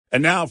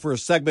And now for a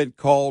segment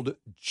called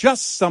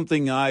Just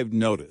Something I've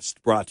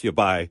Noticed, brought to you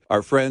by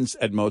our friends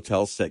at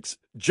Motel 6.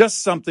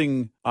 Just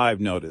something I've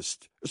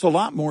noticed. There's a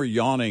lot more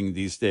yawning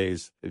these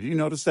days. Have you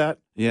noticed that?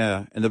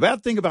 Yeah. And the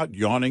bad thing about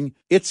yawning,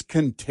 it's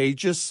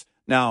contagious.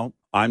 Now,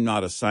 I'm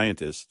not a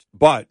scientist,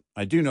 but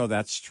I do know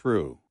that's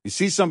true. You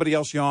see somebody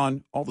else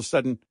yawn, all of a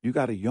sudden, you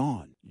got to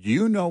yawn.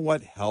 You know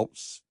what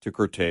helps to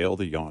curtail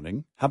the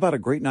yawning? How about a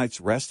great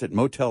night's rest at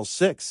Motel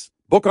 6?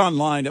 Book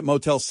online at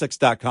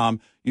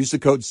motel6.com. Use the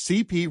code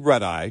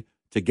CPRedEye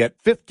to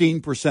get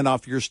 15%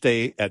 off your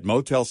stay at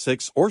Motel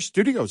 6 or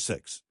Studio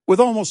 6. With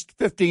almost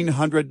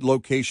 1,500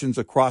 locations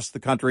across the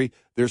country,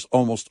 there's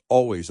almost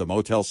always a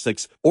Motel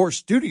 6 or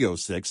Studio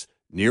 6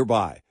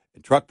 nearby.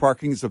 And truck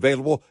parking is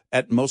available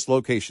at most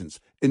locations.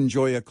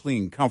 Enjoy a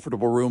clean,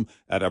 comfortable room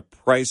at a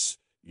price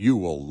you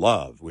will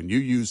love when you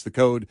use the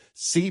code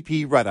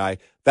CPRedEye.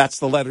 That's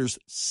the letters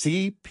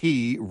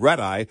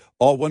CPRedEye,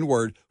 all one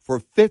word, for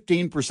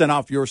 15%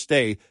 off your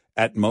stay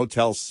at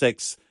Motel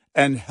 6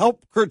 and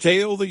help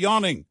curtail the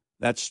yawning.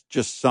 That's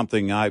just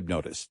something I've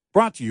noticed.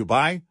 Brought to you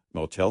by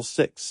Motel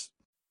 6.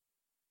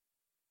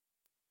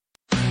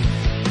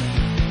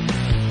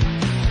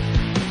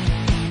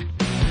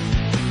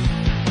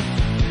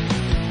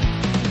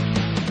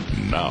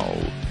 Now,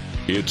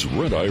 it's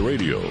Red Eye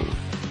Radio.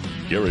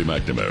 Gary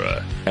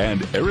McNamara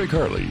and Eric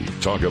Harley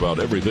talk about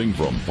everything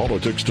from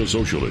politics to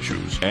social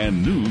issues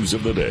and news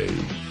of the day.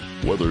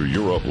 Whether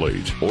you're up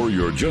late or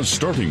you're just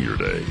starting your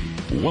day,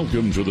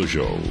 welcome to the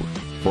show.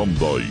 From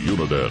the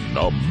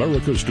Uniden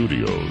America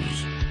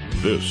Studios,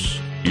 this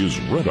is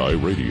Red Eye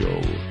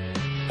Radio.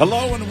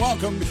 Hello and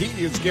welcome.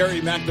 He is Gary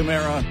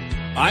McNamara.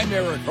 I'm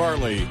Eric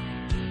Harley.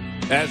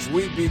 As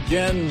we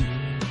begin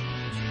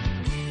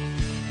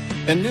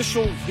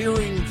Initial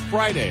Hearing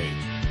Friday.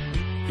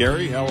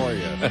 Gary, how are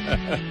you?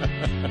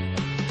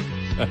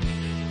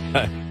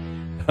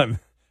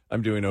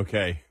 I'm doing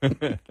okay.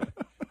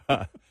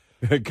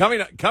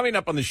 Coming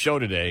up on the show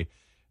today,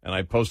 and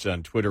I posted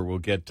on Twitter. We'll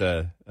get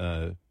to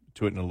it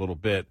in a little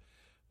bit.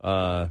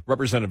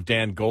 Representative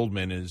Dan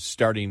Goldman is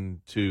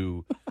starting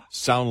to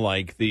sound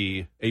like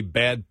a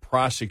bad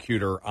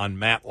prosecutor on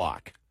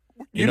Matlock.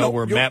 You know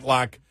where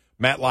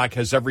Matlock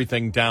has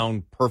everything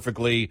down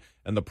perfectly,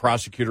 and the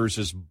prosecutor's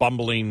this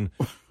bumbling,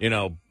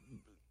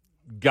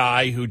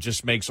 guy who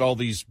just makes all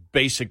these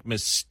basic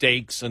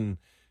mistakes, and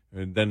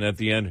then at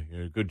the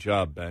end, good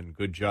job, Ben,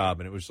 good job.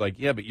 And it was like,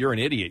 yeah, but you're an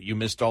idiot. You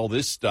missed all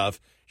this stuff.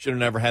 Should have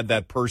never had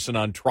that person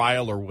on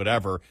trial or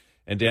whatever.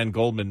 And Dan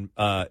Goldman,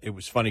 it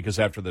was funny because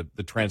after the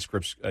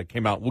transcripts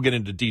came out, we'll get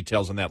into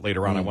details on that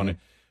later on. Mm-hmm.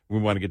 We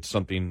want to get to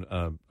something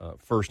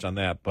first on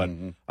that, but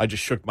I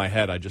just shook my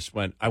head. I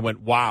went,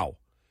 wow,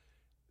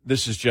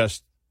 this is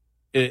just,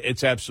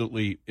 it's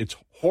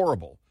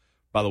horrible.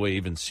 By the way,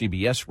 even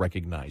CBS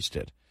recognized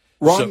it.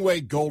 Way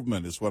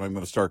Goldman is what I'm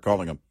going to start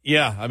calling him.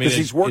 Yeah, I mean, because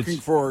he's working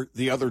for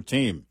the other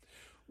team.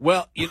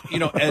 Well,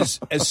 as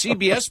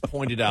CBS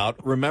pointed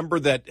out, remember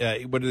that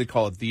what do they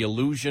call it? The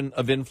illusion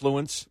of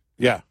influence.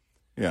 Yeah.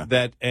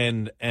 That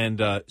and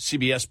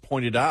CBS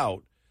pointed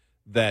out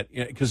that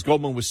because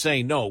Goldman was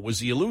saying no, it was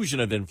the illusion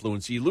of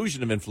influence,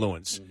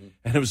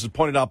 and it was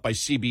pointed out by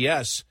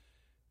CBS.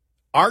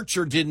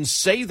 Archer didn't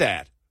say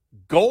that.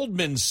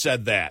 Goldman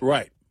said that.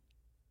 Right.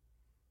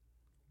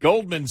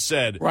 Goldman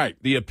said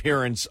the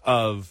appearance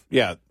of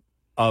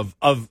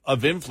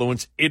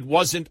influence. It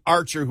wasn't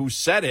Archer who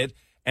said it,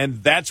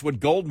 and that's what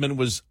Goldman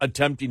was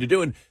attempting to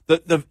do. And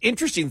the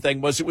interesting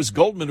thing was it was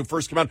Goldman who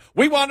first came out.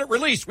 We want it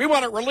released. We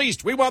want it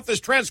released. We want this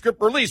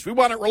transcript released. We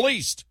want it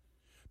released.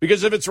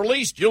 Because if it's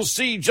released, you'll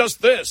see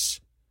just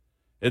this.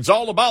 It's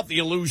all about the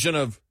illusion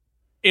of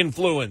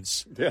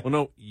influence. Yeah. Well,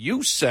 no,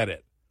 you said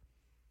it.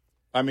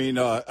 I mean,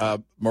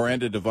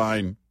 Miranda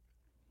Devine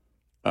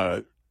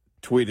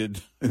tweeted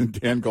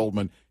Dan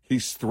Goldman,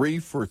 he's 3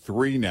 for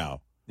 3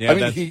 now. Yeah, I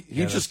mean,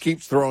 he just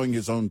keeps throwing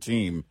his own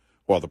team,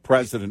 the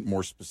president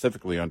more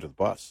specifically, under the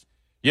bus.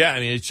 Yeah,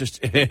 I mean, it's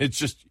just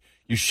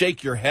you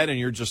shake your head and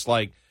you're just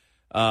like,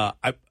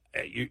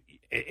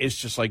 it's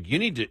just like you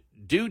need to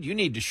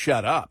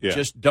shut up. Yeah.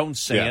 Just don't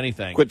say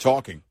anything. Quit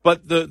talking.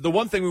 But the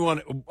one thing we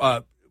want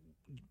to,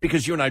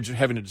 because you and I are just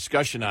having a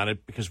discussion on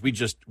it because we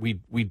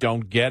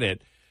don't get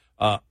it.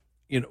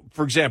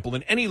 For example,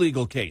 in any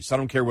legal case, I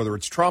don't care whether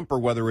it's Trump or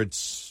whether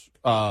it's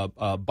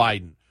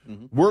Biden,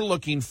 we're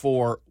looking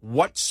for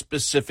what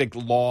specific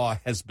law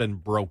has been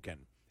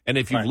broken. And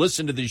if you've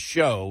listened to this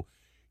show,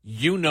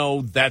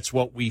 that's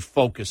what we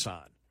focus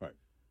on. Right.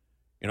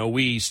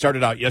 We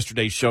started out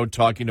yesterday's show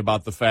talking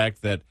about the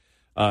fact that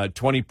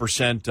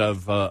 20%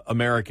 of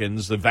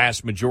Americans, the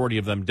vast majority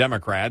of them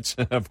Democrats,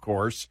 of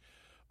course,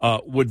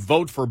 would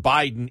vote for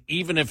Biden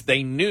even if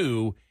they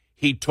knew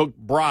he took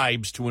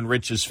bribes to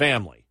enrich his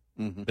family.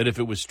 That if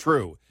it was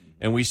true.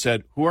 And we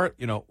said, who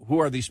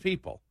are these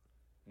people?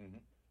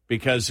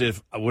 Because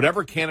if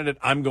whatever candidate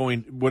I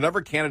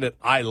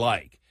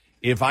like,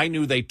 if I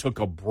knew they took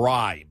a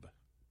bribe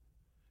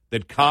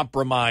that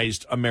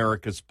compromised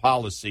America's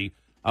policy,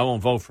 I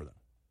won't vote for them.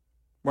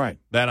 Right.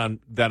 That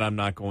I'm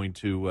not going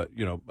to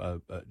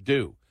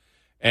do.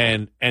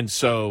 And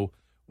so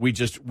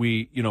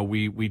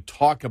We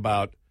talk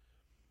about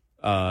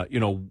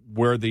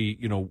where the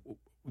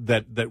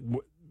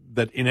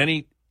that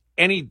in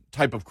any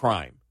type of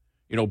crime,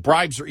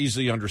 bribes are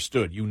easily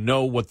understood. You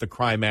know what the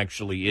crime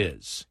actually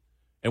is,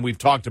 and we've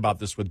talked about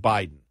this with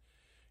Biden.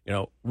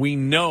 We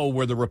know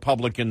where the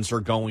Republicans are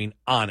going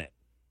on it.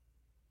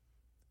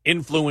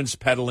 Influence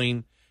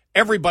peddling,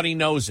 everybody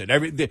knows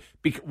it.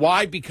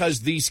 Why?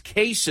 Because these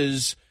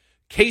cases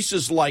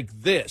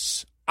like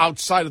this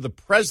outside of the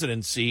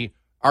presidency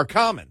are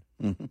common.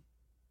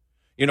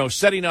 Mm-hmm.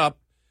 Setting up,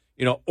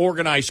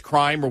 organized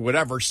crime or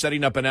whatever,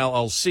 setting up an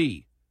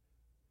LLC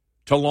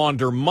to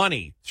launder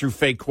money through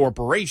fake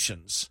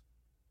corporations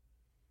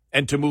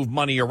and to move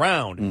money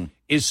around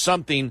is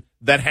something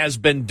that has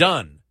been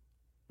done.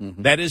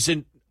 Mm-hmm. That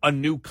isn't a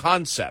new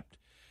concept.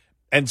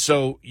 And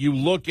so you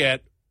look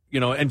at,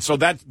 and so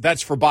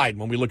that's for Biden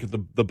when we look at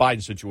the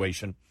Biden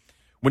situation.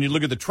 When you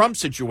look at the Trump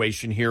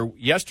situation here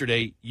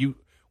yesterday,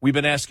 we've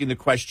been asking the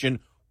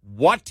question,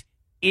 what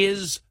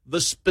is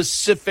the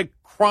specific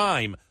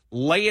crime?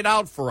 Lay it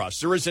out for us.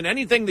 There isn't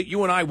anything that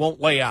you and I won't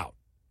lay out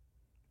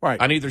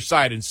on either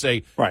side and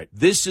say,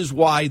 this is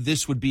why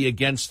this would be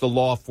against the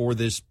law for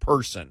this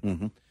person.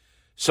 Mm-hmm.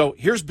 So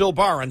here's Bill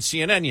Barr on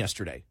CNN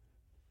yesterday,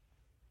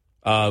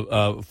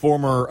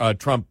 former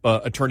Trump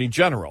attorney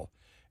general.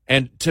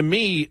 And to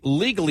me,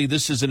 legally,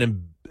 this is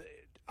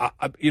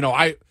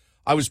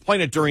I was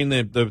playing it during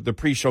the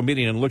pre-show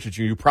meeting and looked at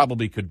you. You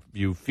probably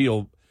you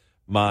feel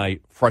my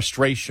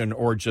frustration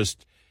or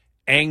just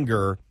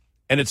anger.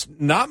 And it's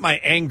not my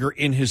anger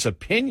in his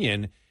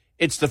opinion.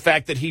 It's the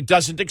fact that he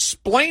doesn't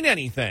explain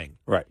anything.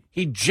 Right.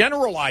 He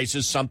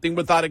generalizes something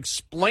without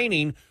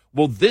explaining,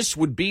 well, this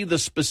would be the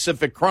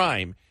specific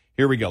crime.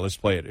 Here we go. Let's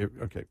play it.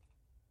 Okay.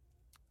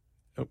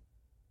 Oh.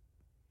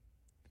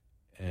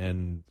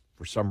 And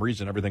for some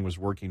reason, everything was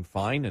working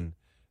fine, and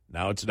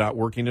now it's not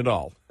working at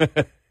all.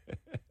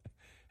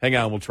 Hang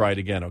on. We'll try it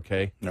again,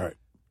 okay? All right.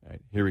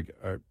 Here we go.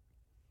 All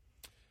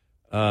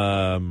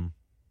right.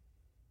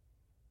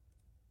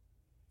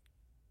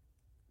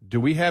 Do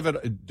we have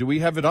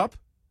it up?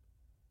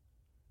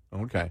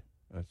 Okay.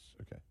 That's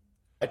okay.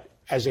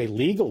 As a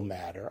legal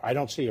matter, I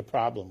don't see a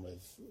problem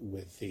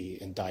with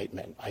the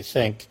indictment. I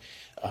think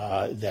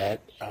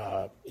that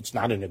it's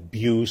not an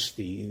abuse.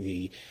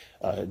 The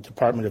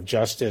Department of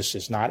Justice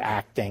is not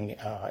acting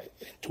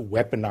to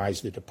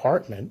weaponize the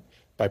department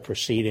by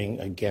proceeding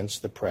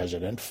against the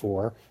president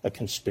for a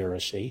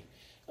conspiracy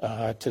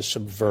to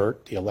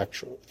subvert the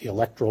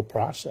electoral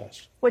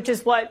process. Which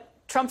is what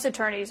Trump's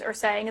attorneys are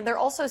saying, and they're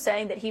also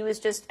saying that he was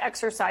just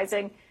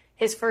exercising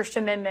his First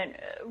Amendment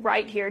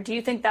right here. Do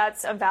you think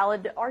that's a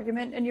valid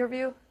argument in your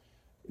view?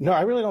 No,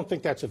 I really don't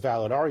think that's a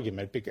valid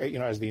argument because,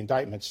 as the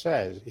indictment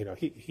says,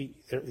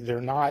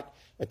 they're not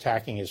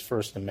attacking his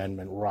First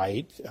Amendment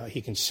right.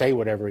 He can say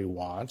whatever he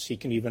wants. He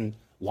can even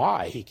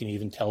lie. He can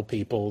even tell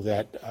people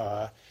that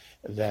the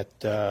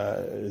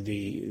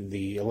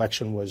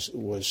election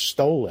was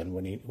stolen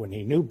when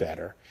he knew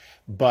better.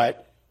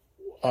 But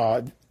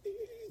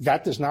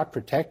that does not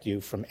protect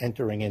you from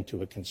entering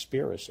into a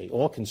conspiracy.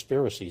 All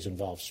conspiracies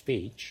involve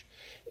speech,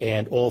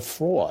 and all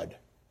fraud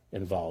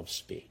involves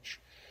speech.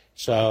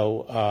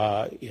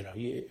 So,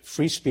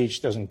 free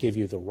speech doesn't give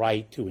you the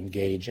right to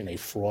engage in a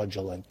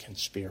fraudulent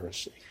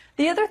conspiracy.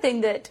 The other thing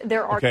that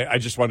there are... Okay, I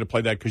just wanted to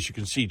play that because you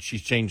can see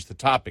she's changed the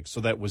topic, so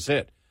that was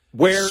it.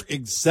 Where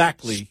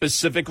exactly...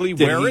 Specifically,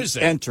 where is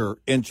it? Enter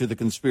into the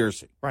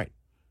conspiracy. Right.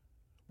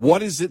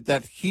 What is it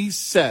that he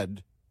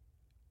said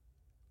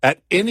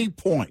at any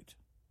point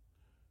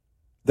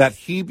that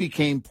he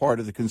became part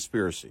of the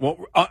conspiracy?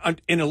 Well, an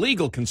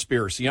illegal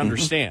conspiracy,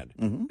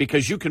 understand,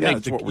 because you can make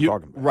that's what we're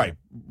talking about.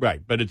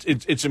 Right. But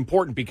it's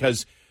important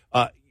because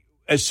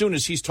as soon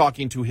as he's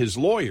talking to his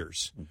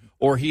lawyers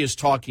or he is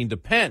talking to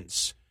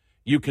Pence,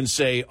 you can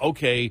say,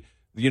 okay,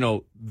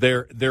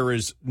 there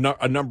is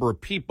a number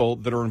of people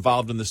that are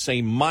involved in the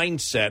same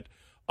mindset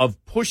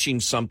of pushing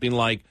something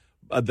like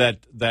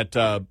that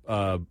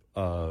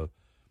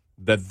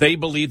they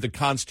believe that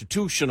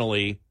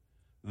constitutionally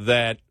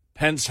that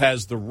Pence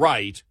has the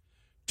right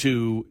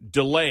to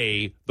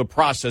delay the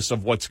process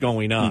of what's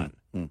going on.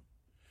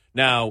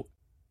 Now,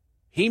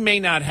 he may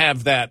not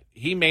have that.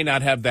 He may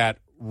not have that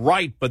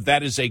right, but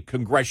that is a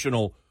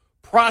congressional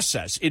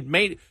process.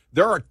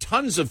 There are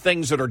tons of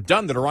things that are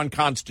done that are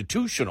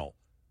unconstitutional,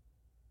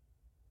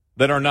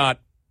 that are not,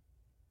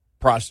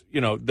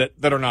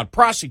 that are not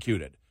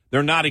prosecuted.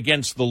 They're not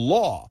against the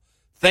law.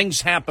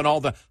 Things happen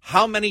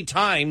how many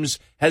times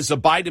has the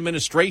Biden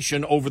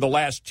administration over the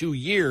last 2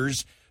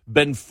 years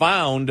been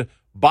found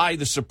by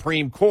the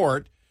Supreme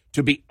Court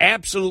to be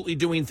absolutely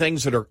doing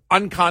things that are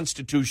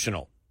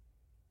unconstitutional?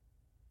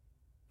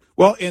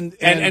 Well,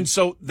 and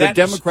so the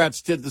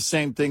Democrats did the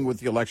same thing with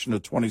the election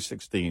of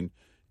 2016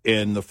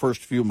 in the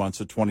first few months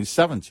of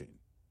 2017.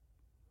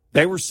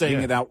 They were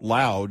saying it out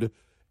loud.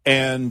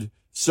 And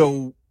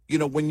so,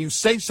 when you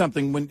say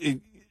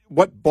something,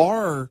 what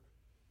Barr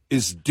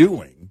is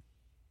doing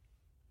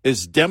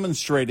is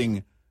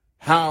demonstrating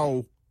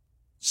how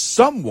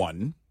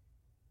someone,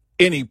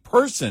 any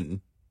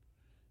person,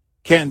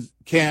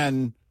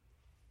 can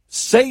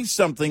say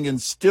something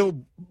and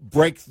still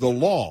break the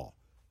law.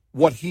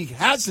 What he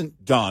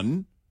hasn't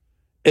done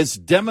is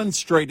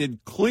demonstrated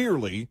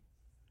clearly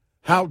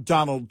how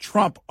Donald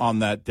Trump on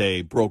that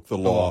day broke the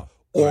law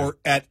or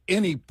at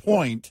any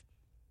point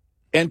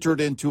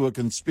entered into a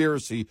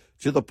conspiracy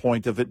to the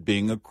point of it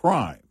being a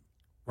crime.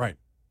 Right.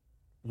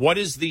 What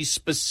is the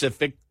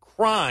specific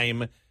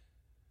crime?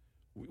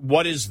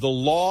 What is the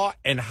law,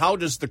 and how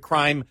does the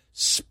crime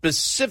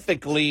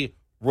specifically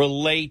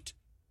relate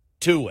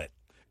to it?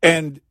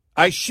 And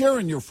I share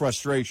in your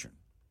frustration.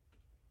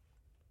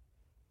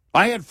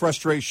 I had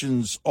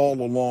frustrations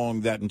all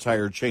along that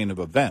entire chain of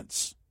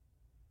events.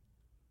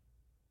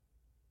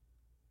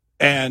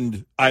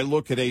 And I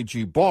look at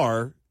A.G.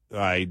 Barr,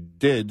 I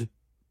did,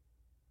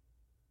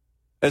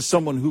 as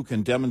someone who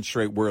can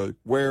demonstrate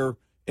where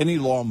any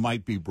law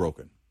might be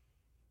broken.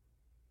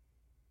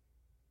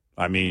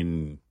 I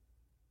mean,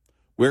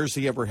 where's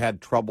he ever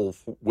had trouble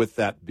with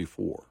that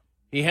before?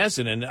 He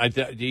hasn't, and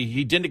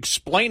he didn't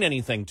explain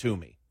anything to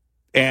me.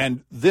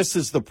 And this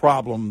is the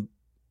problem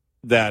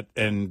that,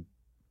 and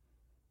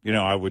you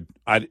know,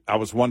 I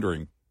was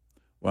wondering,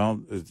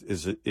 well,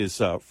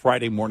 is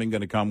Friday morning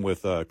going to come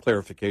with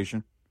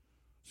clarification?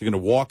 Is he going to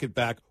walk it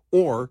back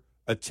or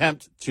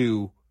attempt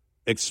to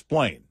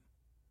explain?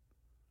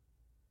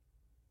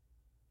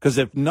 Because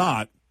if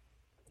not,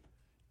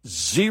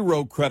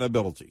 zero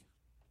credibility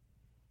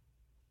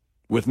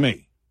with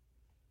me.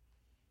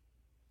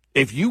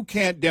 If you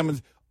can't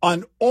demonstrate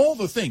on all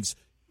the things,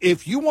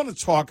 if you want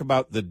to talk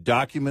about the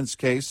documents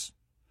case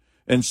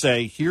and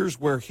say, here's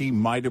where he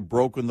might have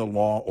broken the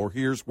law or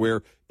here's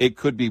where it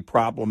could be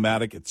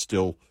problematic, it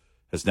still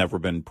has never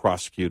been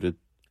prosecuted.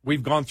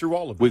 We've gone through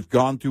all of it. We've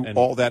gone through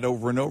all that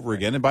over and over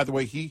again. And by the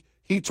way, he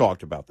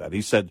talked about that.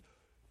 He said,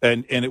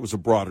 and it was a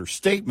broader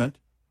statement.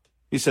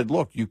 He said,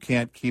 look, you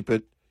can't keep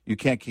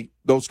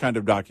those kind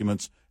of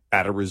documents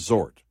at a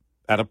resort,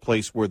 at a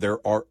place where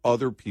there are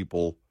other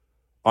people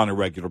on a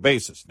regular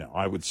basis. Now,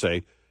 I would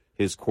say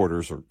his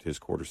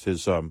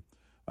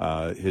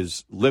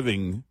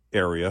living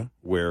area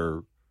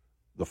where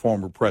the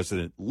former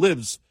president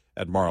lives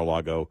at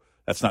Mar-a-Lago,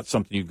 that's not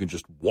something you can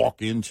just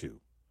walk into.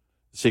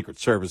 The Secret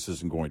Service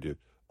isn't going to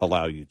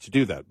allow you to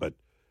do that. But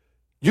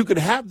you could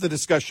have the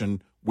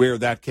discussion where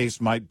that case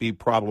might be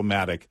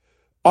problematic.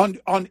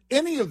 On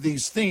any of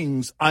these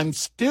things, I'm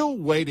still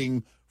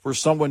waiting for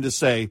someone to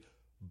say,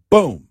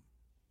 boom,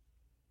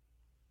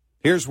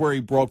 here's where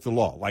he broke the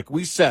law. Like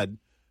we said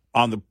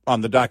on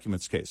the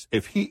documents case,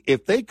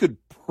 if they could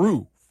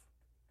prove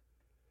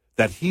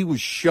that he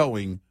was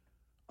showing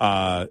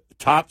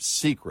top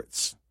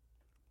secrets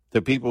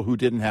to people who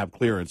didn't have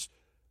clearance,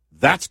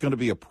 that's going to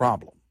be a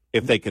problem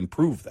if they can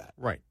prove that.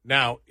 Right.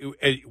 Now,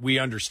 we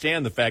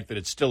understand the fact that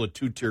it's still a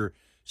two-tier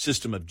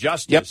system of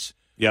justice.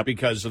 Yep.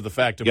 Because of the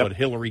fact of what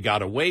Hillary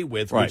got away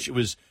with, right.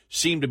 which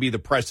seemed to be the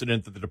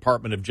precedent that the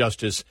Department of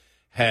Justice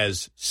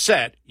has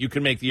set. You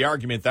can make the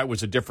argument that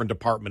was a different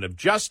Department of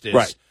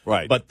Justice.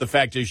 Right. But the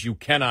fact is you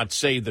cannot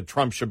say that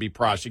Trump should be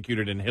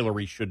prosecuted and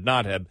Hillary should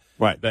not have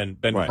been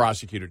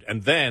prosecuted.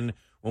 And then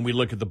when we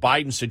look at the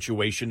Biden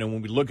situation and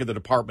when we look at the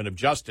Department of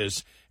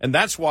Justice, and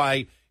that's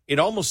why it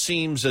almost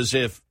seems as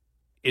if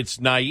it's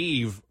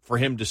naive for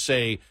him to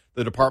say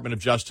the Department of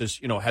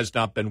Justice, has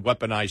not been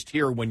weaponized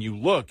here when you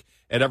look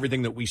at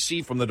everything that we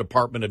see from the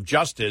Department of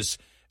Justice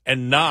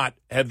and not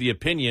have the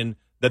opinion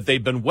that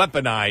they've been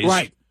weaponized.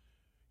 Right.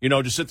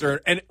 To sit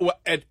there and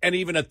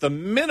even at the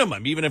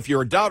minimum, even if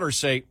you're a doubter,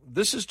 say,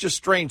 this is just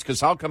strange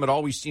because how come it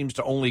always seems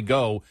to only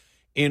go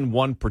in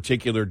one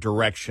particular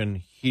direction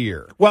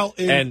here? Well,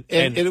 and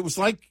it was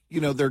like,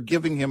 they're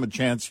giving him a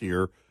chance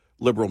here,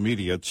 liberal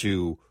media,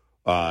 to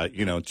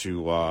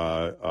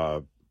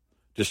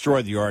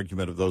destroy the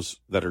argument of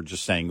those that are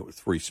just saying it was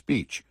free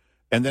speech.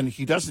 And then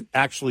he doesn't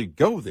actually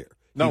go there.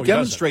 No, he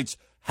demonstrates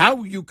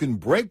how you can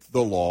break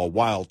the law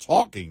while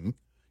talking.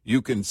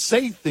 You can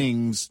say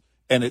things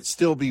and it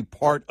still be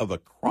part of a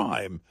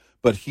crime,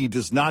 but he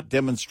does not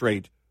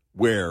demonstrate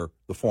where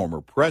the former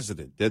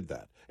president did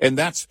that. And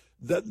that's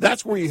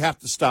where you have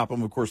to stop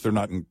them. Of course, they're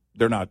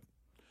not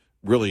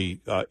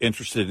really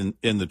interested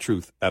in the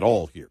truth at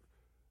all here.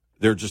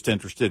 They're just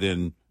interested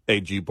in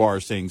A.G. Barr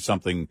saying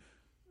something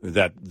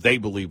that they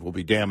believe will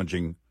be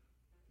damaging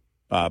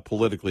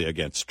politically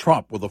against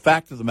Trump. Well, the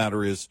fact of the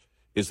matter is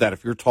that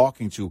if you're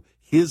talking to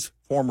his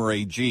former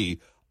AG,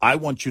 I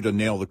want you to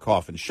nail the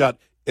coffin shut.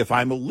 If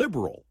I'm a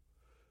liberal,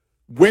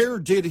 where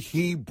did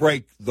he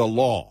break the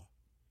law?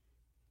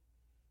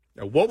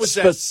 Now, what was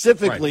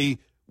specifically? Right.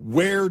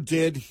 Where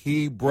did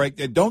he break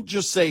it? Don't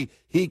just say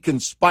he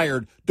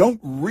conspired.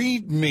 Don't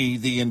read me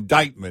the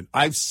indictment.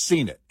 I've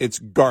seen it. It's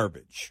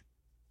garbage.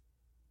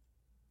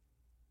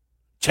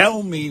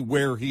 Tell me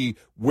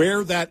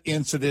where that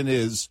incident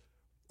is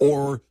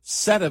or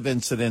set of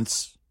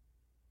incidents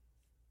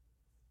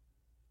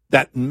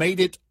that made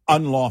it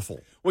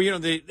unlawful.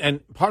 Well,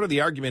 and part of the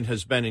argument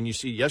has been, and you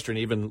see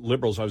yesterday, even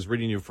liberals, I was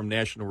reading you from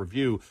National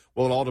Review,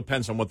 well, it all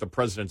depends on what the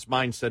president's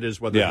mindset is,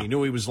 whether he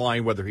knew he was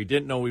lying, whether he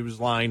didn't know he was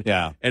lying.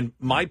 Yeah. And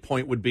my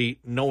point would be,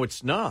 no,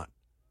 it's not.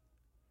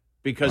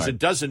 because Right. it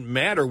doesn't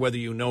matter whether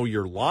you know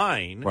you're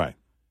lying. Right.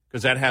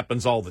 Because that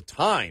happens all the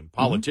time.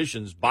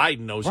 Politicians,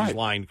 Biden knows he's Right.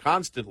 lying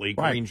constantly.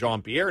 Right. Karine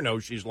Jean-Pierre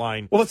knows she's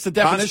lying. Well, it's the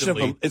definition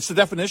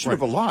constantly.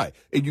 of a lie.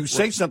 And you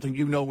say something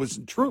you know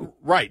isn't true.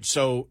 Right.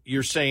 So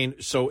you're saying,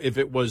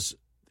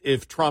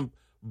 if Trump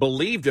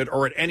believed it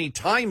or at any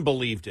time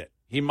believed it,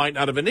 he might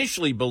not have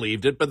initially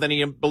believed it, but then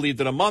he believed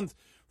it a month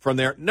from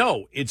there.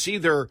 No, it's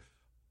either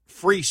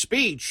free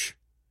speech.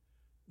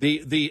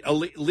 The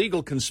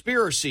illegal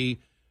conspiracy,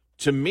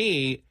 to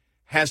me,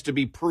 has to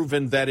be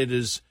proven that it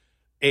is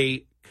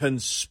a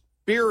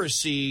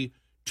conspiracy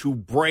to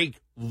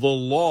break the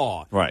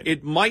law. Right.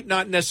 It might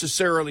not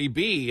necessarily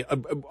be,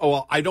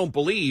 well, I don't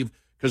believe,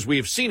 because we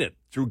have seen it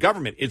through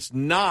government, it's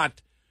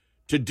not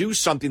to do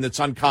something that's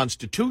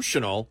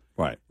unconstitutional.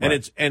 Right. And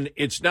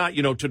it's not,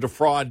 to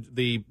defraud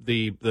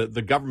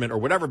the government or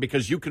whatever,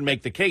 because you can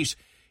make the case.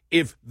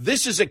 If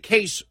this is a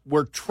case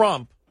where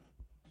Trump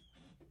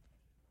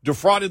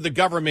defrauded the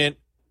government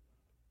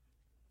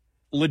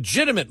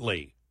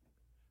legitimately,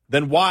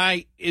 then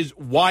why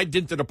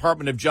didn't the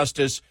Department of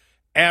Justice,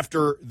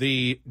 after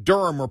the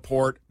Durham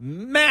report,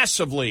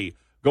 massively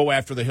go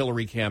after the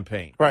Hillary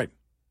campaign? Right.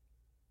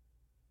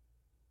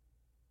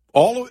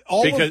 All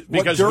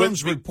Because of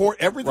Durham's with- report,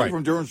 everything Right.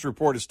 from Durham's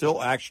report is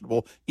still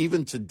actionable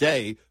even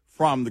today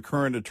from the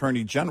current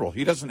Attorney General.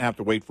 He doesn't have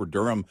to wait for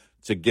Durham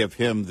to give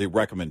him the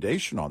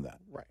recommendation on that.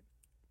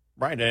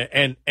 Right,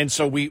 and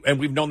so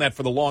we've known that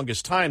for the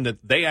longest time,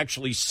 that they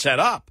actually set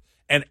up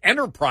an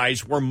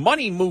enterprise where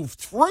money moved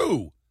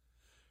through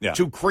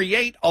to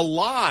create a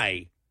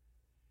lie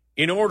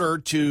in order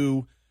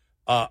to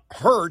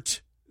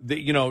hurt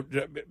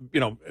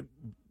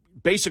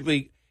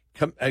basically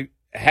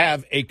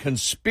have a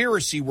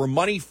conspiracy where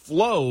money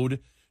flowed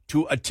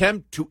to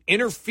attempt to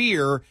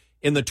interfere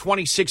in the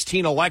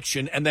 2016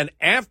 election, and then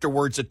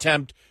afterwards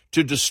attempt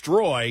to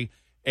destroy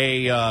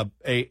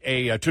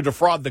to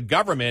defraud the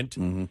government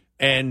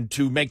and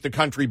to make the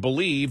country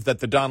believe that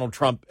the Donald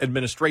Trump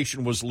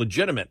administration was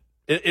illegitimate.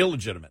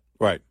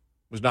 Right.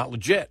 Was not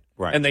legit.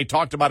 Right. And they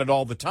talked about it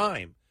all the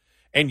time.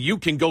 And you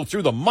can go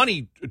through the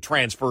money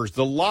transfers,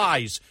 the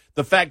lies,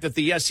 the fact that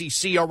the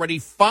SEC already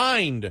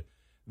fined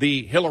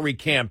the Hillary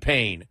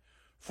campaign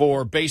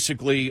for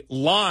basically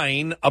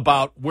lying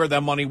about where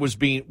that money was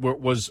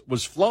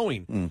was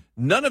flowing.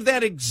 None of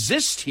that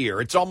exists here.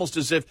 It's almost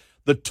as if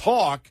the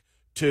talk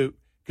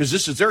because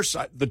this is their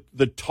side,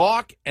 the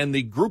talk and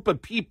the group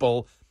of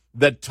people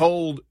that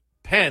told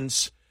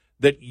Pence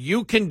that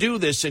you can do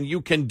this and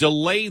you can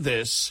delay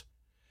this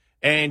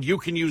and you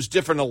can use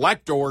different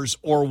electors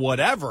or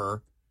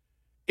whatever.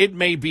 It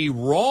may be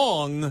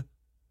wrong,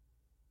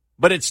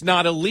 but it's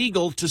not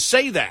illegal to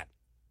say that.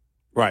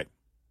 Right.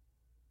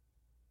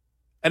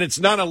 And it's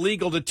not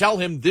illegal to tell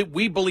him that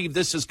we believe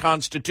this is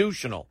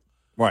constitutional.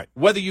 Right.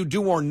 Whether you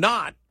do or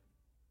not.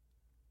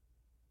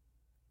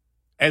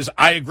 As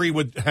I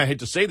hate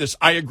to say this,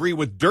 I agree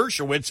with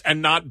Dershowitz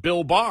and not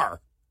Bill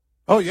Barr.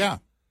 Oh, yeah.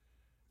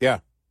 Yeah.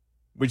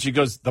 Which he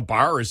goes, the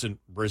bar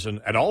isn't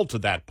risen at all to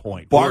that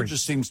point. Barr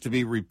just seems to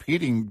be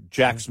repeating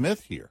Jack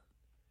Smith here.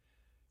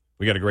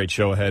 We got a great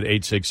show ahead,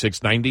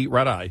 866-90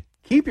 Red Eye.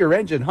 Keep your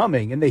engine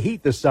humming in the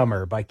heat this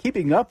summer by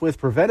keeping up with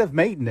preventive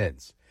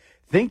maintenance.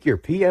 Think your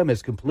PM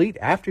is complete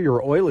after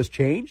your oil is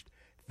changed?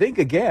 Think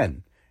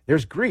again.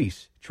 There's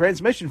grease,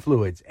 transmission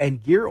fluids,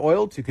 and gear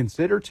oil to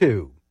consider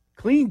too.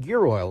 Clean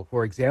gear oil,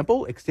 for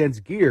example, extends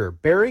gear,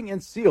 bearing,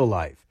 and seal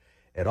life.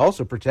 It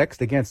also protects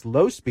against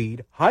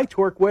low-speed,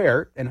 high-torque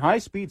wear and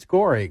high-speed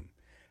scoring.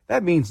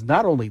 That means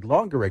not only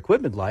longer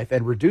equipment life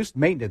and reduced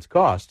maintenance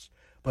costs,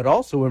 but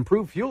also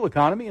improved fuel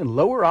economy and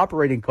lower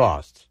operating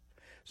costs.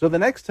 So the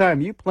next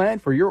time you plan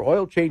for your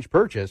oil change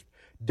purchase,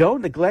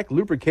 don't neglect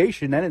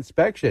lubrication and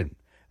inspection,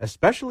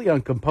 especially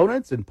on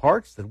components and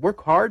parts that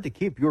work hard to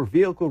keep your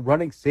vehicle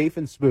running safe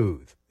and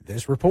smooth.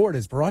 This report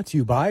is brought to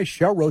you by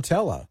Shell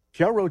Rotella.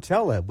 Shell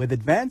Rotella, with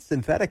advanced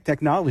synthetic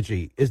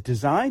technology, is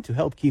designed to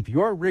help keep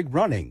your rig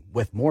running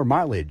with more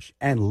mileage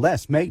and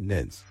less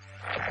maintenance.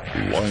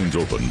 Lines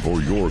open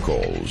for your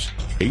calls.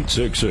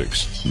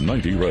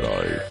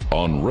 866-90-RED-EYE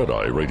on Red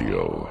Eye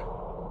Radio.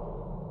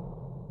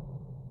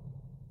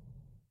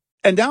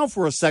 And now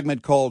for a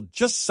segment called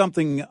Just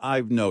Something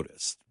I've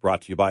Noticed,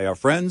 brought to you by our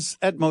friends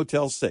at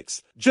Motel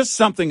 6. Just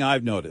something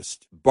I've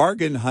noticed.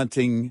 Bargain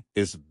hunting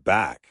is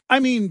back.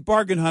 I mean,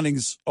 bargain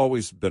hunting's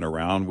always been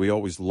around. We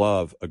always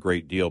love a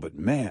great deal. But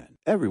man,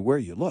 everywhere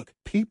you look,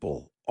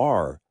 people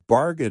are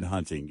bargain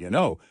hunting. You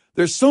know,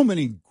 there's so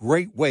many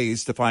great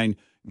ways to find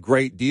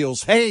great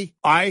deals. Hey,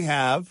 I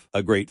have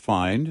a great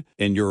find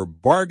in your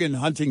bargain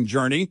hunting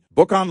journey.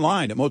 Book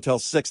online at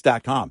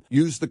Motel6.com.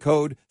 Use the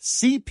code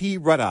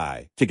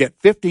CPRedEye to get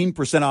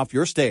 15% off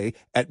your stay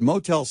at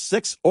Motel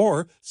 6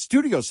 or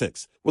Studio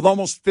 6. With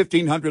almost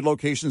 1,500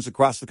 locations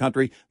across the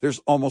country, there's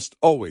almost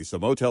always a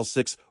Motel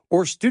 6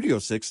 or Studio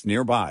 6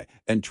 nearby,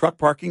 and truck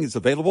parking is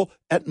available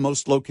at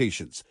most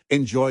locations.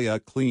 Enjoy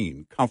a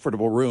clean,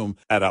 comfortable room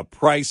at a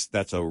price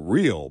that's a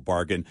real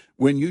bargain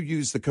when you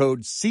use the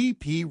code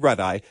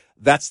CPRedEye.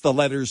 That's the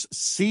letters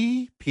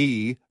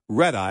CP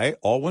redeye,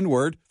 all one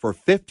word, for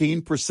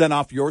 15%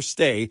 off your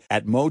stay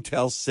at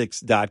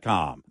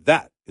Motel6.com.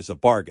 That is a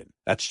bargain.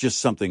 That's just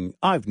something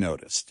I've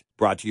noticed.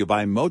 Brought to you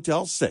by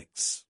Motel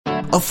 6.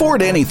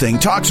 Afford Anything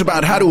talks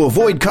about how to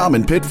avoid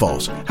common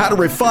pitfalls, how to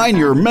refine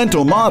your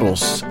mental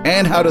models,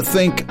 and how to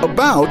think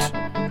about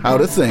how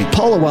to think.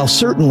 Paula, while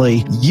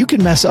certainly you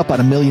can mess up on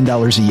 $1 million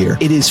a year,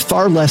 it is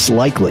far less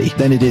likely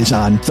than it is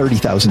on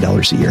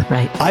 $30,000 a year.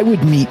 Right. I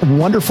would meet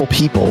wonderful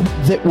people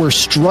that were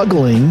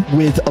struggling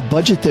with a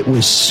budget that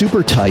was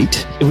super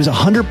tight. It was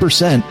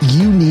 100%.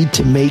 You need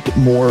to make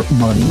more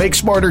money. Make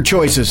smarter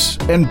choices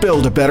and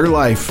build a better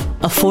life.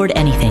 Afford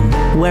Anything,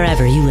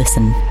 wherever you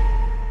listen.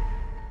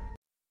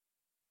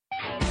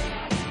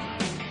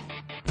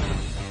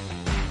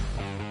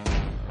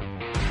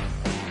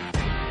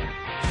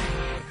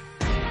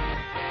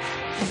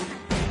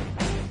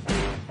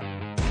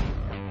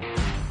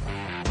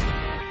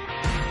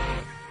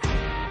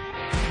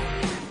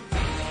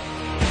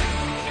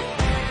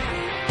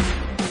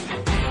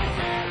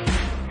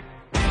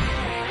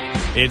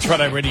 It's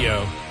Red Eye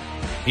Radio.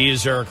 He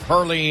is Eric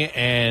Harley,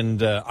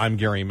 and I'm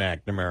Gary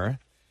McNamara.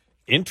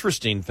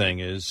 Interesting thing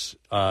is,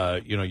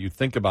 you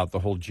think about the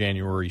whole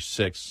January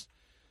 6th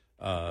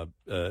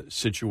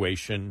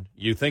situation.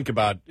 You think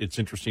about, it's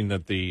interesting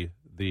that the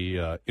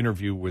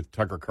interview with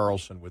Tucker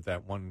Carlson with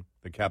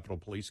the Capitol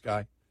Police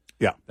guy,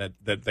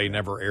 that they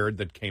never aired,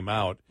 that came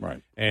out.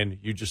 Right. And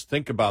you just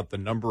think about the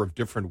number of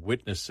different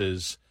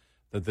witnesses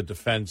that the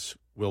defense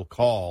will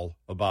call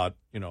about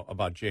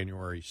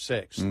January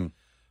 6th.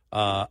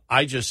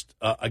 I just,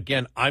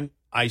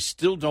 I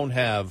still don't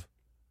have,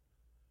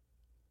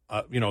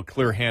 a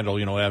clear handle,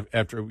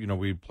 after,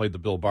 we played the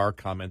Bill Barr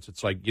comments.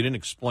 It's like, you didn't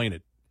explain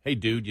it. Hey,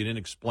 dude, you didn't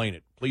explain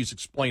it. Please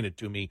explain it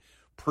to me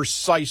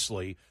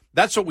precisely.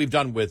 That's what we've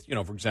done with,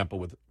 for example,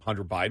 with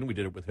Hunter Biden. We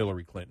did it with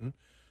Hillary Clinton.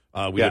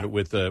 We did it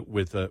with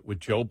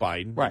Joe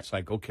Biden. Right. It's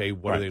like, okay,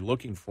 what are they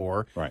looking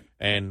for? Right.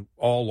 And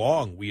all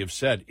along we have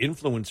said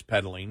influence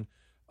peddling,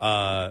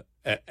 isn't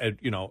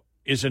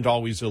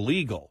always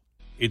illegal.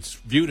 It's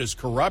viewed as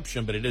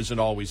corruption, but it isn't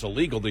always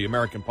illegal. The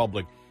American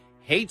public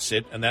hates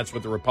it, and that's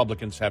what the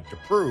Republicans have to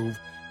prove.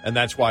 And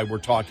that's why we're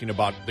talking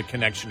about the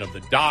connection of the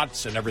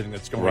dots and everything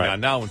that's going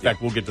on now. In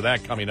fact, we'll get to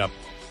that coming up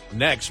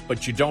next.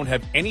 But you don't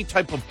have any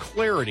type of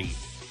clarity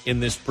in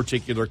this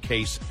particular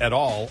case at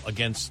all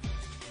against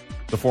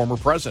the former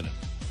president.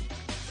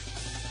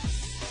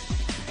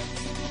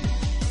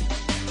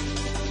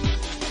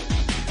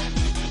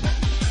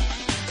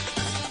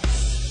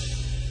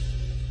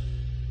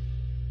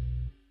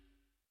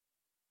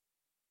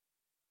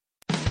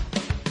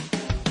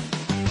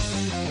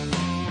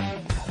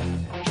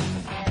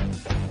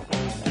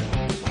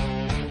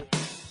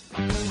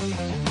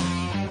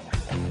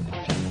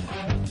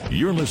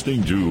 You're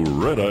listening to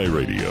Red Eye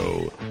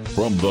Radio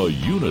from the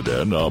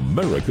Uniden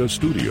America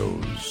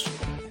Studios.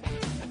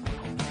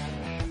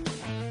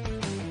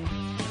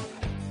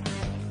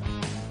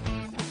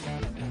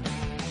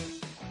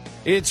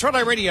 It's Red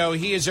Eye Radio.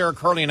 He is Eric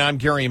Harley, and I'm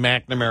Gary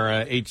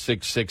McNamara,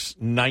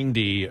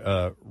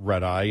 866-90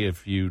 Red Eye,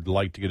 if you'd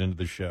like to get into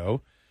the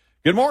show.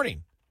 Good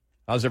morning.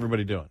 How's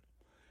everybody doing?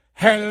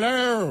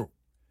 Hello.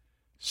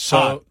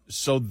 So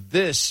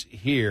this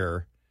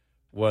here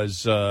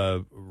was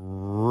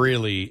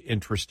really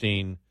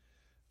interesting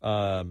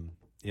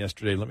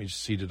yesterday. Let me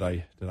see. Did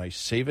I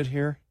save it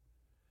here?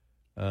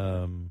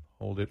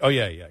 Hold it. Oh,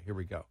 yeah. Here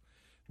we go.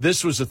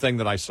 This was the thing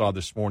that I saw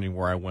this morning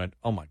where I went,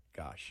 oh, my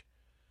gosh.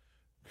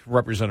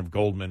 Representative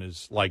Goldman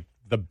is like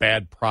the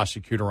bad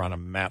prosecutor on a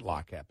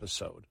Matlock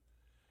episode.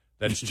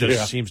 That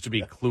just seems to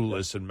be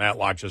clueless, and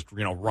Matlock just,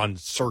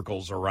 runs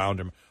circles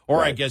around him.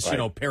 Or I guess,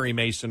 Perry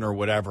Mason or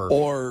whatever,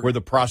 or where the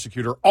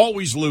prosecutor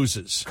always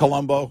loses.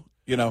 Columbo,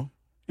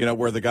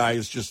 where the guy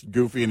is just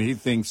goofy and he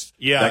thinks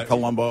that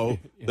Columbo,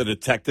 the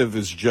detective,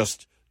 is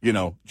just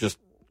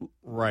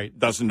right,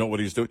 doesn't know what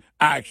he's doing.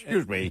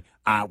 Excuse me,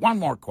 one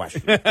more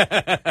question.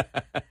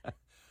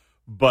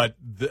 But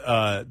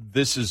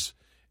this is,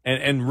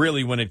 and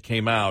really when it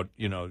came out,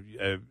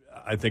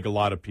 I think a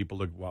lot of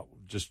people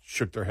just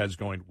shook their heads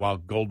going, wow,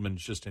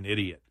 Goldman's just an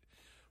idiot.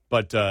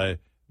 But the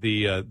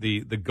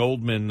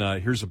Goldman,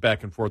 here's a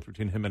back and forth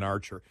between him and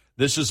Archer.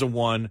 This is a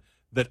one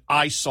that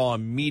I saw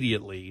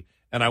immediately.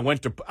 And I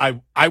woke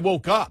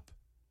up.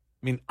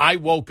 I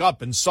woke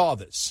up and saw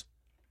this.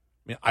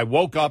 I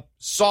woke up,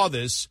 saw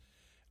this.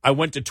 I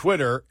went to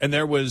Twitter, and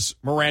there was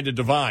Miranda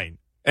Devine.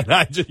 And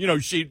I just,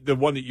 the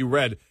one that you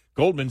read,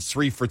 Goldman's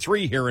 3 for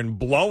 3 here and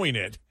blowing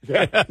it.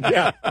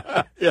 Yeah.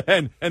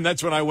 And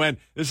that's when I went,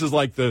 this is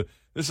like the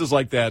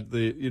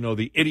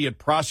idiot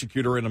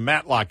prosecutor in a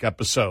Matlock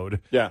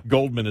episode. Yeah.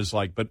 Goldman is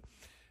like, but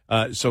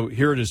so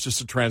here it is,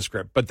 just a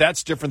transcript. But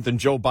that's different than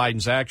Joe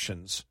Biden's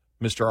actions,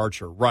 Mr.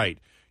 Archer. Right.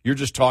 You're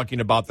just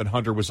talking about that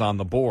Hunter was on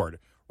the board.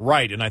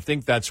 Right, and I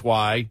think that's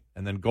why,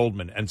 and then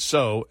Goldman, and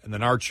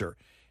then Archer.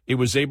 It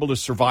was able to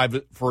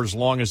survive for as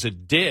long as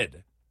it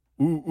did.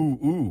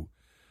 Then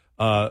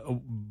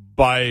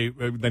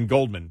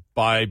Goldman,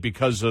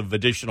 because of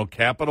additional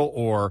capital,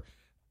 or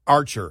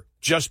Archer,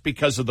 just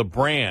because of the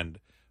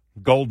brand.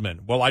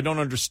 Goldman, well, I don't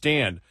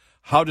understand.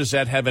 How does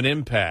that have an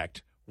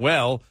impact?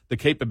 Well, the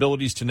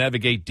capabilities to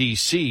navigate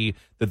D.C.,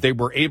 that they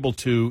were able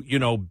to,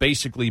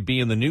 basically be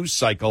in the news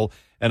cycle,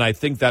 and I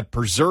think that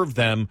preserved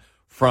them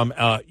from,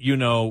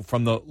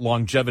 from the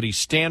longevity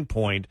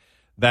standpoint.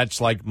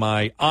 That's like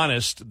my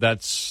honest,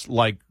 that's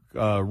like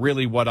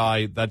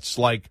that's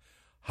like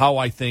how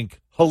I think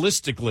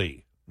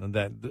holistically. And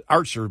that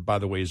Archer, by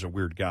the way, is a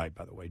weird guy,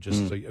 by the way,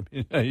 just so you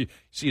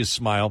see his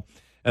smile.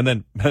 And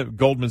then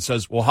Goldman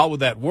says, well, how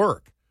would that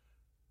work?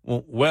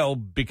 Well,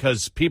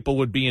 because people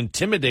would be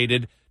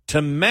intimidated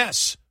to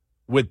mess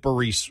with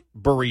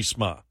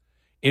Burisma.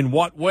 In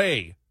what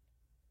way?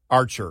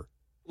 Archer,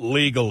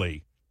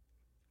 legally.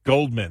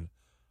 Goldman,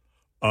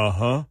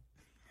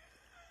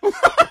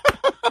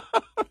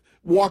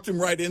 Walked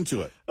him right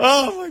into it.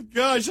 Oh my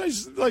gosh!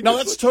 No,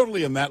 that's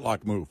totally a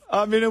Matlock move.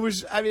 I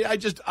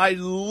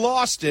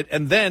lost it.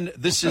 And then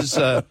this is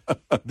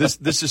this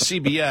is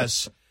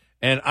CBS,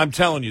 and I'm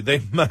telling you,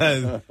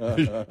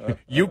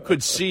 you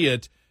could see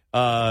it.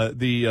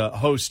 The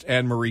host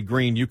Anne Marie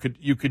Green, you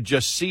could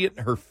just see it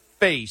in her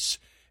face,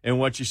 and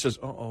what she says.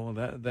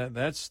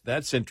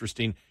 That's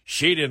interesting.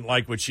 She didn't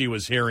like what she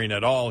was hearing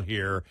at all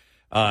here,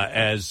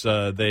 as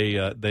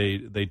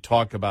they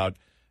talk about.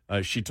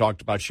 She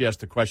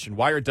asked the question,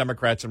 why are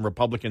Democrats and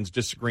Republicans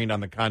disagreeing on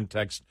the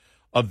context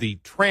of the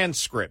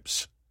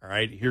transcripts? All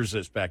right, here's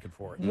this back and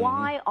forth.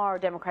 Why are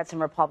Democrats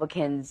and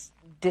Republicans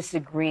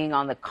disagreeing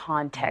on the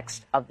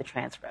context of the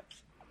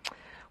transcripts?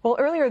 Well,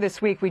 earlier this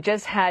week, we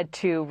just had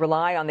to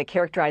rely on the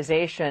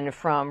characterization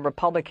from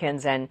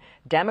Republicans and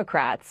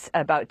Democrats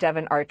about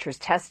Devon Archer's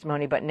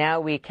testimony, but now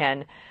we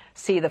can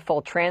see the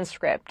full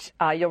transcript.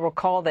 You'll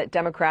recall that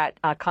Democrat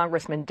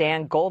Congressman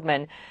Dan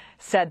Goldman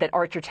said that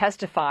Archer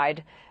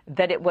testified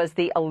that it was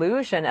the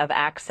illusion of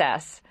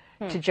access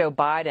to Joe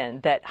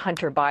Biden that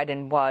Hunter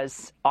Biden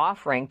was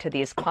offering to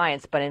these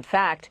clients. But in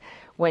fact,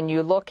 when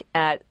you look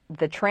at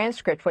the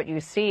transcript, what you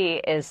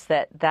see is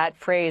that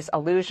phrase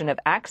illusion of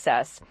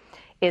access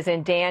is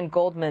in Dan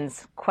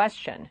Goldman's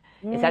question.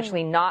 It's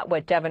actually not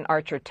what Devon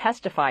Archer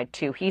testified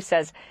to. He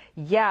says,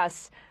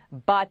 yes,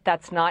 but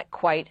that's not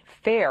quite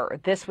fair.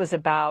 This was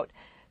about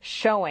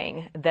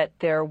showing that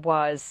there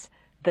was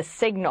the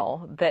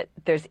signal that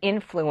there's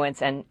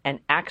influence and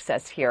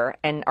access here.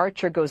 And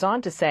Archer goes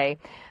on to say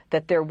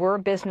that there were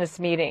business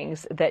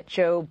meetings that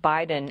Joe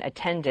Biden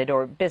attended,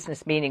 or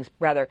business meetings,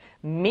 rather,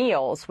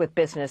 meals with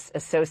business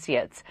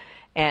associates.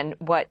 And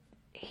what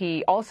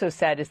he also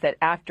said is that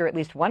after at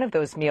least one of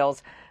those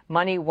meals,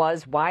 money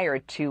was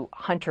wired to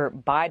Hunter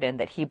Biden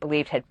that he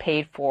believed had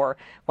paid for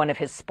one of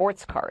his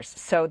sports cars.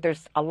 So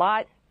there's a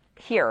lot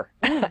here,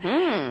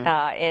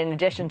 in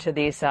addition to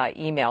these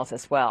emails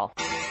as well.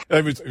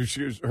 But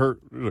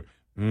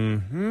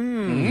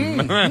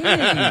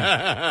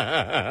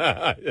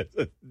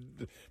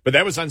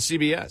that was on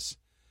CBS.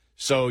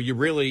 So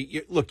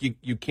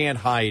you can't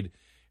hide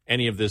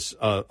any of this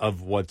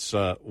of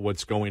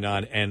what's going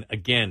on. And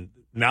again,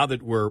 now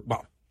that we're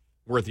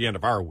at the end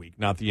of our week,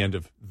 not the end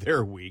of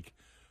their week.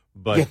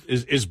 But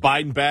is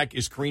Biden back?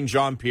 Is Karine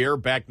Jean-Pierre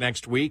back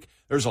next week?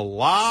 There's a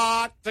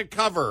lot to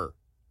cover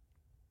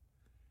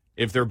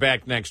if they're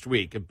back next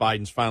week, if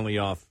Biden's finally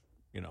off,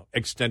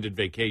 extended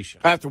vacation.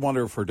 I have to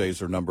wonder if her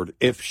days are numbered,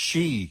 if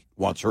she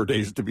wants her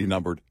days to be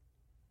numbered.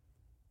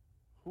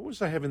 Who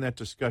was I having that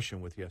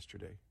discussion with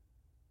yesterday?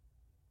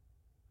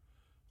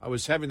 I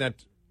was having that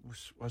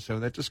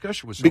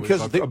discussion with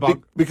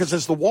somebody because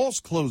as the walls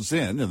close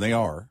in, and they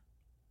are,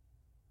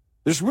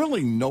 there's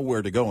really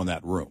nowhere to go in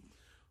that room.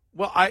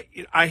 Well,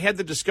 I had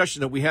the discussion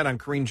that we had on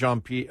Karine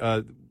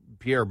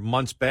Jean-Pierre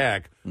months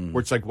back,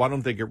 where it's like, why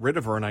don't they get rid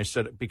of her? And I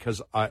said,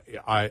 because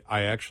I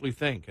actually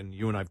think, and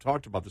you and I've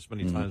talked about this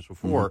many times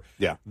before,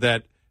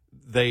 that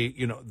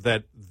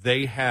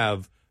they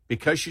have,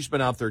 because she's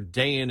been out there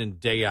day in and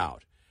day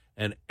out,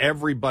 and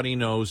everybody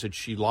knows that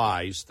she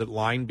lies, that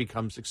lying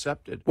becomes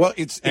accepted. Well,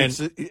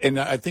 and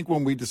I think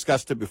when we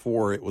discussed it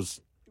before, it was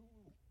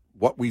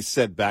what we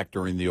said back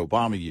during the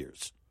Obama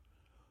years.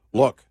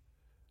 Look,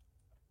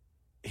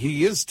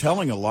 he is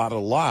telling a lot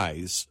of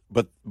lies,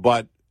 but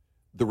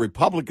the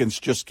Republicans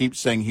just keep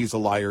saying he's a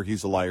liar,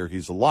 he's a liar,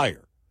 he's a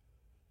liar.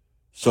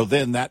 So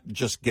then that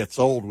just gets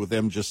old with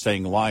them just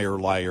saying liar,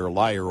 liar,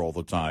 liar all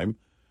the time.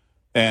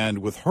 And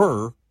with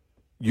her,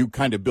 you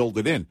kind of build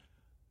it in.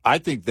 I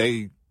think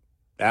they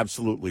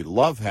absolutely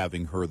love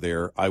having her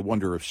there. I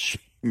wonder if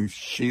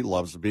she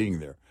loves being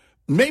there.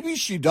 Maybe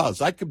she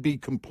does. I could be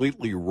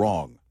completely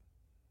wrong.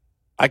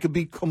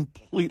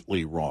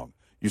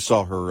 You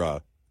saw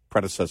her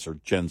predecessor,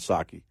 Jen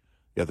Psaki,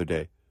 the other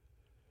day.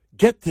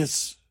 Get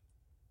this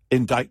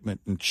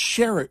indictment and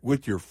share it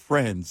with your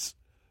friends.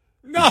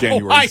 No,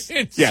 I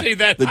didn't see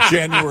that. The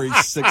January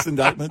 6th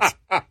indictments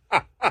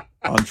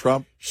on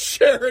Trump.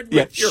 Share it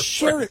with your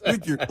share it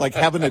with your, like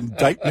have an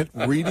indictment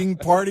reading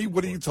party.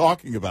 What are you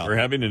talking about? We're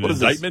having an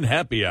indictment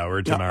happy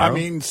hour tomorrow. I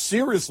mean,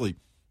 seriously,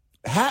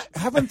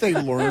 haven't they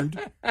learned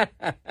at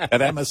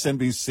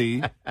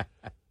MSNBC?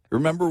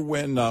 Remember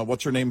when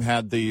what's her name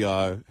had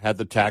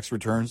the tax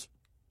returns,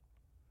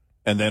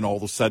 and then all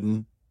of a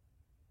sudden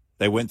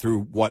they went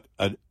through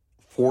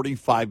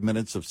 45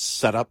 minutes of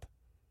setup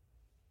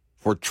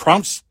for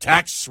Trump's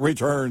tax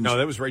returns. No,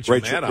 that was Rachel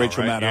Maddow.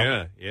 Rachel right?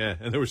 Maddow. Yeah.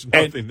 And there was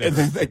nothing there. And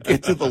then they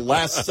get to the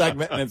last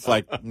segment, and it's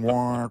like,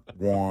 wah,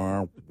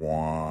 wah,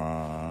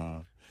 wah.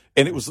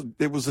 And it was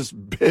this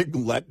big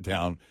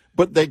letdown.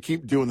 But they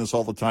keep doing this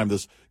all the time,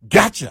 this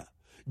gotcha.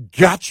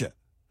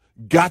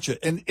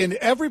 And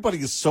everybody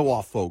is so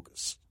off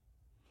focus.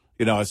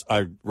 You know, as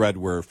I read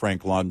where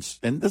Frank Luntz,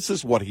 and this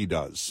is what he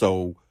does.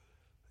 So,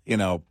 you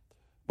know,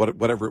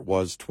 whatever it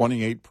was,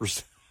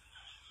 28%.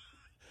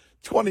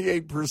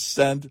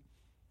 28%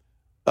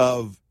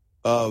 of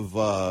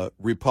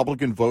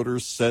Republican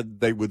voters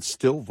said they would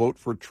still vote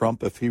for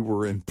Trump if he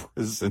were in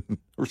prison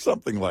or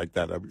something like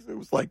that. I mean, it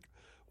was like,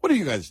 what are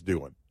you guys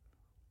doing?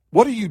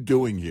 What are you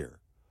doing here?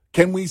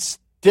 Can we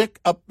stick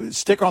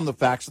on the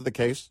facts of the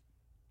case?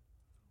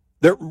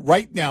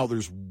 Right now,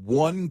 there's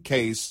one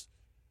case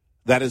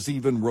that is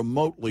even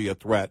remotely a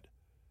threat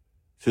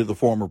to the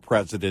former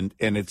president,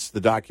 and it's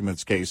the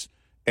documents case.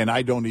 And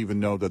I don't even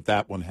know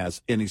that one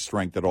has any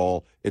strength at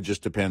all. It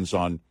just depends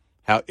on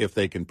if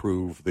they can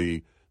prove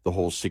the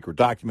whole secret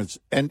documents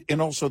and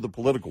also the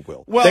political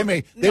will. Well,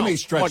 they may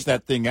stretch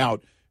that thing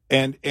out.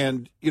 And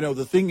you know,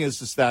 the thing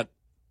is that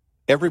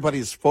everybody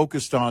is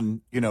focused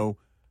on, you know,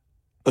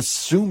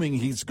 assuming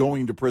he's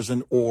going to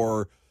prison,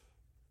 or,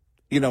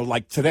 you know,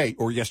 like today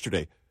or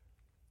yesterday,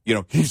 you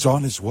know, he's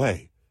on his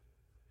way.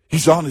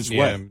 He's on his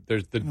way.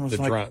 There's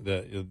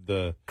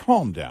the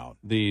calm down.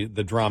 The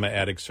drama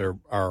addicts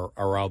are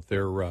out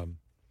there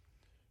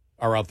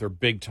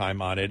big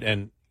time on it.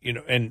 And you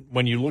know, and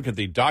when you look at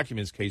the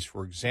documents case,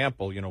 for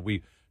example, you know,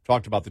 we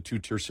talked about the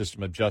two-tier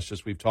system of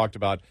justice. We've talked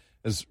about,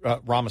 as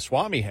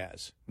Ramaswamy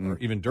has, or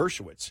even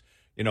Dershowitz,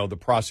 you know, the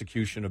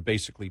prosecution of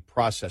basically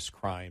process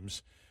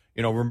crimes.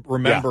 You know,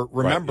 remember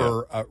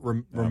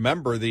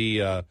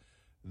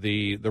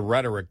the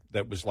rhetoric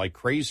that was like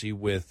crazy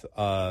with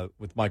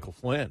Michael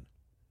Flynn.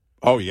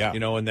 Oh yeah, you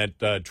know, and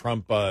that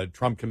Trump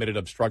committed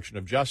obstruction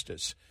of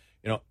justice.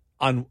 You know,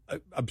 on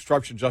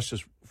obstruction of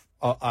justice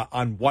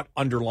on what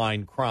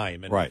underlying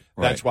crime, and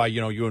that's why, you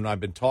know, you and I have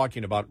been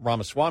talking about.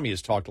 Ramaswamy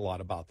has talked a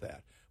lot about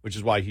that, which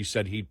is why he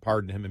said he'd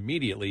pardon him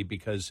immediately,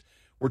 because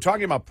we're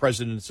talking about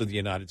presidents of the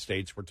United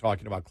States. We're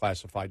talking about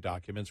classified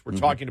documents. We're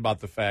talking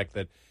about the fact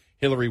that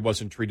Hillary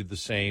wasn't treated the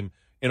same.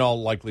 In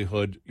all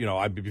likelihood, you know,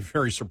 I'd be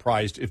very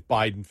surprised if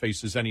Biden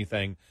faces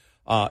anything,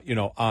 you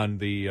know, on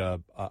the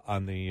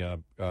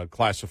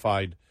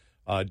classified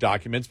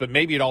documents. But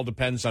maybe it all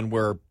depends on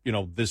where, you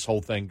know, this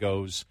whole thing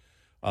goes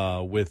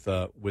with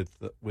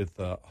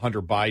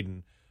Hunter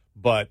Biden.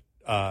 But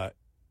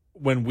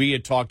when we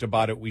had talked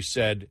about it, we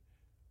said,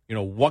 you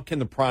know, what can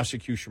the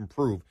prosecution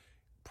prove?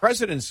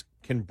 Presidents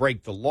can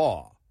break the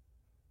law,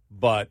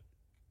 but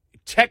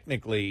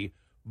technically,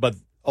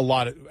 a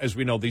lot of, as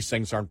we know, these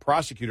things aren't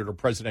prosecuted, or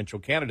presidential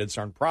candidates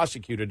aren't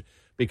prosecuted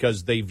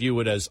because they view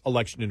it as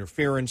election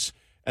interference,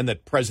 and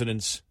that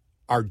presidents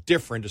are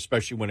different,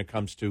 especially when it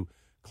comes to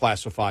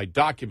classified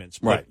documents.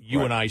 But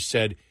you and I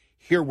said,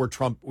 here's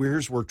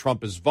where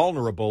Trump is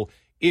vulnerable.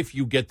 If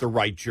you get the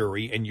right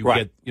jury and you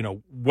get, you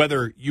know,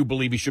 whether you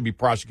believe he should be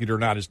prosecuted or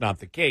not is not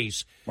the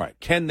case.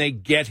 Can they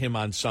get him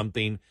on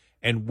something?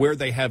 And where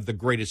they have the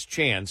greatest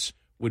chance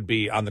would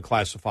be on the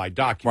classified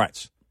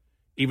documents.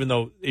 Even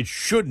though it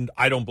shouldn't,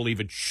 I don't believe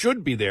it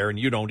should be there, and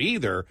you don't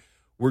either.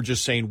 We're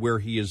just saying where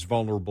he is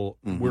vulnerable,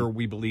 where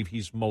we believe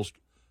he's most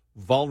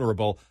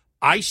vulnerable.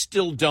 I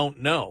still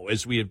don't know,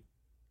 as we had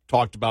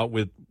talked about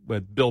with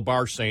Bill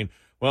Barr saying,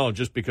 well,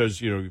 just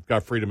because, you know, you've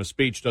got freedom of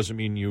speech doesn't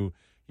mean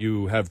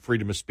you have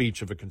freedom of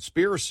speech of a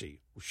conspiracy.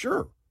 Well,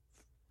 sure.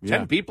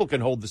 10 people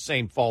can hold the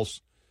same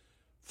false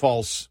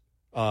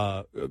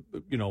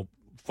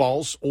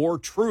or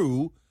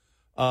true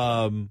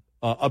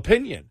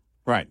opinion.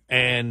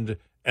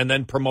 And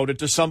then promote it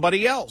to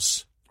somebody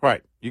else.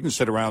 You can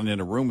sit around in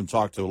a room and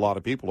talk to a lot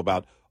of people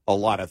about a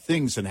lot of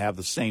things and have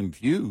the same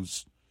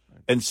views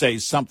and say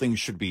something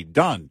should be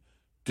done.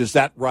 Does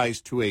that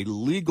rise to a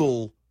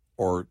legal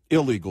or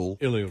illegal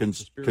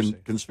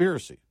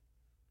conspiracy?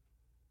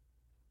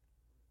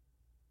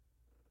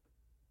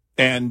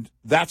 And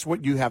that's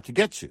what you have to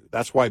get to.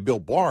 That's why Bill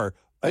Barr,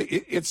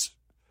 it's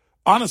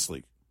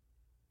honestly,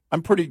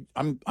 I'm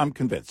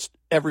convinced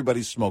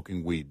everybody's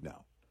smoking weed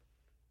now.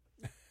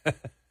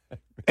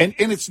 And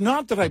it's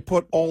not that I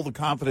put all the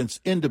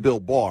confidence into Bill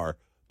Barr,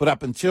 but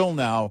up until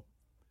now,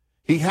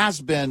 he has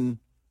been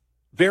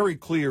very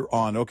clear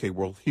on, okay,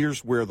 well,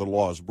 here's where the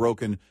law is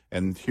broken,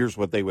 and here's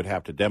what they would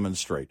have to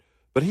demonstrate.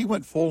 But he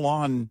went full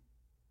on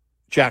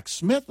Jack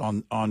Smith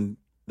on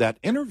that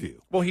interview.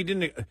 Well, he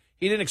didn't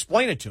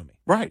explain it to me.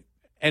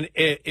 And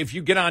if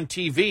you get on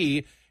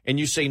TV and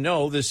you say,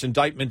 no, this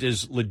indictment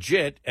is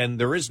legit and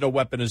there is no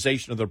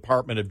weaponization of the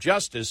Department of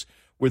Justice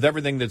with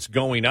everything that's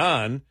going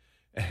on,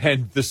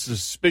 and the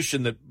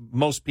suspicion that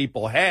most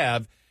people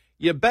have,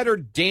 you better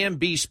damn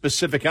be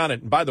specific on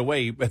it. And by the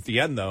way, at the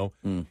end, though,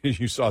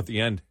 you saw at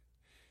the end,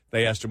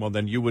 they asked him, well,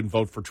 then you wouldn't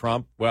vote for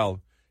Trump? Well,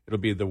 it'll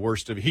be the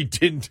worst of. He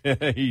didn't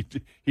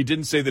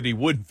say that he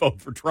would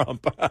vote for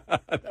Trump.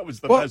 That was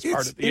the best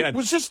part at the end. It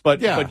was just,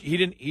 but he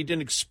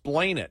didn't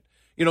explain it.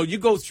 You know, you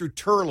go through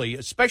Turley,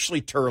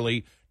 especially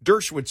Turley.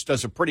 Dershowitz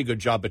does a pretty good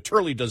job, but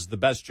Turley does the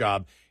best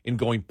job in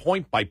going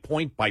point by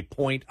point by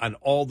point on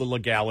all the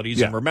legalities.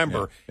 Yeah, and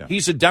remember, yeah.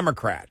 he's a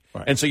Democrat.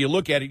 Right. And so you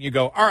look at it and you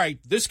go, all right,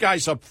 this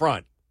guy's up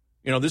front.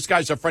 You know, this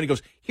guy's up front. He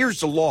goes,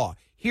 here's the law.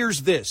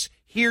 Here's this.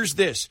 Here's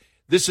this.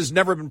 This has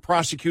never been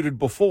prosecuted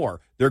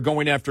before. They're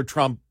going after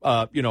Trump,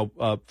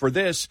 for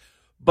this.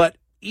 But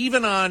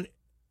even on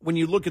when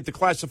you look at the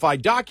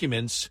classified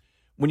documents,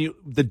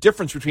 the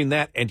difference between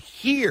that and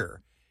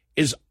here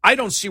is I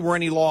don't see where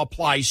any law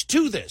applies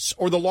to this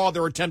or the law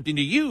they're attempting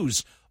to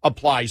use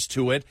applies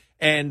to it.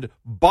 And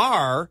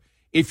Barr,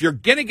 if you're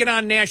going to get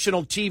on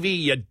national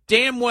TV, you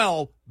damn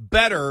well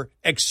better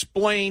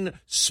explain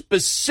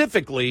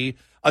specifically,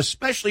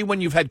 especially when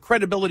you've had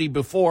credibility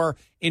before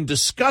in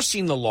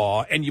discussing the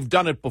law and you've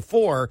done it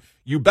before.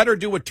 You better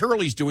do what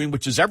Turley's doing,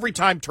 which is every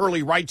time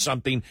Turley writes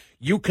something,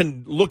 you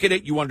can look at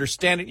it, you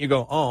understand it, and you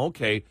go, oh,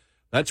 okay,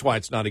 that's why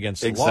it's not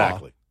against the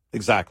law.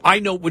 Exactly. I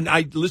know when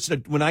I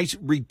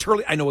read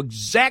Turley, I know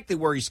exactly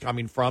where he's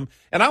coming from,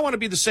 and I want to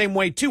be the same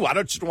way too. I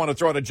don't just want to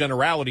throw out a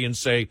generality and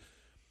say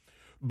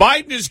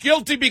Biden is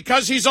guilty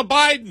because he's a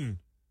Biden.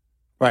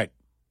 Right.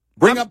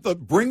 Bring up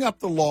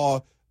the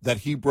law that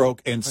he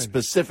broke and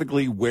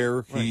specifically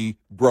where he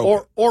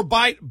broke it. Or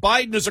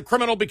Biden is a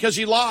criminal because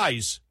he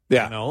lies.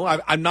 Yeah. You know,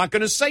 I'm not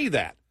going to say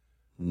that.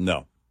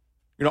 No.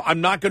 You know, I'm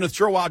not going to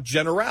throw out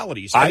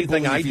generalities.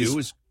 Anything I do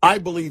is I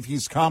believe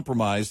he's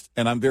compromised,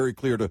 and I'm very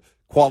clear to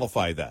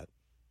qualify that.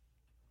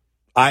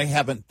 I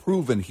haven't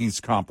proven he's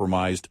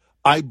compromised.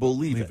 I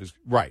believe it.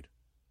 Right.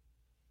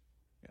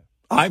 Yeah.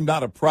 I'm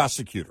not a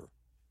prosecutor.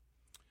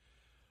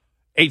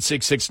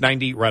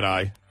 866-90 Red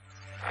Eye.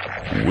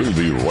 We'll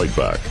be right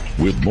back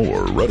with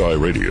more Red Eye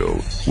Radio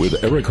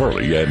with Eric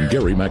Harley and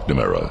Gary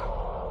McNamara.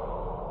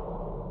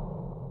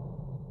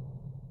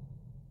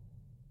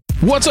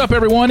 What's up,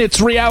 everyone? It's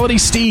Reality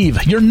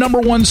Steve, your number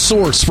one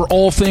source for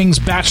all things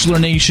Bachelor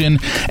Nation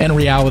and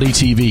reality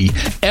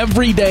TV.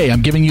 Every day,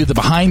 I'm giving you the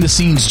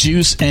behind-the-scenes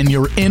juice and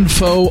your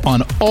info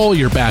on all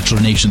your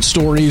Bachelor Nation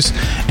stories,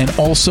 and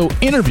also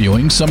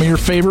interviewing some of your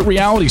favorite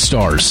reality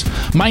stars.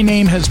 My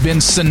name has been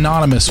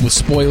synonymous with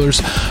spoilers,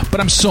 but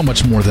I'm so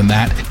much more than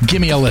that. Give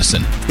me a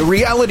listen. The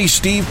Reality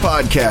Steve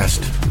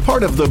Podcast,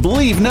 part of the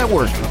Believe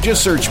Network.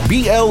 Just search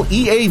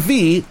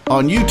BLEAV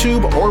on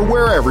YouTube or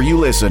wherever you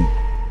listen.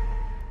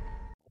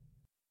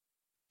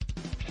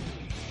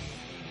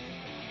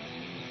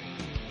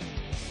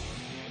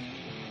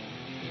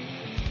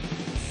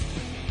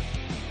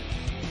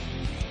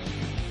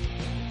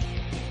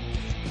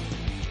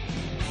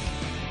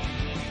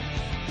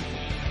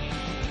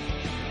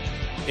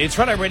 It's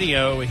Red Eye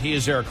Radio. He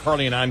is Eric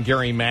Harley, and I'm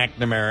Gary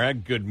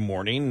McNamara. Good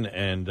morning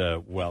and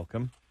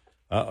welcome.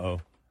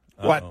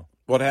 What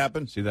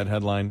happened? See that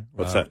headline?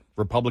 What's that?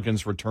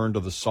 Republicans return to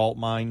the salt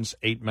mines.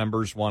 8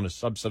 members want to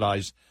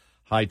subsidize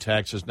high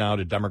taxes now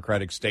to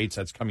Democratic states.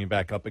 That's coming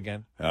back up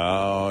again.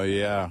 Oh,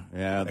 yeah.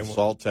 Yeah, the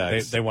salt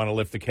tax. They want to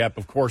lift the cap.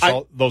 Of course,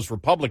 those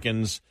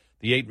Republicans,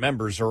 the 8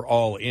 members, are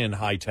all in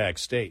high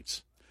tax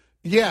states.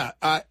 Yeah,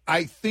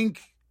 I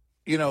think...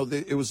 You know,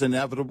 it was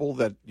inevitable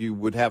that you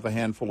would have a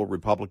handful of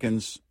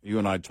Republicans. You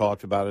and I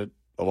talked about it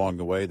along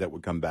the way that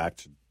would come back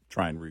to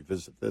try and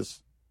revisit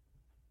this.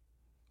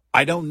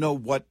 I don't know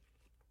what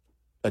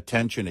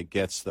attention it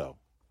gets, though.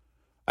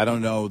 I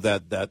don't know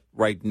that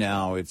right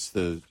now it's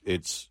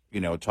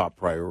top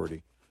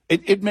priority.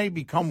 It may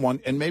become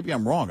one, and maybe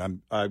I'm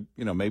wrong.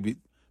 Maybe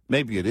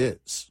it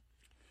is.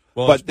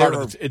 Well, but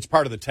it's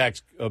part of the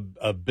tax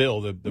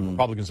bill. The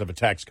Republicans have a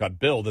tax cut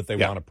bill that they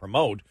want to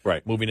promote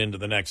moving into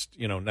the next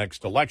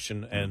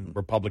election, and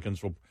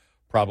Republicans will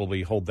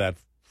probably hold that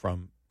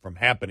from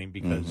happening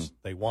because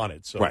they want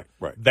it. So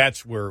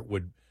that's where it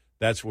would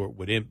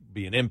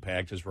be an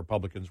impact, as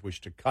Republicans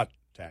wish to cut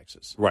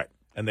taxes,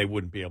 and they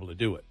wouldn't be able to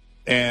do it.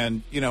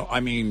 And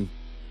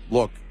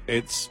look,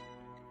 it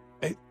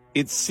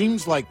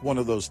seems like one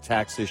of those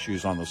tax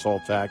issues on the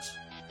salt tax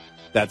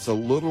that's a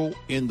little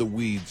in the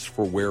weeds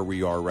for where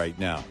we are right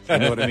now. You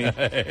know what I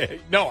mean?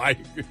 No, I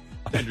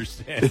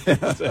understand.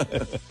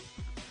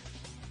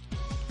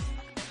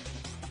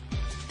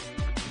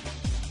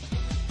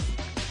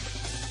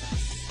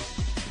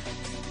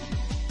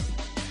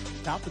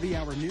 Top of the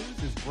Hour News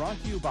is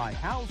brought to you by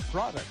House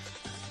Products.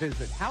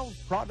 Visit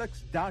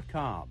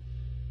houseproducts.com.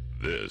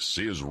 This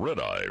is Red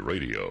Eye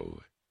Radio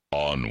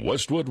on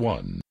Westwood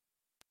One.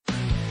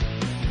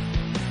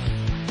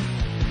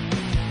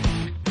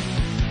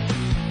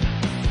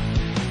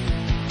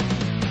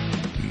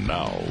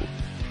 Now,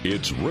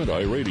 it's Red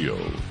Eye Radio.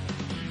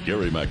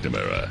 Gary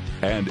McNamara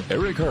and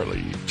Eric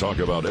Harley talk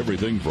about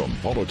everything from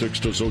politics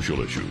to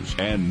social issues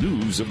and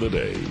news of the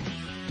day.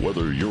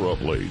 Whether you're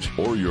up late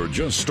or you're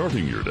just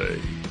starting your day,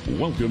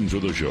 welcome to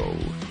the show.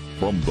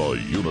 From the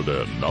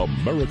Uniden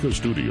America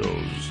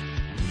Studios,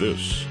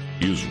 this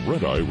is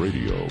Red Eye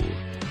Radio.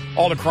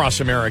 All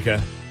across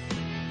America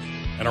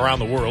and around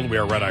the world, we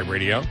are Red Eye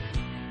Radio.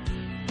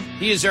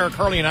 He is Eric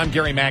Harley, and I'm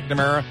Gary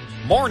McNamara.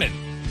 Morning.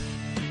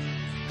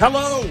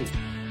 Hello.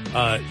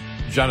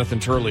 Jonathan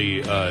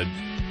Turley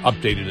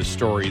updated a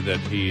story that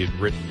he had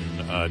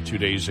written 2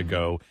 days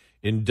ago.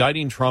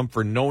 Indicting Trump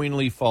for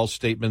knowingly false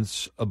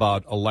statements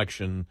about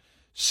election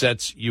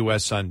sets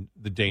U.S. on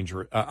a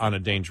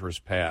dangerous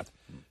path.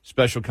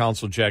 Special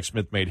counsel Jack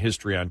Smith made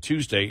history on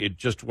Tuesday. It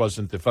just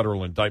wasn't the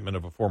federal indictment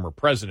of a former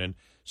president.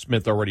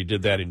 Smith already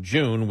did that in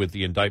June with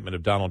the indictment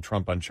of Donald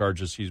Trump on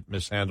charges he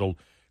mishandled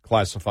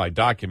classified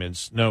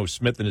documents. No,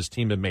 Smith and his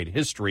team have made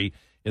history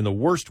in the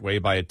worst way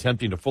by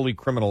attempting to fully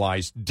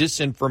criminalize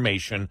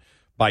disinformation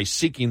by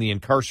seeking the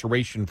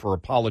incarceration for a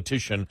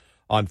politician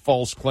on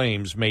false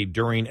claims made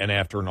during and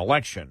after an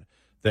election.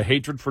 The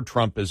hatred for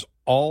Trump is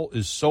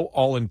so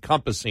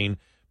all-encompassing.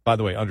 By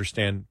the way,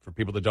 understand, for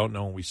people that don't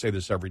know, and we say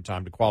this every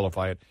time to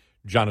qualify it,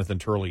 Jonathan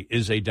Turley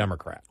is a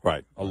Democrat.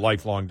 Right. A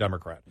lifelong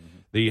Democrat. Mm-hmm.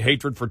 The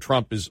hatred for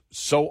Trump is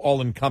so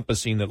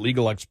all-encompassing that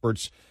legal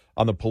experts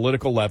on the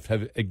political left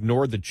have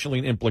ignored the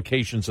chilling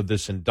implications of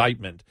this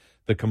indictment.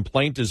 The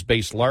complaint is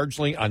based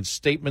largely on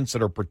statements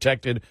that are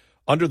protected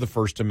under the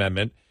First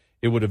Amendment.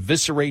 It would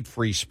eviscerate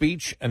free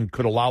speech and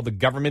could allow the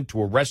government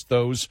to arrest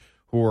those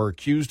who are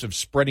accused of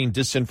spreading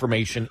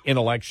disinformation in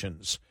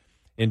elections.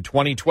 In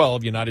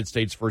 2012, United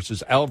States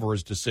versus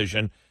Alvarez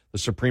decision, the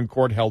Supreme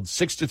Court held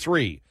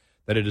 6-3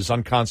 that it is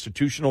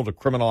unconstitutional to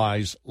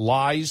criminalize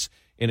lies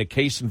in a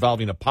case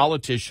involving a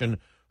politician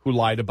who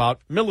lied about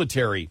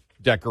military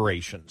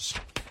decorations.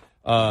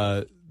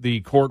 The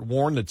court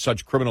warned that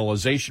such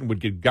criminalization would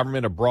give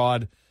government a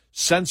broad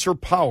censor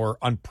power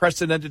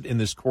unprecedented in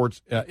this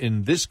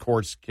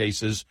court's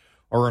cases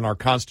or in our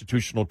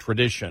constitutional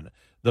tradition.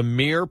 The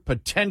mere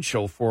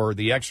potential for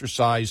the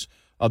exercise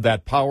of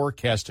that power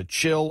cast a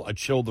chill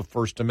the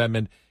First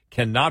Amendment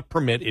cannot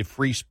permit if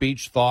free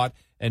speech, thought,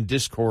 and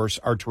discourse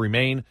are to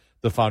remain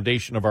the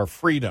foundation of our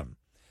freedom.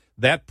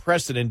 That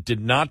precedent did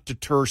not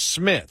deter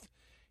Smith.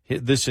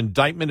 This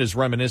indictment is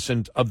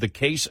reminiscent of the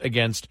case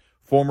against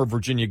former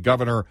Virginia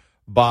Governor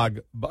Bob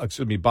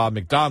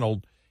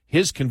McDonnell.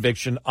 His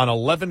conviction on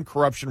 11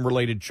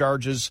 corruption-related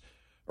charges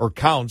or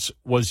counts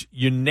was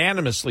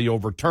unanimously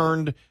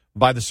overturned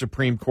by the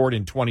Supreme Court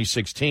in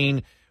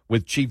 2016,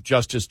 with Chief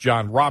Justice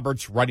John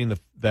Roberts writing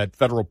that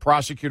federal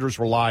prosecutors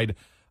relied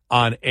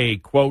on a,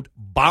 quote,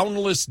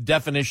 boundless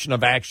definition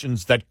of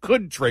actions that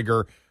could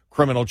trigger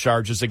criminal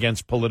charges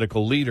against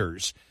political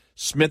leaders.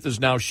 Smith is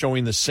now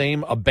showing the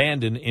same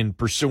abandon in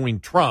pursuing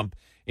Trump,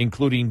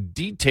 including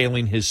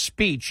detailing his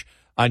speech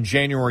on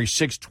January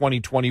 6,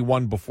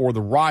 2021, before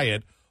the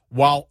riot,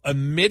 while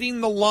omitting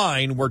the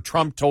line where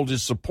Trump told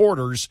his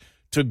supporters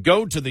to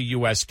go to the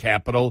U.S.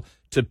 Capitol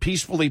to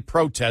peacefully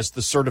protest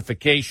the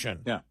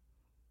certification. Yeah.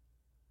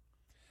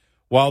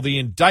 While the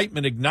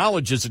indictment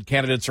acknowledges that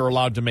candidates are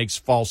allowed to make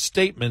false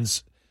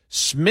statements,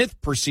 Smith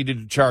proceeded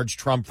to charge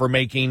Trump for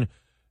making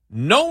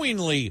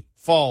knowingly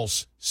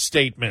false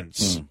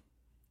statements.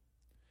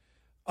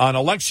 On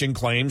election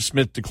claims,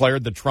 Smith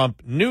declared that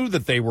Trump knew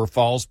that they were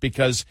false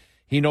because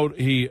he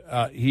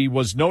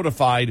was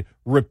notified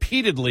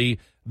repeatedly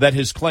that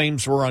his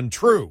claims were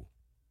untrue.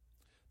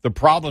 The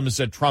problem is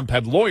that Trump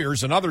had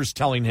lawyers and others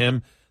telling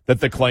him that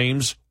the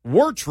claims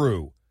were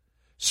true.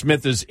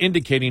 Smith is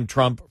indicating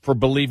Trump for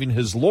believing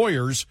his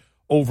lawyers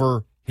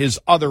over his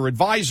other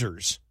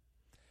advisors.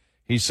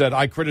 He said,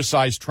 I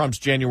criticized Trump's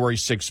January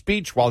 6th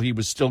speech while he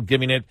was still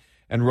giving it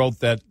and wrote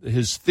that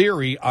his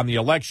theory on the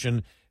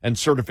election and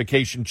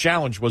certification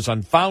challenge was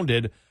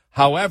unfounded.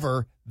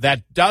 However,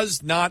 that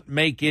does not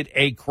make it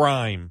a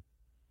crime.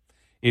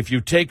 If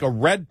you take a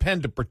red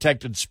pen to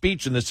protected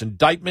speech in this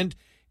indictment,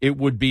 it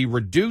would be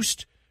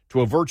reduced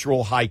to a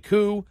virtual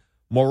haiku.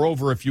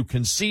 Moreover, if you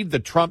concede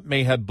that Trump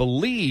may have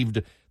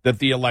believed that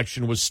the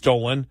election was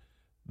stolen,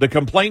 the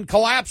complaint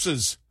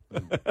collapses.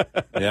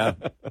 Yeah.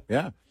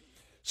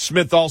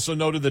 Smith also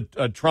noted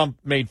that Trump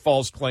made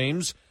false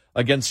claims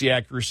against the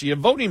accuracy of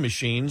voting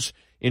machines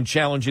in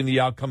challenging the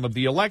outcome of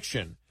the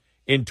election.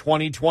 In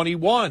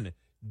 2021,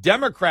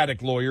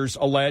 Democratic lawyers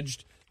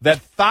alleged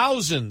that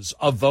thousands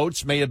of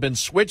votes may have been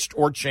switched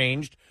or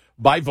changed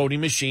by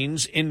voting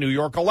machines in New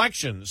York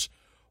elections.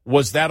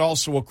 Was that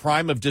also a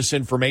crime of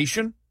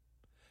disinformation?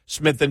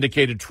 Smith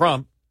indicted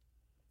Trump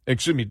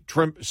because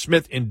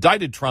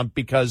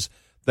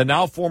the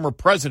now former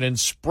president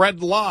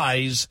spread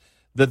lies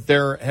that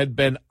there had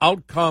been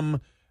outcome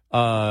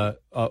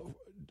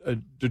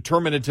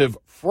determinative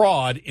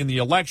fraud in the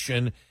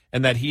election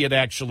and that he had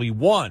actually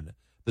won.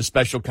 The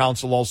special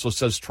counsel also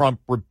says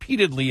Trump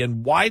repeatedly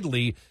and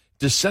widely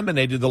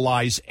disseminated the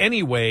lies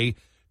anyway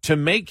to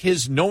make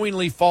his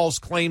knowingly false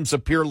claims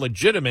appear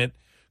legitimate,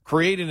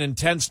 create an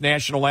intense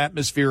national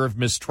atmosphere of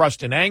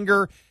mistrust and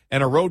anger,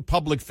 and erode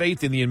public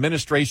faith in the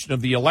administration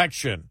of the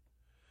election.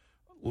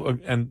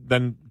 And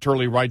then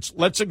Turley writes,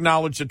 let's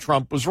acknowledge that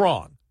Trump was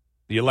wrong.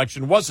 The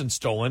election wasn't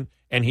stolen,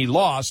 and he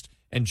lost,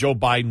 and Joe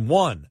Biden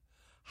won.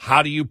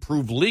 How do you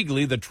prove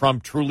legally that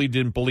Trump truly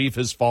didn't believe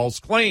his false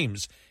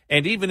claims?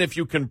 And even if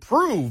you can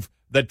prove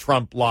that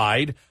Trump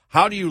lied,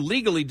 how do you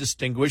legally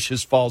distinguish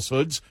his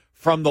falsehoods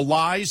from the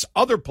lies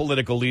other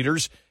political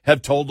leaders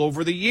have told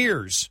over the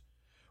years.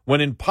 When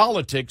in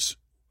politics,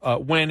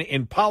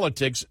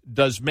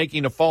 does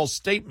making a false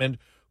statement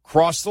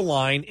cross the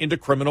line into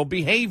criminal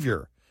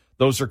behavior?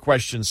 Those are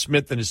questions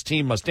Smith and his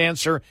team must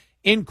answer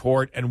in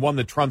court, and one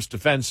that Trump's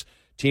defense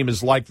team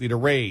is likely to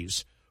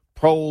raise.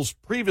 Polls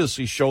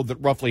previously showed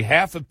that roughly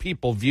half of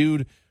people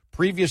viewed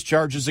previous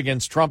charges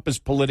against Trump as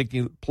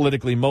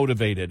politically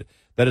motivated.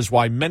 That is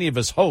why many of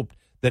us hoped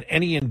that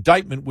any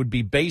indictment would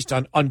be based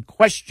on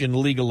unquestioned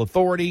legal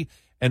authority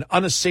and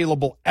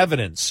unassailable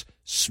evidence.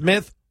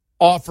 Smith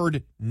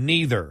offered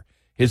neither.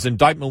 His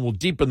indictment will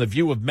deepen the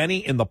view of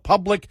many in the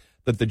public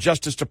that the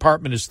Justice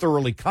Department is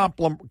thoroughly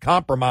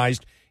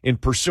compromised in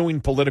pursuing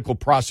political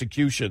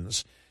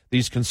prosecutions.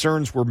 These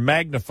concerns were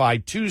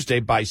magnified Tuesday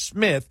by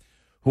Smith,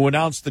 who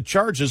announced the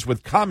charges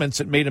with comments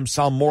that made him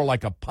sound more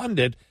like a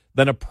pundit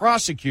than a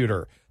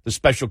prosecutor. The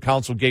special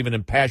counsel gave an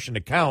impassioned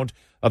account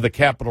of the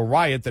Capitol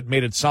riot that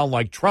made it sound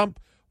like Trump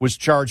was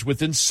charged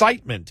with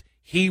incitement.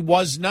 He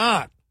was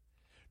not.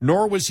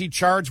 Nor was he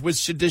charged with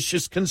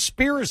seditious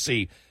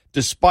conspiracy,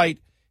 despite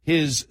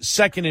his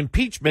second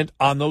impeachment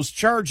on those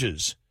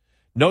charges.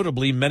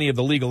 Notably, many of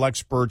the legal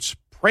experts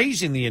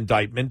praising the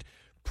indictment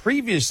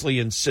previously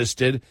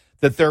insisted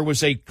that there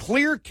was a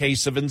clear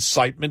case of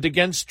incitement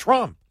against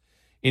Trump.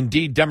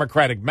 Indeed,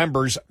 Democratic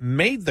members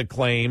made the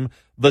claim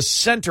the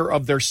center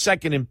of their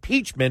second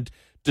impeachment,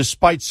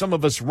 despite some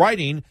of us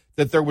writing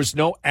that there was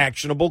no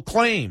actionable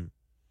claim.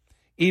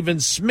 Even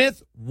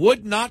Smith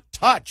would not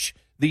touch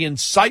the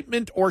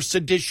incitement or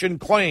sedition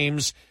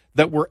claims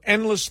that were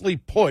endlessly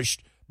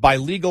pushed by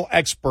legal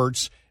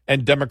experts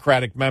and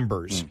Democratic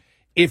members.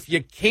 If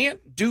you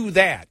can't do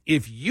that,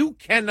 if you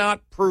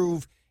cannot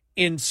prove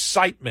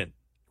incitement,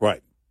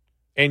 right,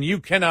 and you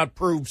cannot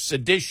prove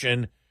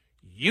sedition,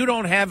 you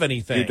don't have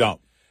anything. You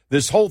don't.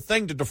 This whole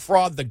thing to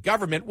defraud the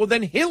government, well,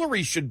 then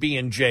Hillary should be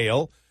in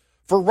jail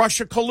for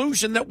Russia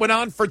collusion that went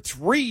on for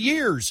 3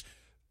 years.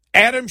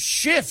 Adam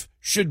Schiff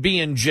should be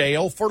in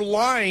jail for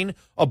lying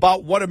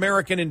about what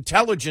American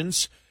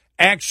intelligence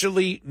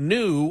actually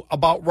knew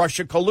about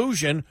Russia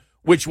collusion,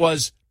 which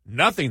was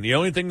nothing. The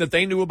only thing that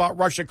they knew about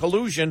Russia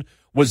collusion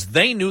was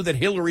they knew that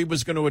Hillary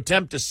was going to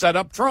attempt to set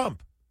up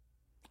Trump.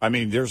 I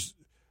mean, there's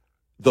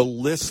the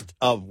list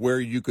of where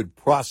you could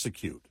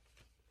prosecute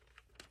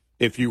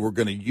if you were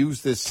going to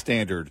use this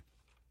standard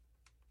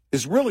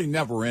is really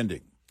never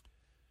ending.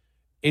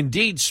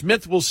 Indeed,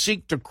 Smith will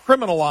seek to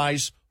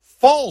criminalize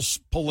false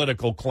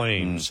political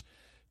claims.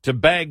 To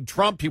bag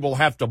Trump, he will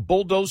have to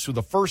bulldoze through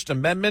the First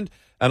Amendment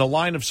and a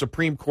line of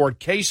Supreme Court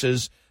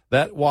cases.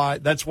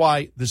 That's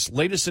why this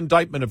latest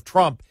indictment of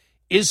Trump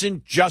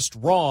isn't just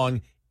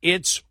wrong,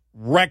 it's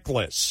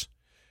reckless.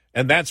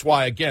 And that's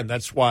why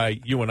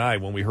you and I,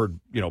 when we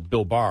heard,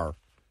 Bill Barr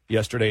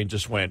yesterday and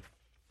just went,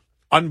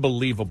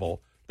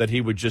 unbelievable that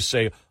he would just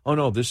say, oh,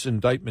 no, this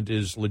indictment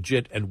is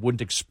legit and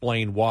wouldn't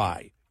explain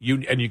why. You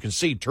can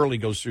see Turley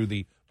goes through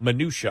the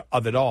minutia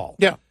of it all.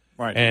 Yeah,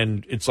 right.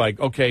 And it's like,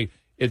 okay,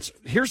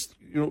 here's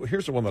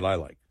the one that I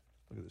like.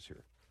 Look at this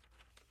here.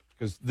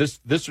 Because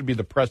this would be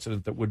the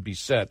precedent that would be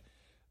set.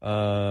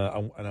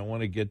 And I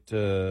want to get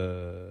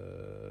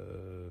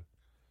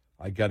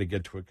I got to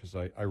get to it because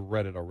I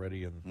read it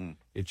already, and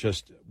it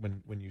just,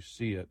 when you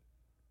see it.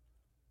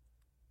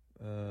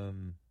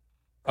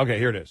 Okay,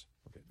 here it is.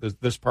 Okay,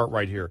 this part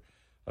right here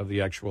of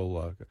the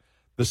actual.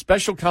 The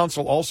special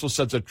counsel also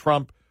says that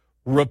Trump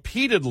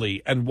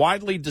repeatedly and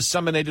widely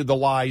disseminated the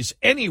lies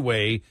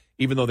anyway,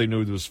 even though they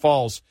knew it was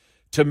false,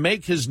 to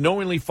make his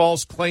knowingly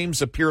false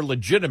claims appear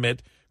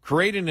legitimate,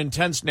 create an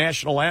intense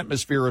national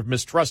atmosphere of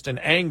mistrust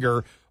and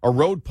anger,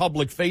 erode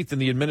public faith in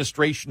the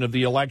administration of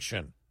the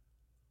election.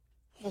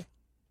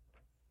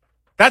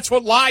 That's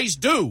what lies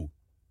do.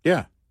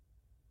 Yeah.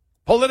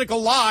 Political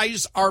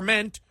lies are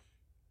meant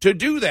to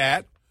do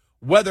that,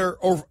 whether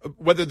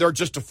they're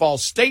just a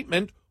false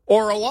statement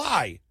or a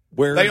lie.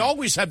 They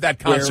always have that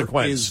consequence.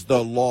 Where is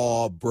the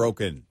law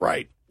broken?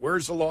 Right.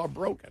 Where's the law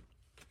broken?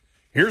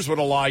 Here's what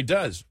a lie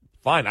does.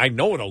 Fine, I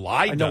know what a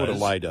lie does. I know what a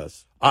lie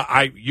does.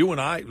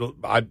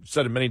 I've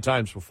said it many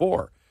times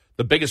before,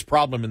 the biggest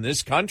problem in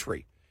this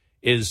country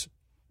is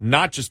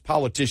not just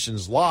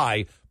politicians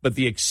lie, but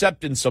the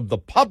acceptance of the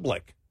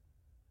public,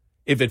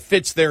 if it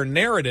fits their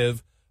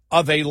narrative,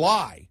 of a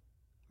lie.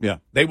 Yeah.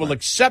 They will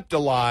accept a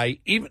lie,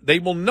 even they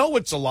will know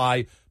it's a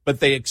lie,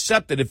 but they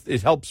accept it if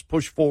it helps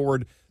push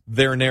forward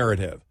their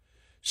narrative.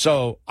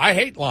 So I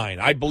hate lying.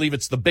 I believe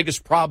it's the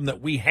biggest problem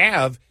that we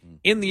have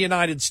in the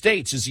United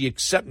States is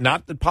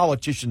not that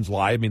politicians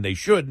lie. I mean, they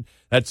should.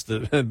 That's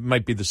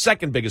might be the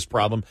second biggest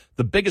problem.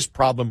 The biggest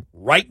problem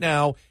right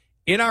now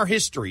in our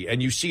history,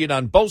 and you see it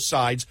on both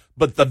sides,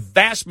 but the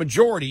vast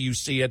majority you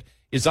see it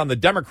is on the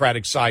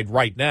Democratic side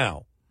right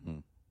now,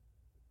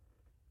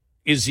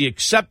 is the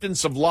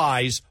acceptance of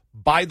lies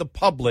by the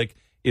public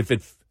if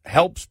it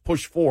helps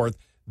push forth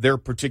their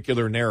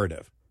particular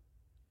narrative.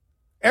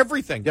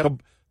 Everything.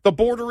 Yep. The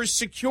border is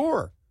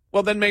secure.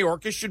 Well, then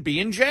Mayorkas should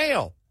be in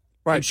jail.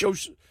 Right. And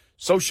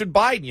so should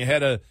Biden. You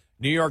had a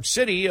New York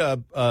City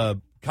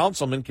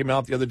councilman came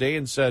out the other day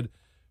and said,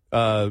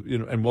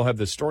 and we'll have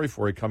this story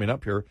for you coming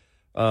up here.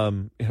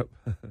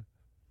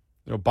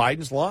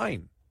 Biden's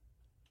lying.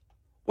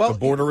 Well, the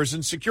border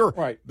isn't secure.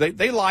 Right.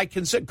 They lie.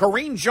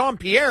 Karine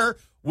Jean-Pierre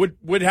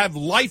would have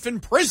life in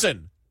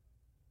prison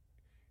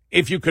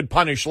if you could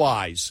punish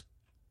lies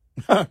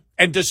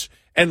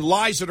and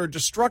lies that are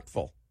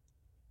destructful.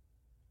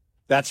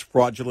 That's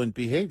fraudulent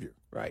behavior.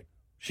 Right.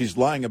 She's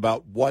lying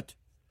about what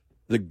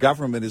the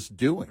government is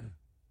doing,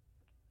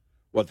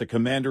 what the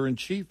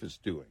commander-in-chief is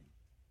doing.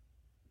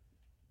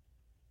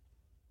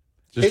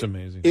 Just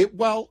amazing.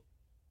 The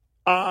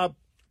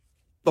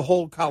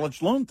whole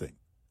college loan thing,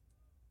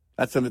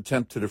 that's an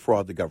attempt to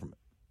defraud the government.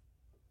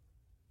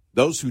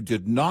 Those who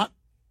did not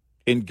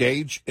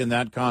engage in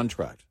that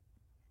contract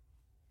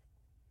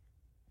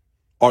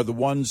are the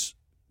ones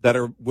that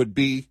would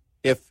be,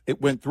 if it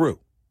went through,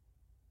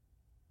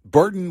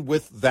 burdened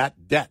with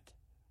that debt.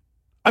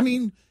 I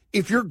mean,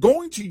 if you're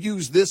going to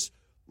use this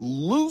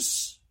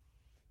loose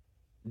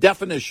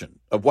definition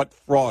of what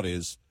fraud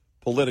is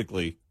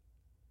politically,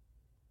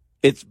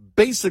 it's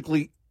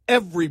basically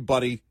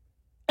everybody,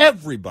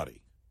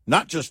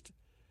 not just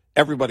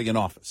everybody in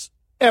office.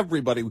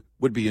 Everybody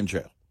would be in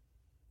jail.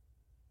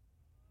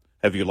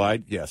 Have you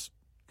lied? Yes.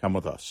 Come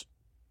with us.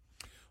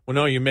 Well,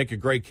 no, you make a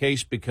great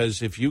case,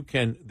 because if you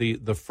can, the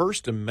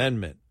First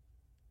Amendment,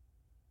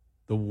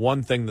 the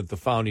one thing that the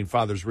Founding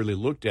Fathers really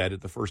looked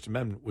at the First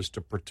Amendment was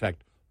to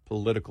protect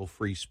political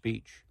free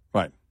speech.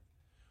 Right.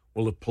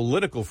 Well, if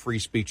political free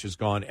speech is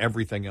gone,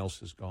 everything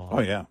else is gone.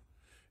 Oh, yeah.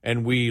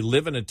 And we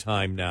live in a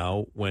time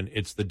now when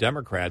it's the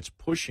Democrats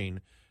pushing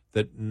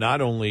that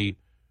not only,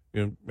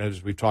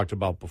 as we've talked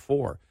about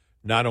before,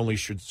 not only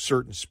should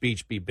certain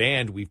speech be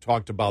banned, we've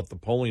talked about the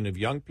polling of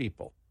young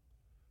people,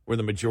 where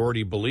the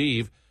majority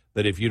believe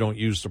that if you don't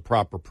use the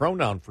proper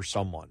pronoun for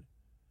someone,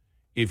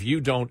 if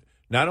you don't,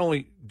 not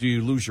only do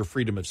you lose your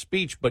freedom of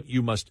speech, but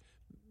you must,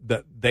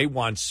 that they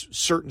want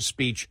certain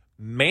speech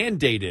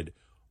mandated,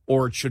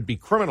 or it should be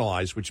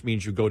criminalized, which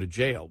means you go to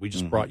jail. We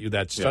just brought you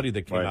that study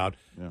that came out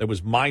that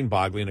was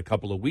mind-boggling a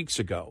couple of weeks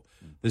ago.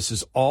 This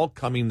is all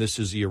coming. This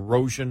is the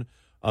erosion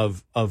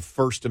of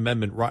First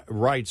Amendment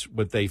rights.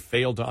 What they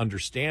fail to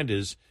understand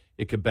is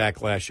it could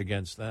backlash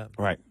against them.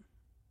 Right.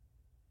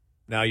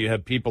 Now you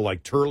have people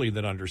like Turley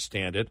that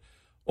understand it,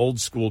 old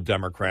school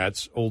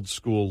Democrats, old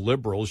school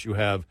liberals. You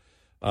have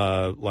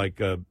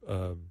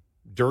Dershowitz.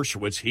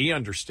 He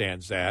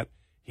understands that.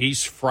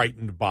 He's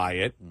frightened by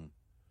it.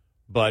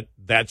 But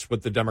that's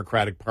what the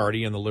Democratic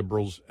Party and the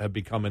liberals have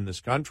become in this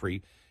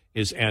country,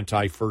 is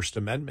anti-First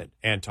Amendment,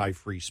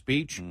 anti-free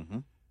speech,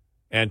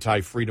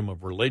 anti-freedom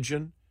of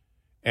religion,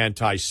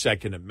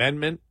 anti-Second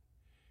Amendment,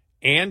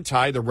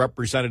 anti the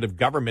representative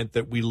government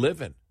that we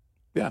live in.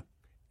 Yeah.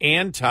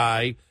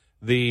 Anti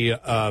the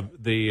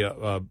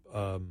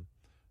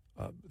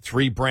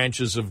three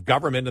branches of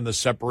government and the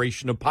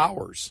separation of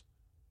powers.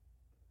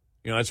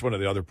 That's one of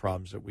the other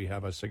problems that we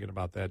have. I was thinking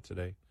about that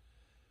today.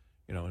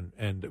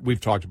 And we've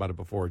talked about it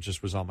before. It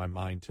just was on my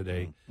mind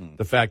today.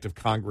 The fact of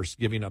Congress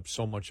giving up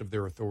so much of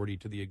their authority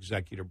to the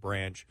executive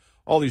branch,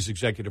 all these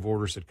executive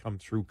orders that come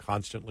through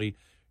constantly,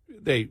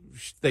 they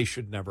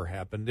should never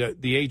happen.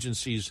 The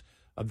agencies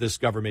of this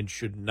government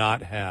should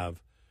not have,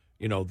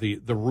 the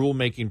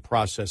rulemaking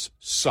process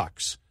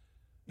sucks.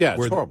 Yeah,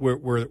 it's horrible.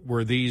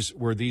 Where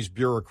these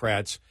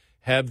bureaucrats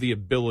have the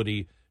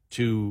ability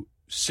to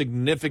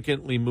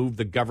significantly move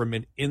the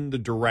government in the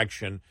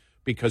direction,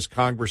 because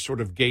Congress sort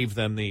of gave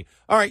them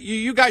all right,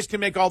 you guys can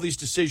make all these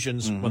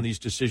decisions when these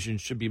decisions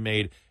should be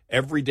made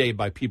every day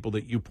by people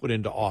that you put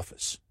into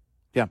office.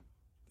 Yeah,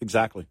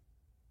 exactly.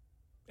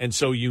 And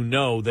so they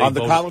on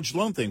the college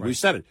loan thing, we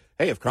said it.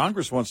 Hey, if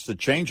Congress wants to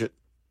change it,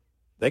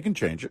 they can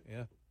change it.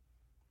 Yeah.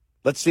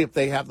 Let's see if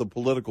they have the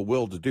political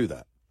will to do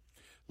that.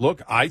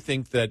 Look, I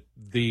think that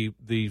the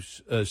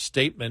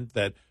statement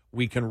that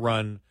we can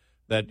run,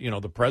 that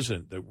the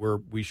president, that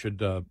we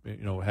should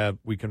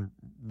we can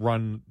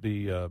run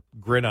the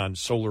grid on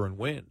solar and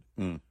wind,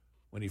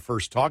 when he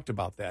first talked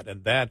about that,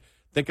 and that,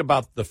 think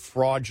about the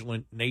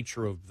fraudulent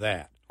nature of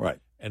that. Right.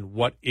 And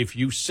what if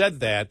you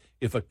said that,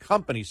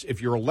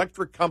 if your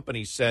electric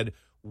company said,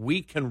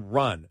 we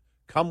can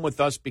come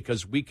with us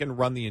because we can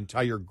run the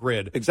entire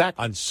grid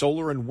on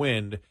solar and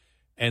wind,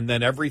 and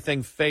then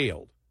everything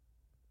failed,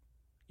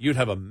 you'd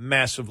have a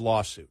massive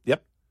lawsuit.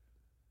 Yep.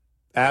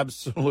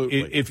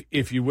 Absolutely.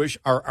 If you wish,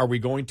 are we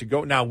going to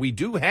go? Now, we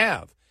do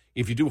have,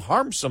 if you do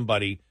harm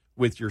somebody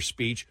with your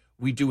speech,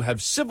 we do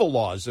have civil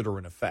laws that are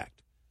in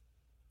effect.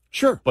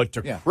 Sure. But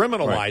to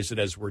criminalize it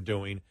as we're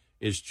doing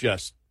is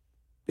just...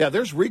 Yeah,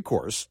 there's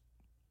recourse.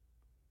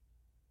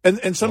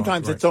 And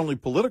sometimes it's only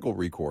political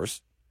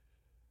recourse.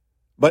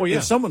 But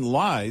if someone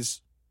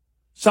lies,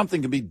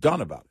 something can be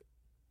done about it.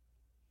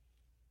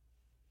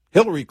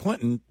 Hillary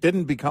Clinton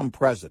didn't become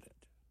president.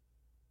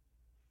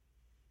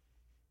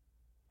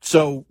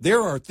 So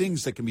there are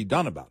things that can be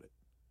done about it.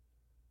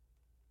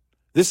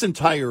 This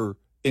entire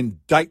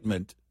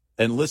indictment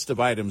and list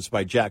of items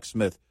by Jack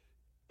Smith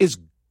is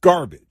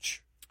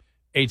garbage.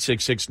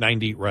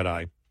 866-90 Red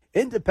Eye.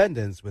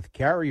 Independents with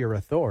carrier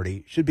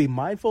authority should be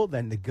mindful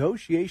that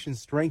negotiation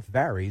strength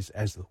varies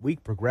as the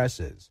week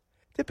progresses.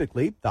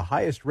 Typically, the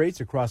highest rates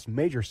across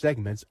major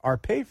segments are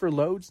paid for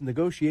loads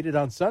negotiated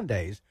on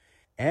Sundays,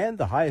 and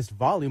the highest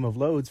volume of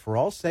loads for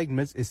all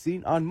segments is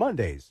seen on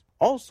Mondays.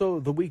 Also,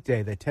 the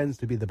weekday that tends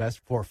to be the best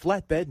for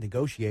flatbed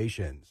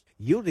negotiations,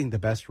 yielding the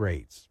best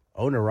rates.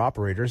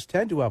 Owner-operators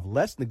tend to have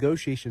less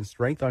negotiation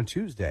strength on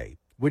Tuesday,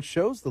 which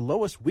shows the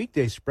lowest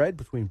weekday spread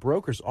between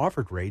brokers'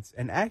 offered rates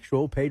and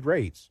actual paid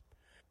rates.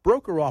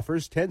 Broker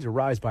offers tend to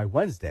rise by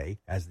Wednesday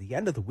as the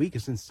end of the week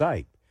is in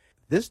sight.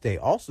 This day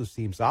also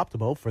seems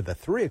optimal for the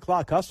 3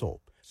 o'clock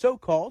hustle,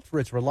 so-called for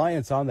its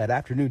reliance on that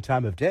afternoon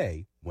time of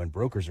day, when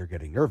brokers are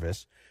getting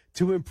nervous,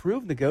 to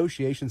improve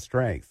negotiation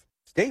strength.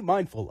 Stay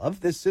mindful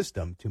of this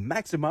system to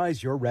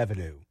maximize your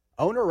revenue.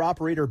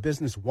 Owner-Operator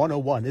Business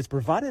 101 is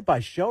provided by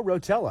Shell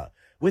Rotella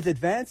with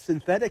advanced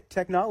synthetic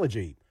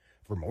technology.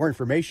 For more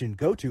information,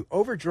 go to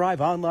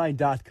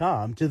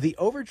overdriveonline.com to the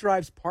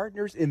Overdrive's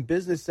Partners in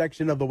Business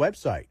section of the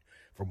website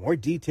for more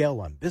detail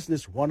on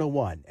Business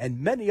 101 and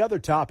many other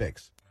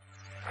topics.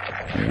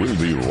 We'll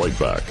be right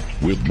back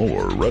with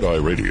more Red Eye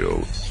Radio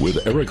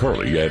with Eric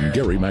Harley and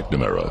Gary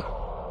McNamara.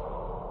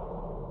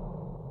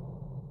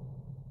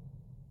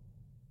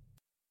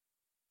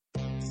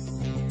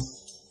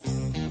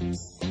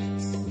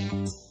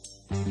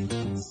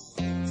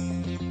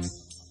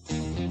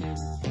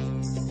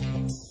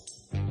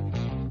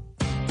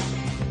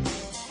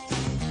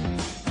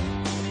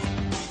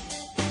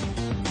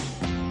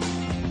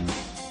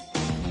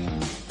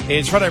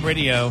 It's Red Eye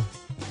Radio.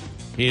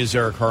 He is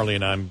Eric Harley,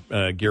 and I'm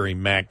Gary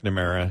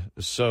McNamara.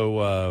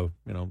 So,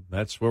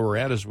 that's where we're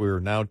at as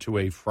we're now to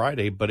a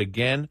Friday. But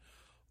again,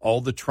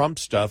 all the Trump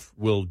stuff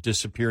will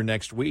disappear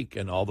next week,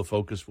 and all the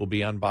focus will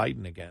be on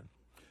Biden again.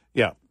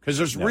 Yeah. Because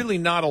there's really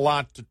not a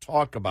lot to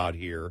talk about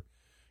here.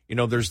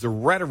 There's the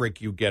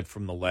rhetoric you get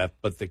from the left,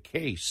 but the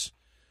case,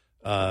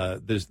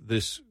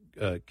 this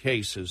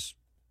case, as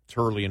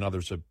Turley and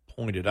others have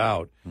pointed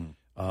out,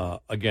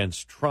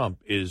 against Trump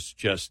is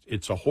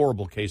it's a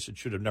horrible case. It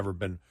should have never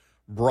been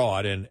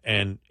brought,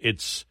 and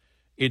it's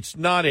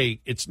not a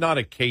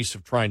case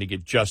of trying to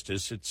get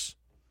justice.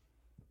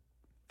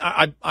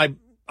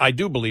 I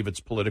do believe it's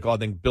political. I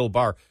think Bill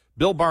Barr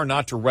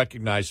not to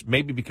recognize,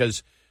 maybe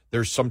because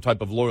there's some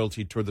type of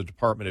loyalty to the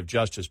Department of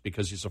Justice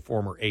because he's a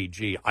former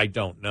AG. I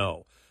don't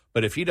know,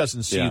 but if he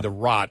doesn't see the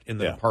rot in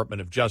the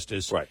Department of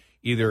Justice,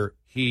 either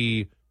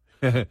he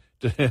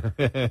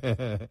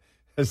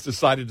has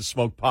decided to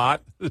smoke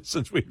pot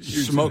since we've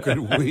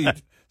smoking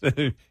weed.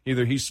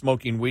 Either he's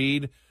smoking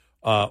weed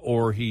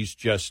or he's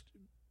just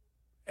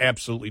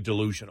absolutely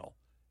delusional.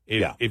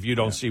 If you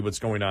don't see what's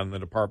going on in the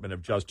Department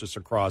of Justice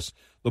across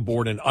the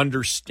board and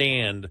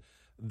understand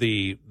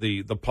the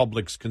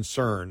public's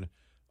concern,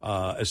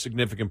 a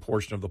significant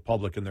portion of the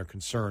public and their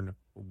concern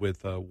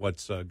with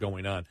what's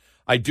going on.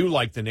 I do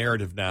like the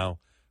narrative now,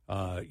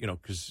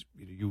 because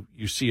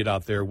you see it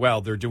out there. Well,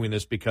 they're doing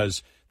this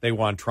because they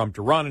want Trump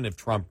to run, and if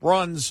Trump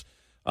runs,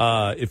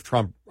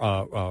 Trump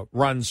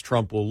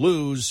will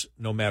lose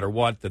no matter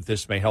what. That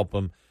this may help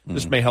him.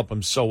 This may help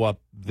him sew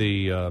up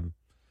the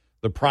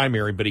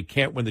primary, but he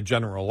can't win the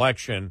general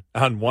election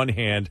on one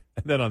hand,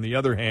 and then on the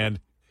other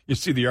hand, you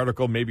see the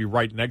article maybe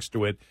right next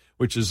to it,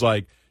 which is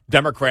like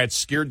Democrats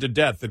scared to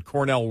death that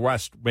Cornel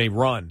West may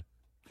run.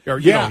 Or,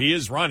 he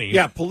is running.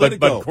 Yeah,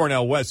 political. But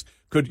Cornel West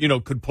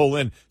could pull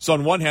in. So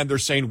on one hand, they're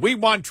saying, we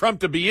want Trump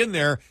to be in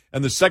there.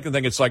 And the second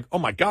thing, it's like, oh,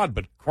 my God,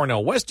 but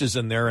Cornel West is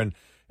in there. And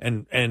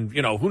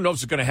who knows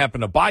what's going to happen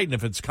to Biden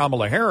if it's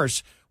Kamala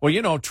Harris. Well,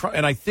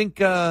 and I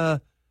think,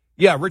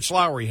 Rich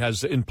Lowry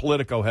has, in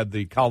Politico, had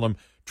the column,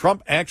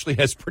 Trump actually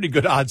has pretty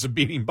good odds of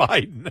beating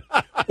Biden.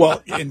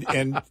 Well,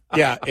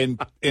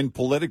 in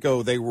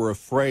Politico, they were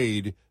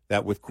afraid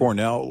that with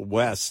Cornel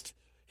West,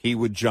 he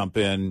would jump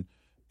in.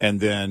 And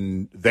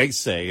then they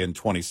say in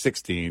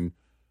 2016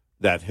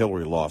 that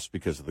Hillary lost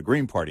because of the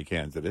Green Party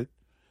candidate.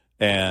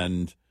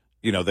 And,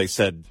 they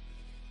said,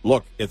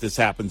 look, if this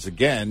happens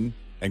again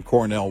and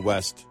Cornel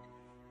West,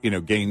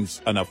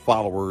 gains enough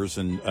followers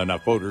and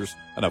enough voters,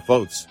 enough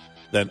votes,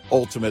 then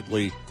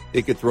ultimately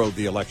it could throw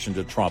the election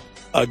to Trump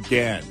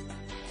again.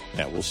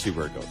 Yeah, we'll see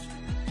where it goes.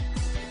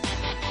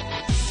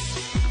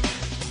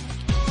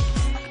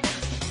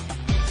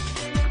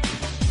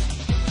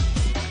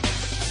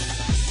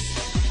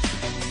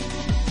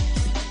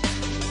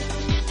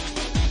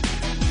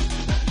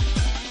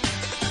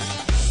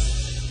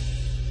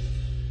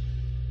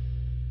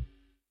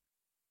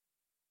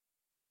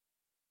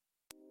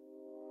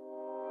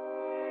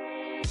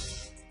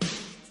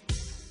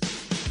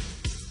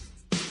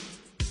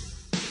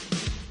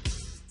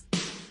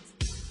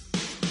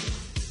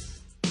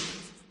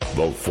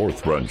 The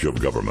fourth branch of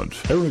government.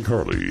 Eric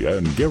Harley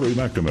and Gary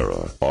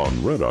McNamara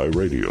on Red Eye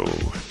Radio.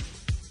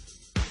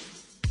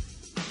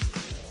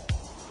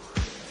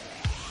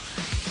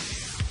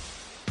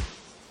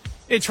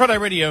 It's Red Eye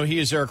Radio. He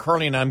is Eric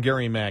Harley, and I'm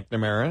Gary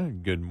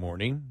McNamara. Good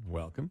morning.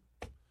 Welcome.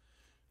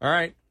 All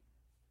right.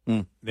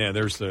 Yeah,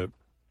 there's the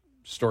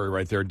story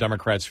right there.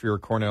 Democrats fear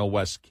Cornel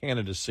West's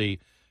candidacy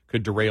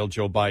could derail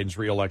Joe Biden's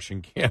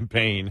reelection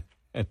campaign.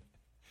 And,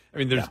 I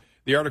mean, there's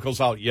the article's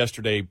out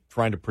yesterday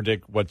trying to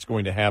predict what's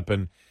going to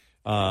happen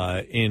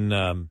in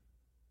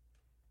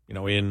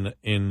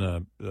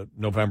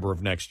November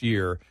of next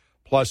year.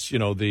 Plus,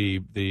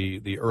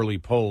 the early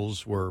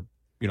polls where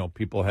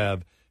people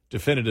have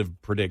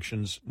definitive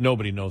predictions.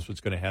 Nobody knows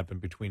what's going to happen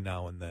between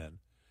now and then.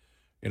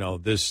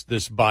 This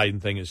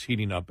Biden thing is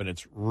heating up, and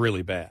it's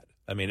really bad.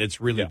 I mean,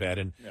 it's really bad.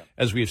 And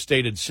as we have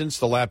stated, since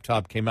the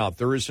laptop came out,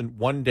 there isn't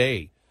one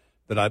day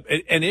that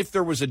and if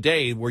there was a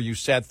day where you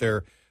sat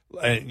there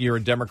and you're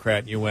a Democrat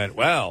and you went,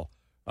 well,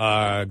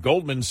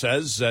 Goldman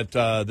says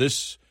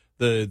that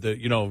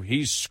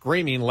he's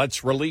screaming,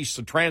 let's release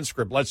the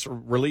transcript. Let's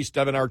release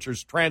Devin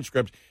Archer's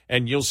transcript,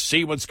 and you'll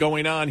see what's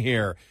going on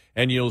here.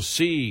 And you'll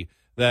see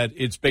that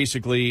it's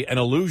basically an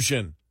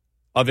illusion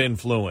of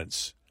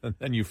influence. And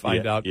then you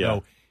find out,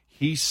 no,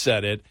 he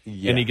said it,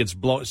 and he gets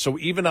blown. So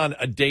even on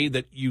a day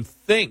that you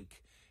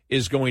think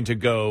is going to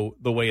go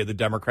the way of the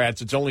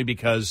Democrats, it's only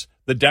because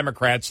the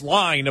Democrats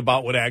lying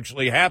about what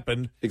actually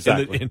happened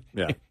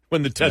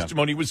when the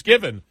testimony was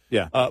given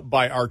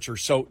by Archer.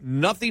 So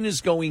nothing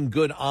is going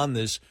good on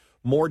this.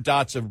 More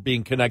dots are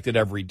being connected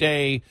every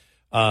day.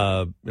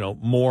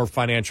 More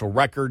financial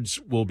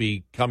records will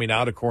be coming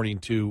out, according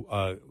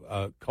to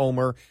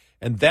Comer.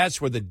 And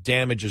that's where the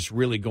damage is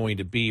really going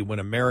to be when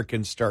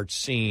Americans start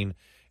seeing.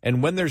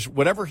 And when there's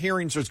whatever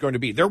hearings there's going to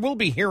be, there will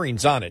be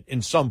hearings on it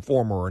in some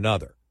form or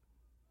another.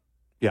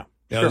 Yeah.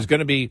 There's going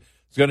to be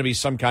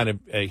some kind of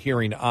a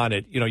hearing on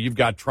it. You've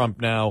got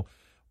Trump now,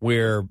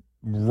 where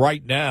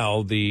right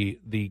now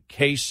the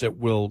case that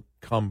will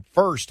come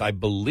first, I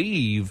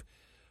believe,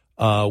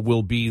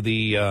 will be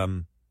the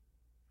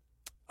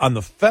on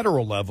the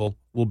federal level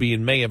will be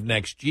in May of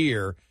next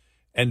year,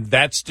 and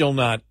that's still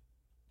not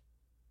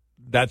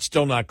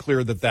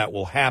clear that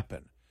will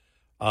happen.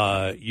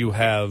 You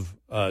have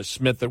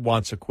Smith that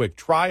wants a quick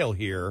trial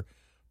here,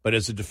 but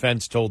as the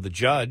defense told the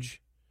judge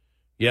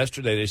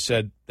yesterday, they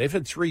said they've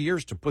had 3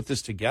 years to put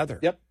this together.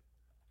 Yep.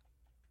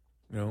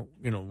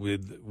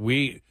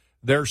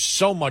 There's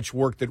so much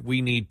work that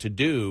we need to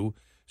do.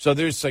 So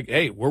there's like,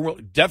 hey, we're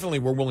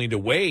willing to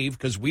waive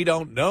because we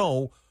don't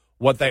know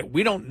what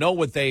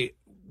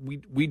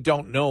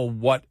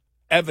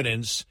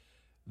evidence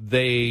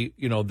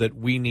that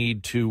we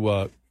need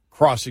to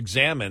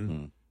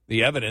cross-examine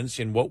the evidence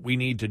and what we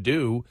need to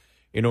do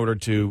in order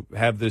to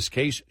have this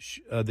case.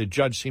 The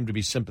judge seemed to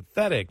be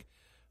sympathetic,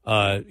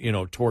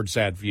 towards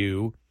that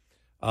view.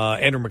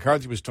 Andrew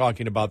McCarthy was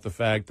talking about the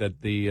fact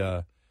that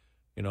the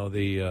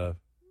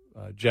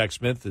Jack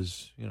Smith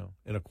is,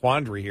 in a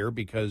quandary here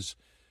because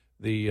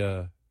he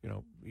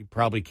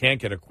probably can't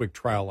get a quick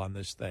trial on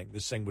this thing.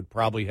 This thing would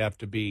probably have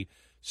to be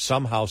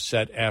somehow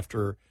set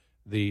after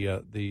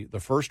the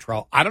first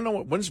trial. I don't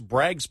know when's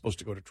Bragg supposed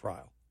to go to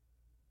trial.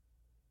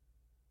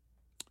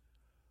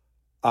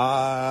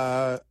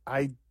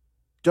 I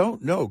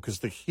don't know, because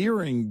the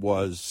hearing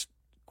was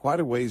quite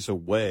a ways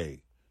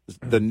away.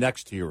 The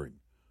next hearing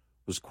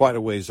was quite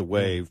a ways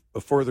away,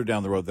 further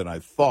down the road than I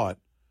thought.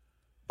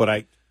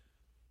 But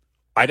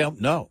I don't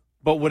know.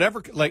 But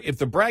whatever, like if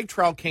the Bragg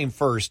trial came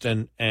first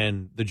and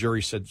the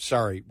jury said,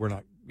 sorry, we're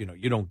not,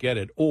 you don't get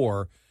it,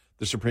 or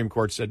the Supreme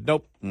Court said,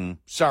 nope,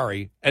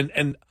 sorry.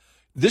 And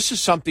is this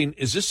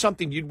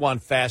something you'd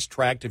want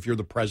fast-tracked if you're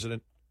the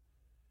president?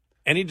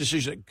 Any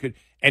decision that could,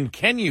 and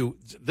can you,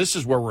 this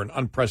is where we're in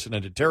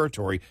unprecedented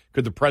territory,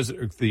 could the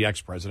president, or the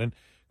ex-president,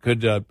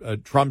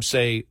 could Trump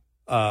say,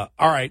 all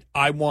right,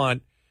 I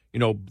want,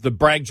 the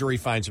Bragg jury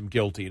finds him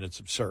guilty and it's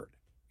absurd,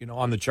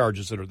 on the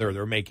charges that are there.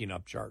 They're making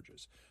up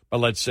charges. But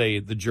let's say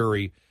the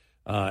jury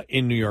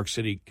in New York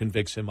City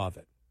convicts him of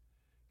it.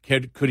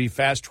 Could he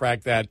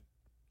fast-track that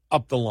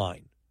up the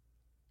line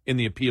in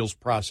the appeals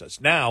process?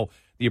 Now,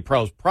 the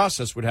appeals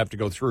process would have to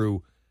go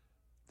through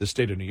the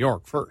state of New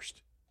York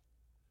first.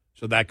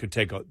 So that could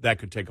take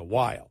a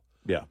while.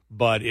 Yeah.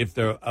 But if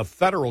a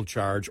federal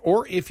charge,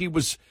 or if he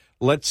was,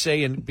 let's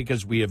say, and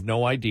because we have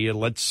no idea,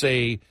 let's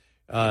say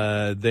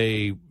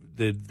the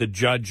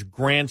judge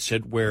grants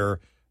it where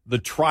the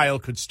trial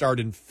could start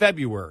in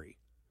February,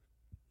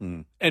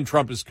 and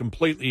Trump is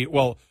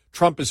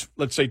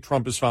let's say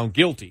Trump is found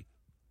guilty,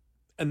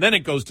 and then it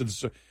goes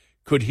to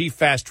could he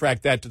fast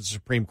track that to the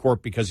Supreme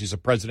Court because he's a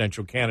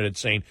presidential candidate,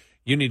 saying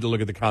you need to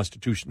look at the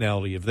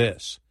constitutionality of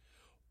this,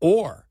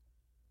 or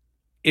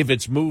if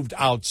it's moved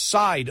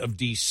outside of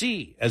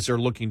D.C., as they're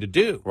looking to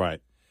do, right,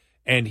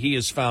 and he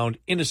is found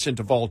innocent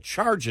of all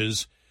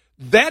charges,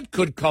 that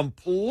could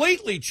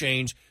completely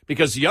change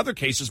because the other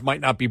cases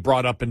might not be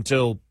brought up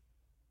until,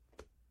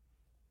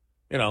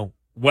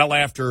 well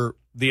after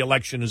the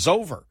election is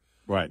over.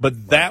 Right.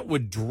 But that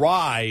would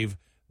drive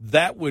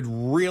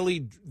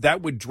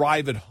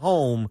it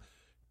home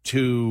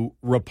to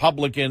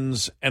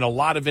Republicans and a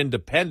lot of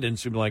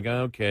independents who'd be like,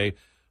 okay,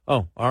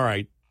 all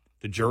right.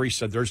 The jury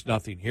said there's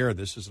nothing here.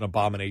 This is an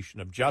abomination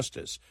of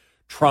justice.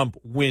 Trump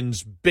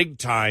wins big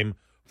time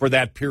for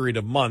that period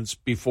of months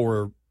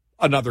before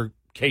another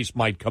case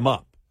might come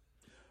up.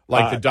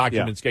 like the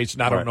documents case.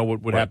 And I don't Right. know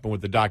what would happen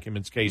with the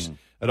documents case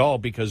at all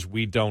because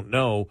we don't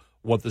know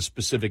what the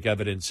specific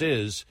evidence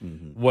is.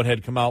 What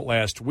had come out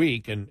last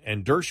week, and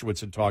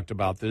Dershowitz had talked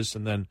about this,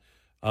 and then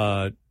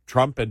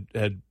Trump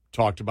had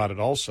talked about it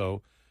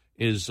also,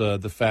 is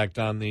the fact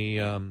on the,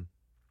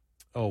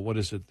 what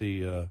is it?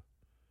 The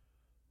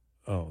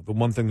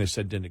one thing they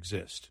said didn't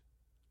exist.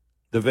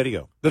 The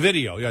video. The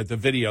video.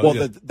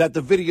 Well, that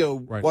the video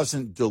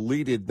wasn't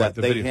deleted, that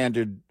the they video.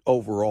 handed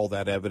over all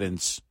that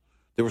evidence.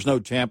 There was no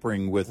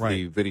tampering with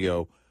the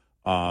video,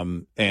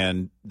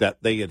 and that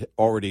they had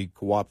already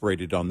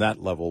cooperated on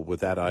that level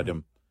with that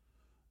item.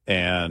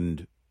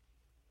 And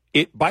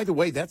it, by the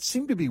way, that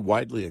seemed to be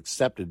widely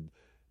accepted.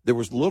 There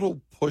was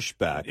little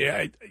pushback.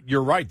 Yeah,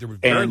 you're right. There was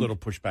very little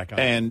pushback on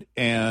it.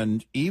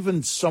 And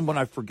even someone,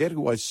 I forget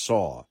who I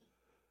saw,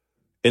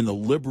 in the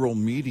liberal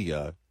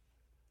media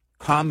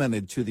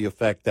commented to the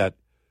effect that,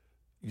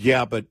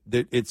 yeah, but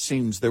it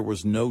seems there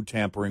was no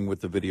tampering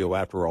with the video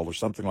after all, or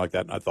something like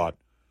that. And I thought,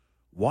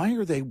 why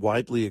are they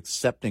widely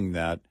accepting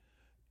that?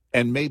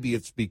 And maybe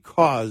it's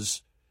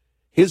because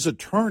his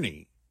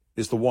attorney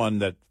is the one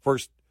that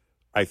first,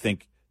 I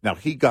think, now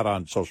he got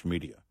on social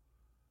media,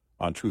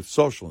 on Truth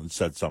Social, and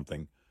said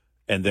something.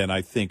 And then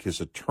I think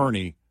his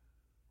attorney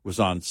was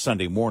on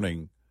Sunday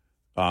morning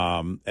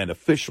and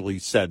officially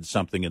said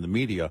something in the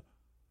media.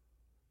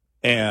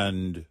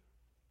 And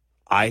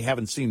I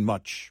haven't seen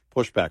much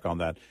pushback on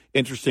that.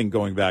 Interesting,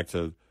 going back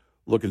to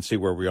look and see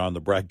where we are on the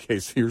Bragg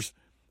case. Here's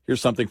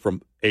something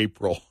from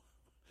April,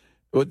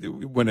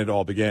 when it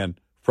all began,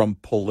 from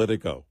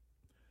Politico.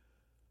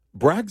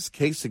 Bragg's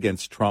case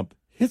against Trump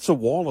hits a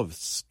wall of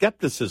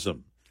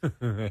skepticism,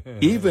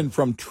 even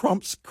from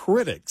Trump's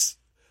critics.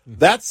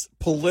 That's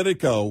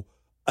Politico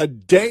a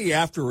day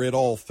after it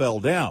all fell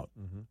down,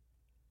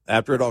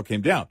 after it all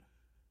came down.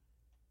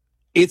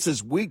 It's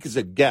as weak as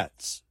it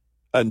gets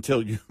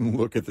until you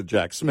look at the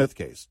Jack Smith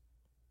case.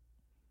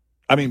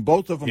 I mean,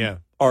 both of them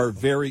are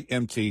very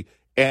empty,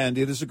 and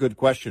it is a good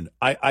question.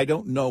 I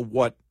don't know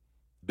what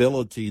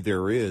ability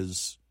there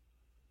is.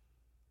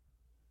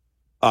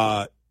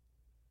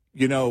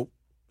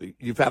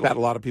 You've had a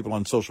lot of people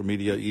on social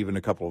media, even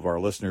a couple of our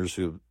listeners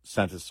who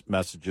sent us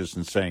messages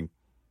and saying,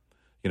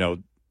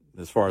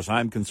 as far as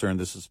I'm concerned,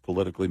 this is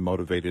politically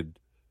motivated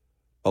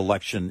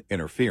election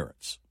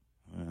interference.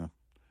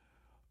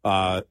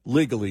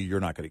 Legally, you're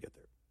not going to get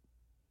there.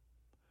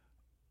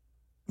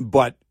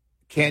 But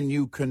can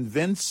you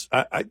convince,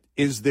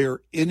 is there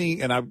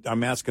any, and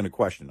I'm asking a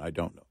question, I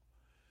don't know.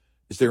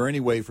 Is there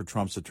any way for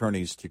Trump's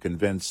attorneys to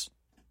convince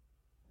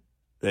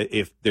that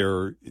if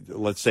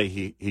let's say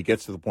he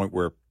gets to the point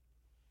where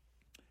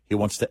he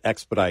wants to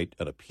expedite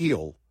an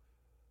appeal,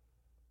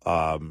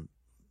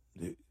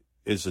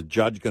 is a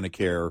judge going to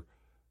care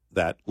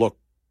that, look,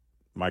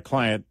 my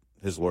client,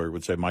 his lawyer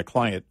would say, my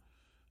client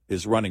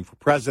is running for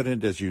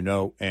president, as you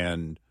know,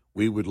 and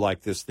we would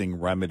like this thing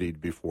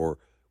remedied before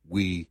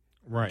we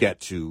get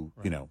to,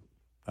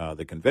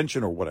 the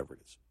convention or whatever it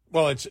is.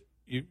 Well,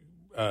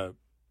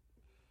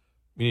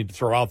 we need to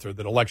throw out there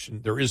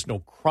that there is no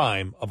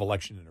crime of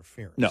election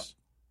interference.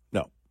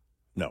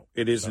 No,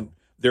 it isn't. So.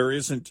 There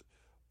isn't.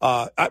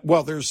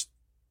 There's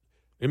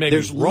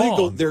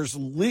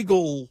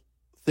legal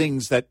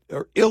things that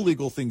are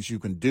illegal things you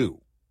can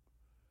do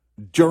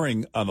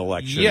during an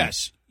election.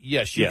 Yes,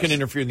 you can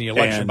interfere in the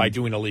election by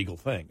doing illegal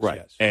things.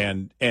 Right,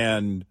 yes.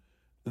 and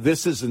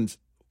this isn't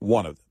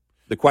one of them.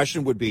 The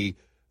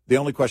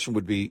only question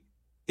would be,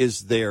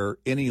 is there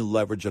any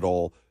leverage at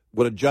all?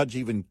 Would a judge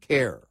even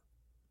care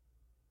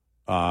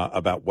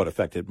about what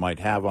effect it might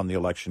have on the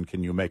election?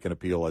 Can you make an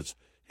appeal as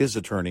his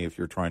attorney if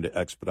you're trying to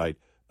expedite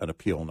an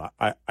appeal?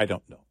 I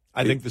don't know.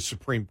 I think the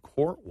Supreme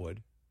Court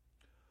would.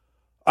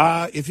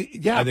 I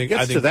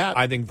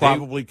think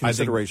probably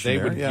consideration.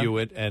 They would view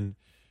it, and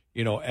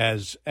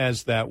as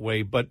that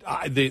way. But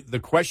the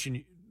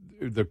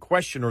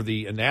question or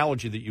the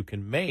analogy that you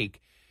can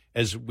make,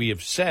 as we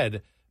have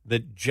said,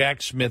 that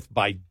Jack Smith,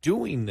 by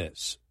doing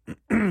this,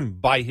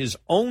 by his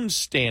own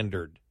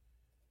standard,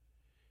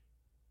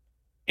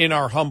 in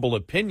our humble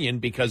opinion,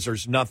 because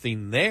there's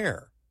nothing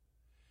there,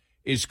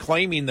 is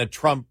claiming that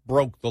Trump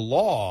broke the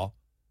law,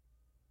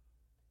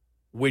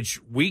 which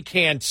we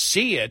can't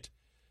see it.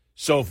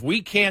 So if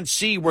we can't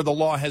see where the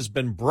law has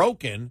been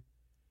broken,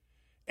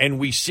 and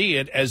we see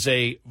it as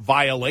a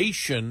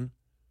violation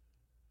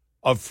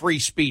of free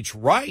speech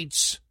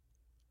rights,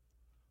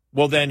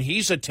 well, then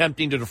he's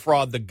attempting to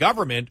defraud the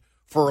government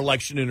for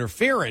election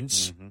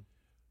interference.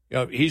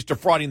 He's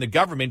defrauding the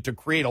government to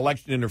create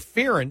election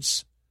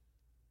interference.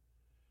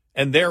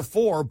 And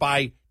therefore,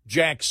 by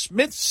Jack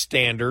Smith's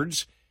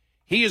standards,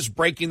 he is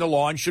breaking the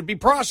law and should be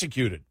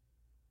prosecuted.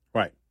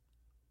 Right.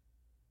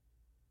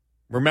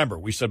 Remember,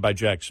 we said by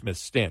Jack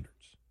Smith's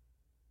standards.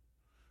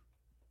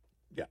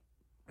 Yeah.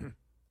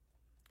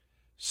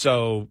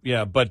 So,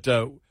 but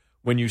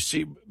when you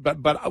see,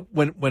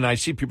 when I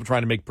see people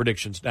trying to make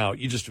predictions now,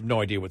 you just have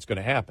no idea what's going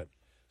to happen.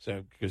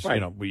 So, because we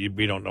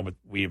don't know,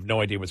 we have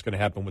no idea what's going to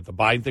happen with the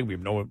Biden thing. We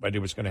have no idea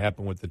what's going to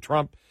happen with the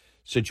Trump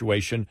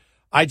situation.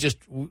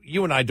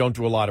 you and I don't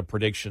do a lot of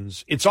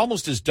predictions. It's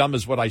almost as dumb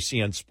as what I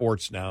see on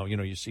sports now.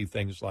 You see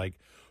things like,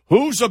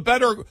 who's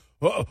the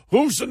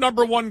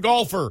number one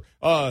golfer,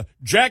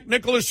 Jack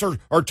Nicklaus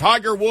or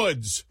Tiger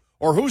Woods?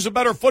 Or who's a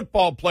better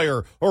football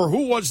player? Or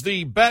who was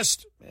the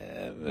best?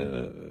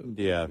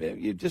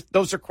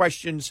 Those are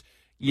questions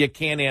you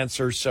can't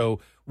answer. So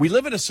we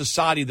live in a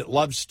society that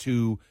loves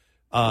to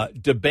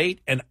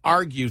debate and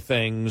argue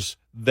things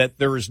that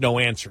there is no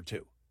answer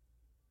to.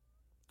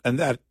 And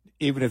that,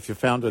 even if you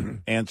found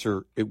an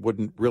answer, it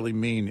wouldn't really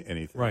mean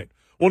anything. Right.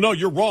 Well, no,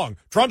 you're wrong.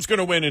 Trump's going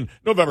to win in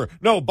November.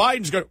 No,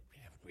 Biden's going to.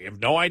 We have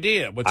no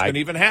idea what's going to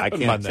even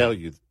happen. I can't tell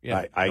you.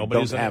 Yeah, I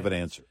don't have an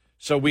answer.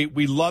 So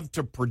we love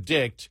to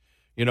predict.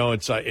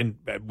 It's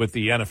with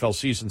the NFL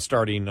season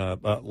starting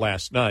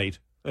last night.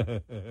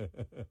 The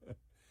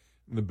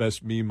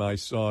best meme I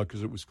saw,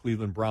 because it was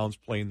Cleveland Browns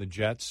playing the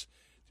Jets.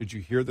 Did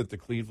you hear that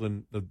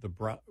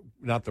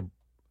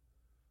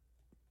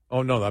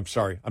Oh, no, I'm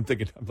sorry. I'm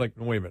like,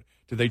 no, wait a minute.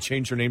 Did they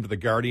change their name to the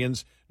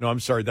Guardians? No, I'm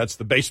sorry. That's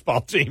the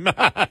baseball team.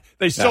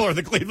 They still are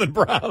the Cleveland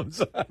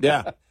Browns.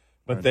 Yeah.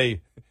 But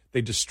they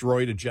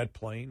destroyed a jet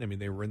plane. I mean,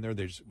 they were in there.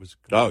 It was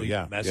completely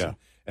messy. Yeah.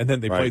 And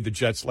then they played the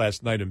Jets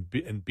last night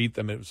and beat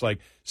them. It was like,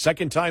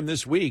 second time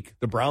this week,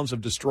 the Browns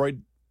have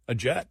destroyed a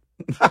jet.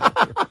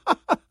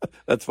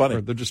 That's funny.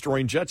 Or they're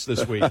destroying jets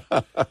this week.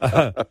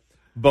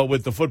 But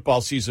with the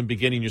football season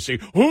beginning, you see,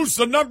 who's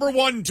the number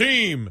one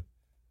team?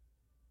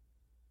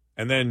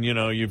 And then,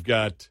 you've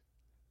got,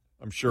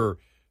 I'm sure,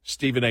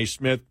 Stephen A.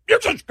 Smith. You're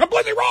just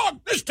completely wrong.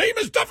 This team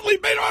is definitely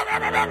made.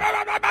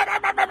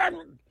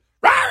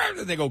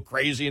 And they go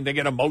crazy and they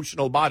get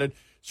emotional about it,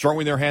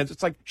 throwing their hands.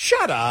 It's like,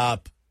 shut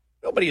up.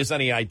 Nobody has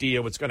any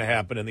idea what's going to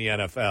happen in the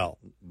NFL.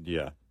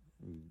 Yeah.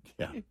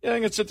 I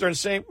can sit there and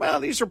say,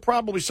 well, these are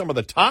probably some of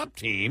the top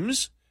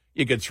teams.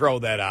 You could throw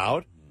that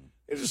out.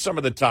 These are some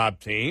of the top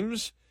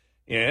teams.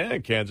 Yeah,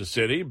 Kansas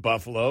City,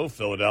 Buffalo,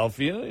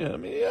 Philadelphia. I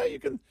mean,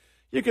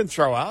 you can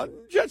throw out.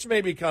 Jets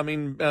may be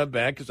coming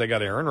back because they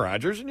got Aaron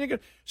Rodgers, and you can.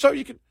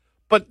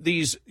 But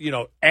these,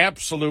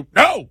 absolute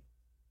no.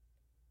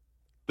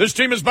 This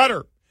team is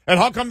better, and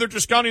how come they're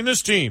discounting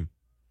this team?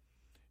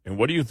 And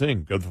what do you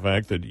think of the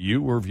fact that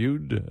you were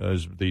viewed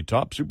as the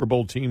top Super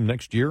Bowl team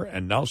next year,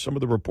 and now some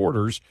of the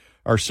reporters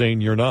are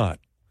saying you're not?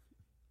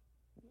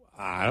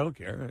 I don't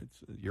care.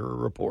 You're a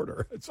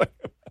reporter. It's like,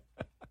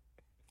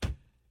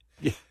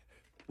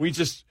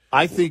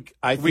 I think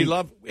we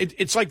love it.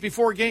 It's like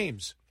before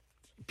games.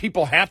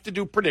 People have to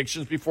do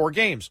predictions before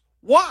games.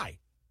 Why?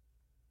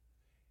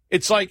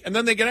 It's like, and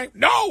then they get,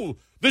 no,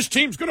 this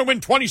team's going to win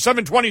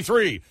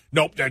 27-23.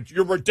 Nope,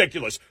 you're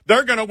ridiculous.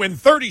 They're going to win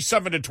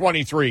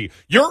 37-23.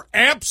 You're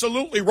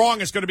absolutely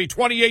wrong. It's going to be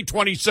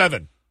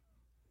 28-27.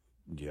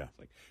 Yeah.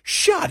 Like,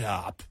 shut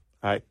up.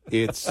 I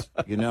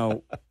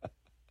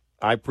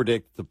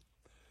predict the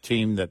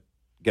team that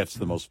gets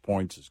the most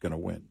points is going to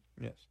win.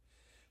 Yes.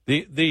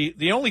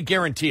 The only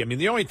guarantee,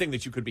 the only thing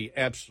that you could be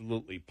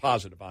absolutely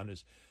positive on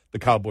is the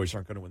Cowboys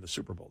aren't going to win the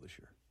Super Bowl this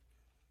year.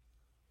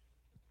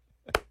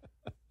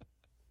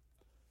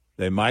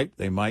 They might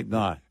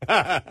not.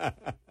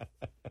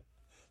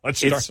 Let's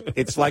start.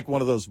 It's like one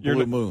of those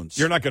blue moons.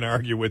 You're not going to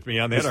argue with me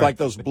on that. It's like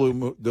those blue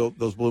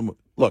moons.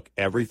 Look,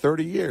 every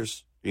 30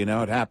 years, it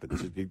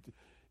happens.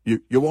 You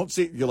won't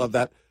see. You'll have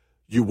that.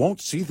 You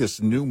won't see this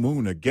new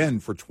moon again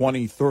for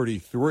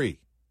 2033.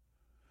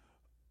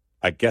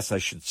 I guess I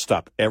should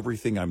stop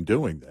everything I'm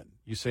doing then.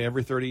 You say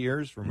every 30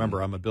 years?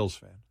 Remember, I'm a Bills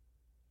fan.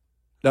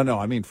 No,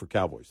 I mean for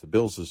Cowboys. The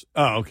Bills is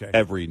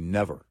every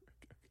never.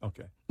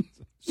 Okay.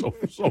 So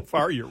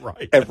far, you're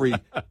right. Every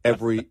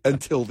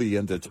until the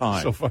end of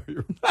time. So far,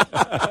 you're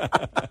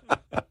right.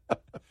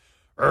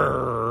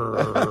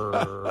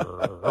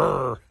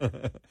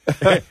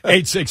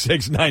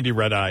 866-90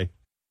 Red Eye.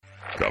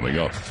 Coming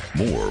up,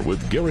 more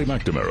with Gary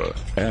McNamara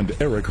and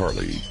Eric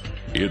Harley.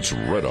 It's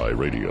Red Eye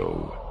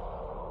Radio.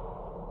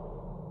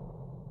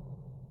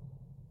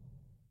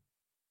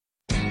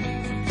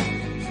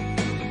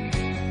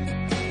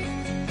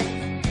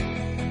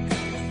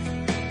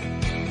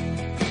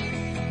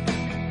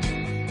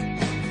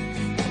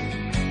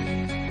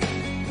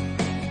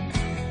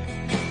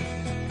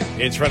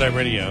 It's Red Eye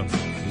Radio.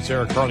 It's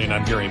Eric Harley, and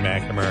I'm Gary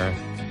McNamara.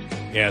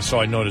 Yeah, so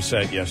I noticed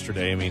that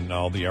yesterday.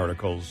 All the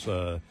articles.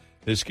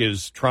 This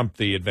gives Trump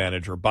the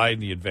advantage or Biden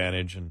the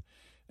advantage,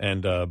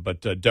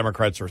 but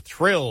Democrats are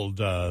thrilled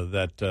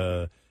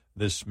that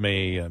this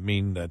may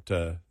mean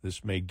that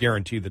this may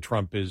guarantee that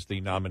Trump is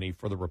the nominee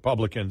for the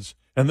Republicans.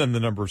 And then the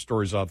number of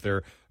stories out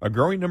there. A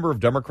growing number of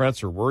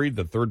Democrats are worried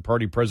that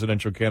third-party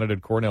presidential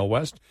candidate Cornel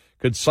West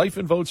could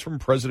siphon votes from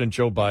President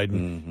Joe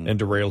Biden and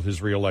derail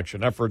his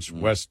reelection efforts.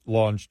 West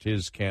launched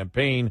his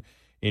campaign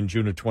in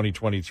June of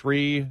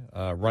 2023,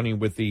 running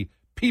with the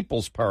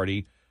People's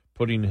Party,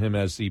 putting him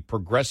as the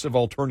progressive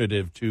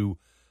alternative to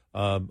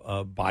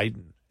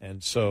Biden.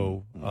 And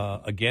so,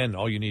 again,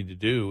 all you need to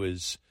do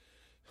is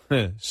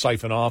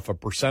siphon off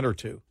 1% or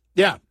 2%.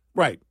 Yeah,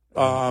 right.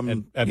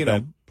 At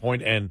that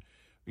point, and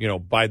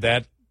by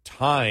that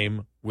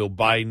time, will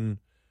Biden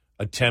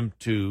attempt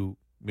to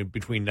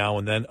between now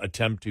and then,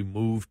 attempt to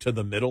move to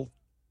the middle?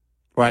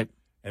 Right.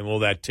 And will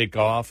that tick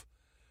off?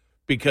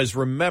 Because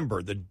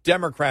remember, the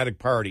Democratic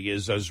Party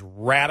is as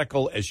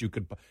radical as you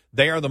could.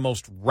 They are the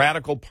most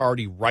radical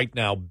party right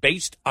now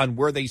based on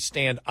where they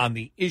stand on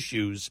the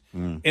issues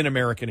in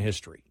American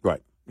history.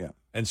 Right, yeah.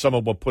 And some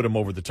of what put them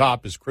over the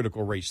top is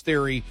critical race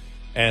theory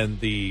and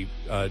the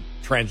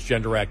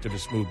transgender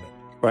activist movement.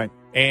 Right.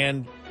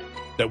 And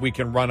that we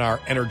can run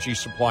our energy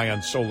supply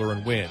on solar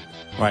and wind.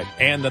 Right.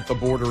 And that the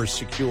border is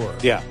secure.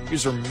 Yeah.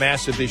 These are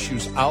massive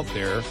issues out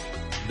there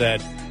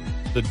that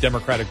the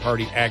Democratic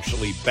Party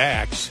actually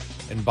backs,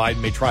 and Biden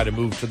may try to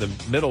move to the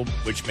middle,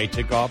 which may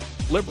tick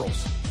off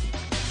liberals.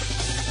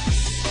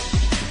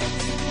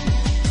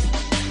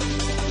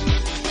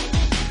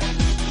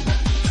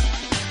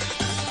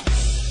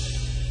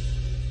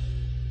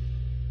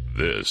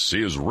 This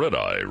is Red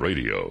Eye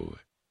Radio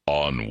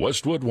on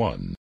Westwood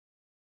One.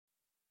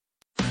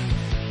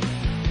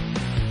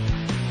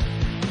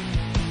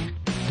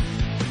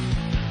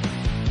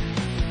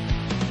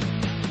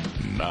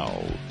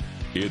 Now,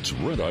 it's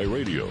Red Eye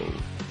Radio.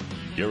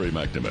 Gary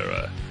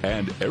McNamara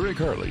and Eric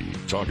Harley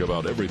talk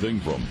about everything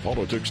from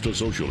politics to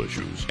social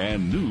issues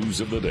and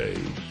news of the day.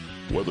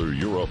 Whether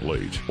you're up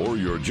late or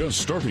you're just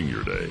starting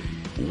your day,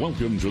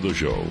 welcome to the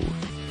show.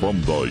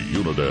 From the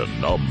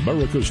Uniden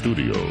America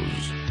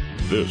Studios,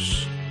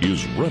 this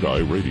is Red Eye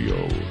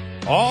Radio.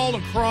 All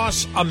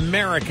across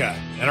America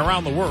and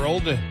around the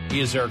world, he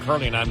is Eric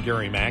Harley and I'm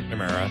Gary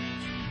McNamara.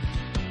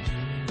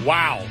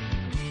 Wow.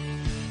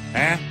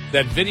 Huh?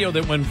 That video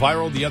that went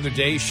viral the other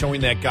day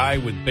showing that guy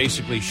with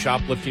basically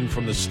shoplifting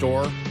from the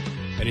store,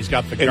 and he's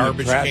got the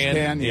garbage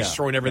can, he's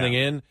throwing everything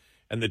in,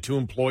 and the two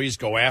employees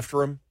go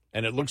after him,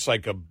 and it looks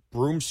like a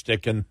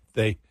broomstick, and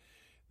they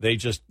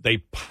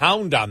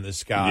pound on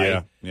this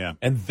guy. Yeah.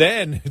 And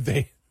then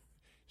they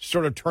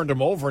sort of turned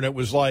him over, and it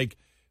was like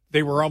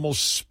they were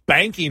almost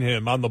spanking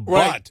him on the butt.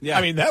 Right. Yeah.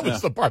 I mean, that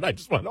was the part I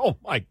just went, oh,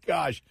 my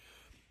gosh.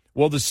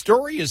 Well, the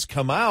story has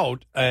come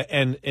out,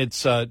 and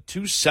it's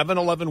two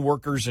 7-Eleven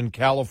workers in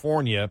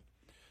California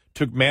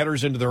took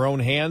matters into their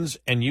own hands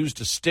and used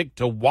a stick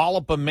to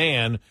wallop a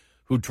man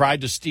who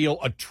tried to steal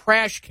a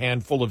trash can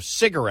full of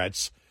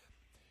cigarettes.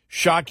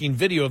 Shocking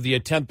video of the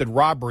attempted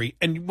robbery.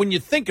 And when you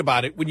think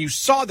about it, when you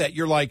saw that,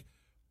 you're like,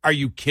 are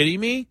you kidding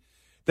me?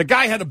 The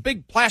guy had a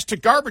big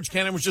plastic garbage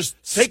can and was just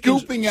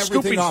scooping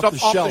everything off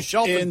the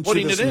shelf and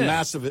putting it in.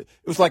 Massive, it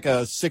was like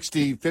a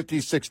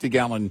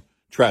 60-gallon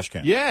trash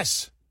can.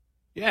 Yes.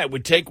 Yeah, it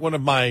would take one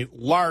of my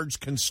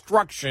large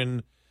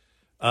construction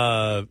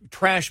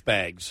trash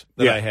bags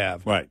that I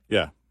have. Right,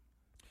 yeah.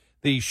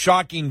 The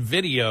shocking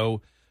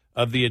video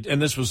of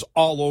and this was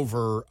all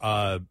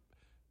over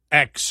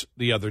X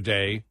the other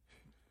day.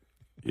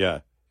 Yeah.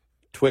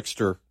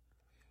 Twitter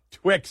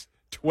X.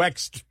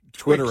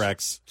 Twitter's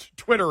X.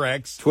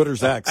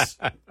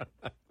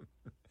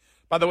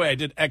 By the way, I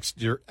did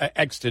X'd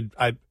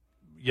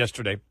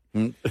yesterday.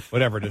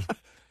 Whatever it is.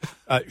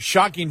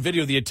 Shocking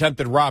video of the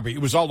attempted robbery.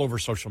 It was all over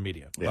social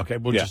media. Yeah. Okay,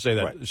 we'll just say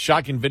that. Right.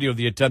 Shocking video of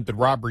the attempted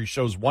robbery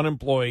shows one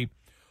employee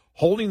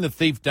holding the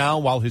thief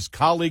down while his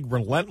colleague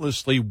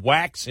relentlessly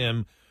whacks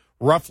him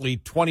roughly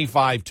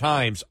 25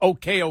 times.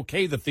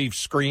 Okay, the thief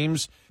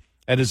screams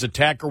at his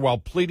attacker while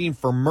pleading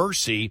for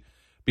mercy.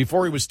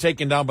 Before he was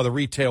taken down by the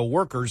retail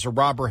workers, a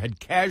robber had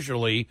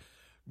casually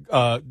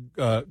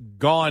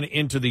gone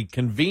into the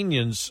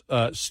convenience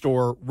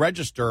store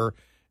register.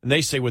 And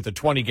they say with a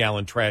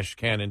 20-gallon trash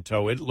can in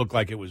tow, it looked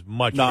like it was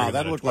much bigger. No,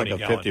 that looked like a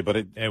 50, but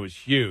it was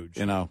huge.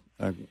 You know,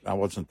 I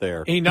wasn't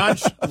there. He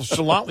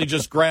nonchalantly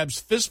just grabs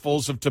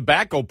fistfuls of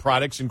tobacco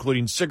products,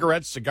 including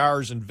cigarettes,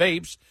 cigars, and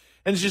vapes,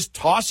 and is just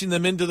tossing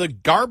them into the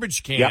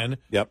garbage can.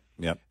 Yep.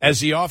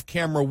 As the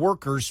off-camera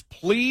workers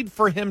plead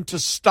for him to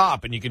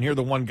stop. And you can hear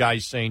the one guy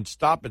saying,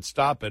 stop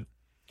it.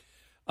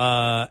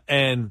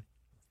 And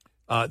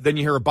then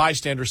you hear a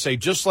bystander say,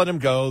 just let him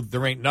go.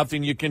 There ain't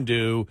nothing you can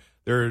do.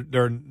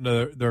 They're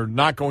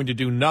not going to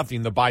do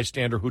nothing. The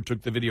bystander who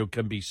took the video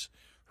can be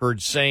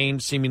heard saying,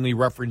 seemingly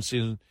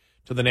referencing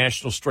to the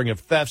national string of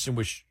thefts in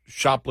which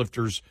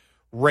shoplifters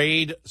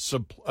raid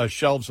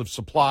shelves of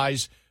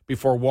supplies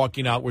before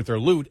walking out with their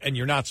loot, and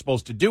you're not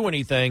supposed to do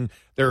anything.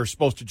 They're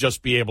supposed to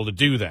just be able to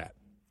do that.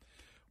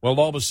 Well,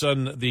 all of a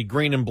sudden, the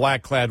green and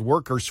black-clad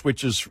worker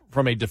switches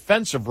from a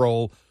defensive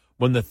role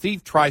when the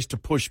thief tries to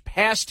push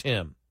past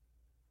him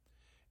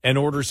and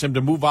orders him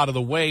to move out of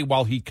the way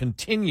while he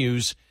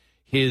continues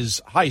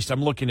his heist.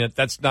 I'm looking at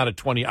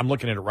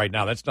it right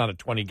now. That's not a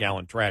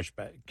 20-gallon trash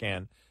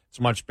can. It's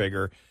much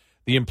bigger.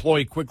 The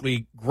employee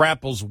quickly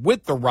grapples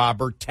with the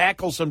robber,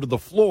 tackles him to the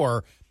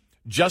floor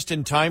just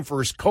in time for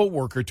his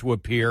coworker to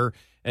appear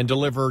and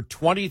deliver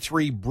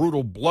 23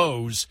 brutal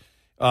blows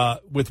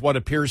with what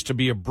appears to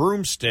be a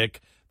broomstick.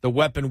 The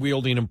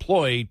weapon-wielding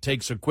employee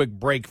takes a quick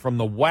break from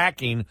the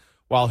whacking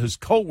while his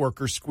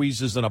coworker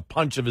squeezes in a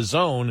punch of his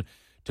own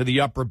to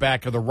the upper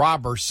back of the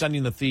robber,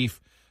 sending the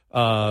thief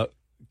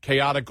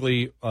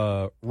chaotically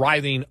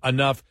writhing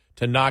enough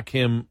to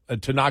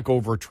knock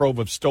over a trove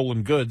of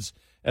stolen goods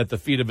at the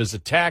feet of his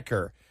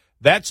attacker.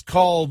 That's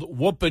called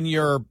whooping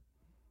your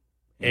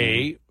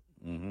A.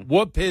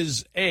 Whoop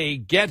his A,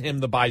 get him,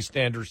 the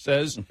bystander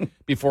says,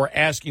 before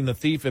asking the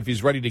thief if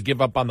he's ready to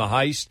give up on the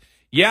heist.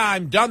 Yeah,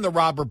 I'm done, the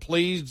robber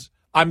pleads.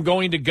 I'm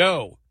going to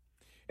go.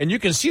 And you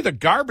can see the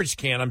garbage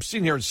can. I'm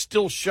sitting here, it's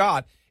still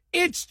shot.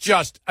 It's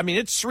just, I mean,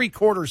 it's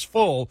 3/4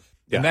 full,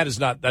 and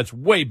that's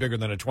way bigger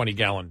than a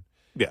 20-gallon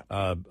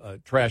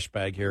trash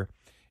bag here,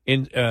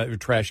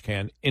 trash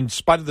can. In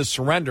spite of the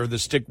surrender, the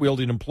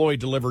stick-wielding employee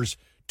delivers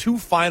 2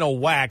 final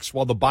whacks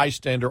while the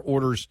bystander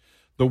orders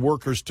the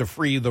workers to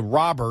free the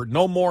robber.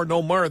 No more,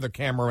 the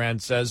cameraman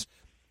says,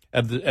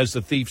 as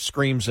the thief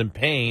screams in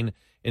pain.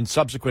 In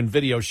subsequent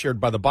video shared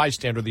by the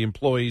bystander, the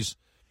employees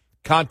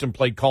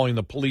contemplate calling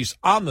the police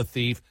on the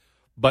thief,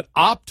 but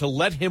opt to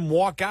let him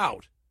walk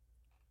out.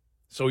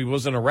 So he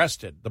wasn't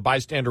arrested. The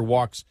bystander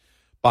walks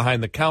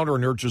behind the counter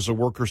and urges the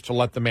workers to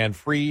let the man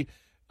free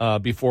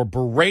before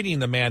berating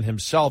the man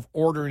himself,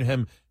 ordering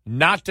him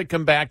not to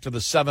come back to the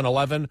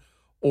 7-Eleven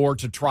or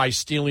to try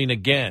stealing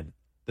again.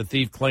 The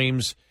thief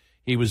claims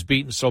he was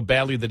beaten so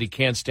badly that he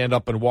can't stand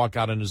up and walk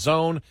out on his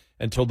own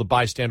until the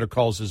bystander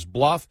calls his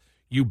bluff.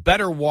 You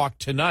better walk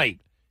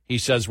tonight, he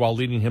says while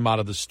leading him out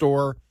of the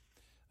store.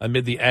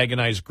 Amid the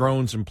agonized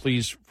groans and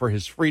pleas for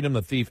his freedom,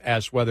 the thief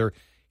asks whether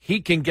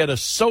he can get a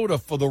soda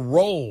for the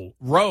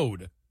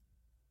road.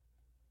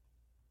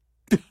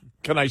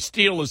 Can I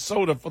steal a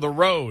soda for the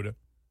road?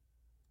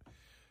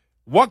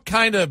 What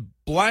kind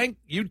of blank?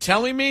 You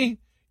telling me?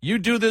 You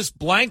do this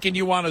blank and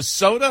you want a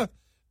soda?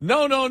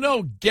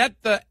 No.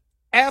 Get the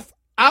F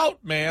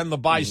out, man, the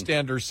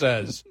bystander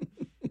says.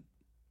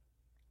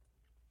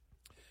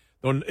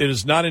 It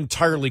is not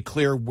entirely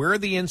clear where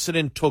the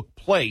incident took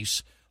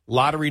place.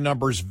 Lottery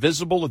numbers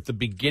visible at the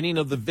beginning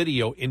of the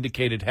video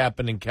indicate it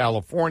happened in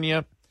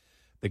California.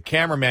 The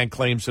cameraman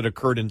claims it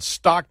occurred in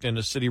Stockton,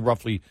 a city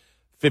roughly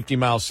 50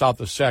 miles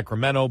south of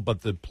Sacramento,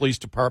 but the police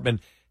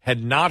department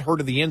had not heard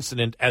of the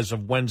incident as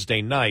of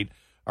Wednesday night.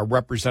 A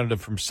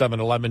representative from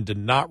 7-Eleven did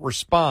not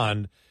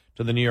respond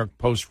to the New York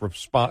Post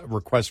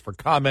request for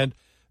comment.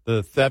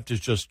 The theft is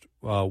just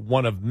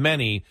one of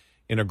many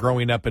in a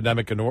growing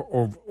epidemic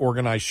of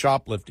organized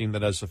shoplifting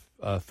that has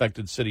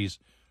affected cities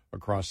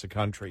across the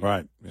country.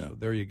 Right. Yeah. So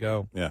there you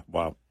go. Yeah.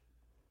 Wow.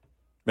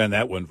 Man,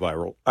 that went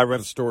viral. I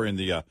read a story in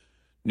the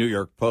New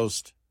York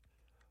Post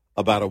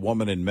about a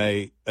woman in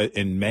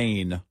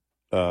Maine,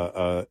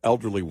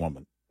 elderly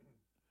woman.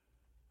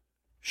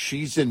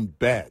 She's in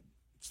bed.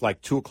 It's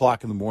like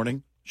 2:00 in the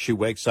morning. She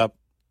wakes up.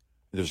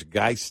 There's a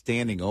guy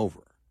standing over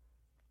her,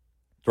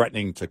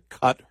 threatening to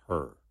cut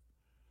her.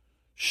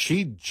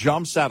 She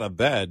jumps out of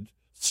bed,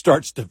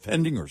 starts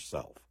defending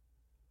herself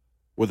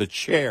with a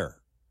chair.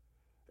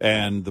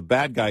 And the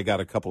bad guy got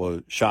a couple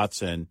of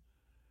shots in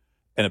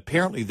and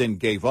apparently then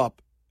gave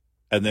up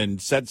and then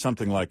said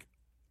something like,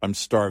 I'm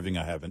starving.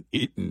 I haven't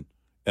eaten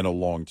in a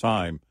long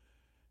time.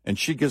 And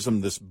she gives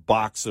him this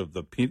box of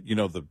the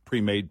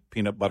pre-made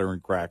peanut butter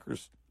and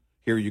crackers.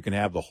 Here, you can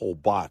have the whole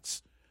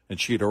box. And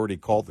she had already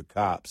called the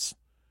cops.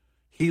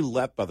 He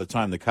left by the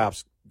time the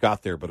cops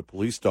got there, but a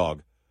police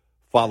dog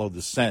followed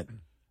the scent,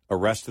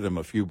 arrested him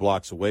a few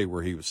blocks away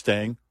where he was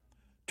staying.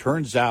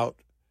 Turns out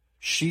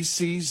she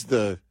sees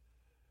the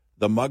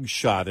mug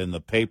shot in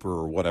the paper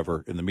or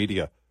whatever in the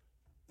media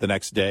the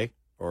next day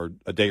or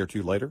a day or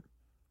two later.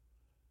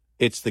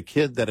 It's the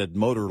kid that had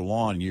mowed her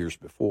lawn years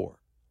before.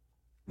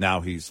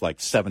 Now he's like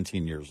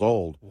 17 years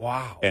old.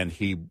 Wow. And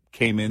he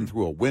came in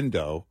through a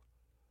window,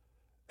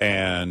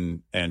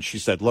 and she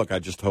said, look, I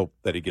just hope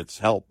that he gets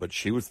help. But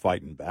she was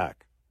fighting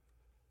back.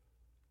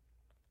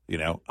 You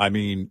know, I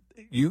mean,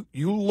 you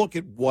look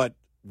at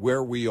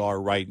where we are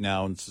right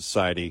now in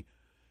society,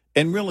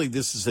 and really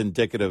this is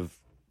indicative.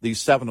 These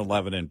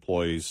 7-Eleven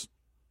employees,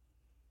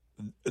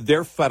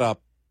 they're fed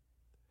up.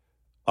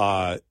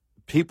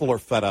 People are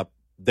fed up.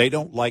 They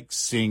don't like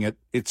seeing it.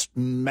 It's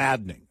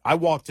maddening. I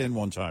walked in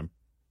one time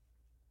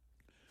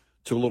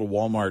to a little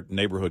Walmart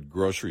neighborhood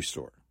grocery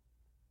store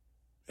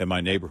in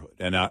my neighborhood.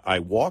 And I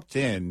walked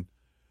in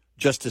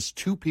just as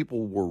two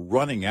people were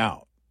running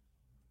out.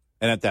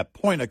 And at that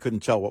point, I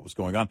couldn't tell what was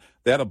going on.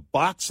 They had a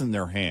box in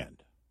their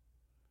hand,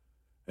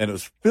 and it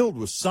was filled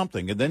with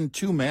something. And then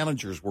two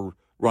managers were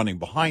running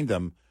behind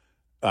them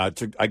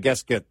to, I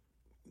guess, get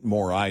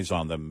more eyes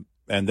on them.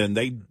 And then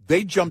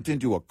they jumped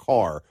into a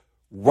car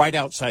right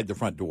outside the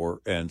front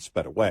door and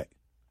sped away.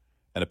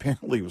 And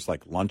apparently it was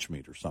like lunch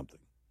meat or something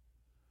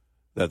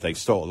that they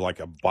stole, like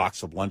a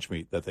box of lunch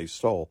meat that they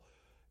stole.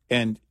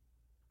 And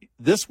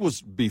this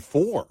was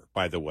before,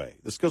 by the way.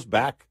 This goes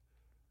back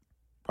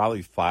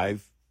probably 4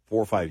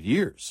 or 5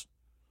 years.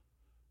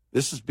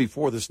 This is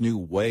before this new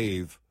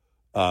wave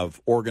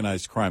of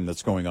organized crime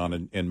that's going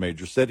on in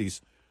major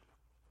cities.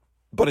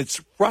 But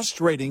it's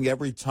frustrating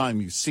every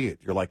time you see it.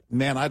 You're like,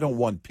 man, I don't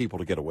want people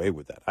to get away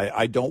with that.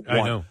 I don't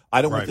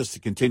want this to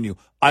continue.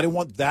 I don't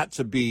want that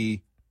to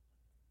be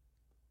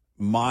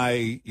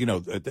I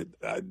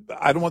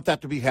don't want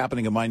that to be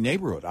happening in my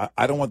neighborhood.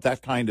 I don't want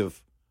that kind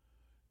of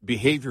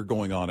behavior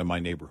going on in my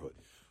neighborhood.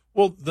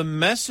 Well, the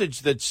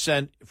message that's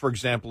sent, for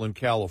example, in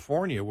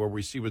California, where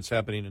we see what's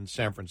happening in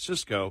San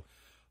Francisco,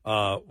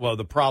 Well,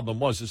 the problem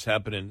was this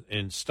happened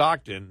in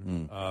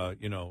Stockton,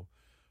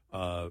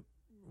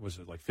 was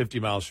it like 50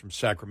 miles from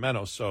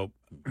Sacramento? So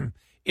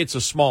it's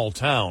a small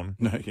town.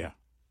 Yeah.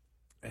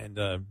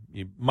 And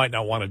you might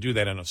not want to do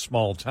that in a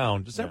small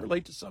town. Does that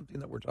relate to something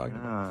that we're talking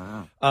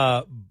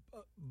about?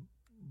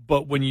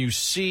 But when you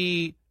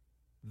see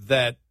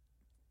that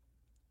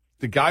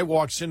the guy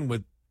walks in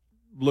with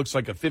looks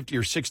like a 50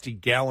 or 60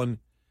 gallon,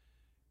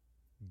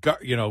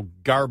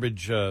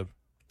 garbage,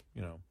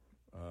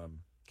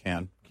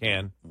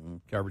 can,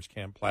 garbage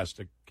can,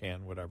 plastic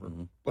can, whatever,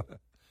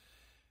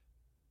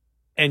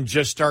 and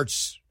just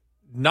starts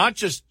not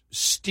just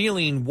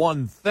stealing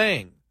one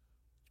thing,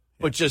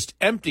 but just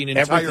emptying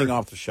everything entire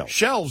off the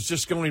shelves,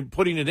 just going and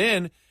putting it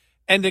in,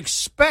 and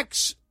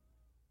expects.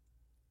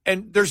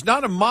 And there's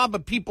not a mob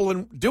of people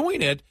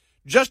doing it.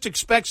 Just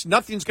expects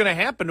nothing's going to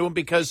happen to him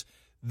because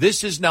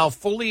this is now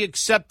fully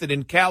accepted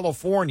in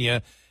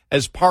California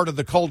as part of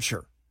the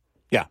culture.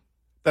 Yeah,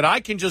 that I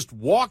can just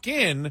walk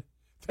in.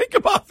 Think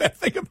about that.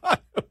 Think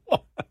about it.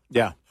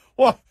 Yeah.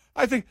 Well,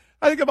 I think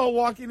about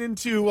walking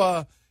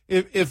into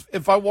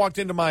if I walked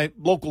into my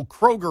local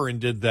Kroger and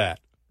did that,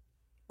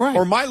 right,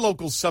 or my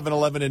local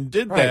 7-Eleven and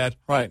did that,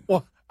 right.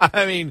 Well,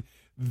 I mean,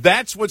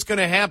 that's what's going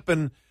to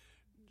happen.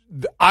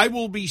 I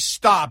will be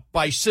stopped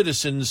by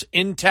citizens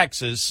in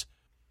Texas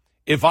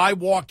if I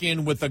walk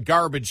in with a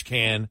garbage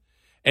can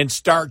and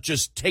start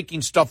just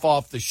taking stuff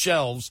off the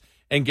shelves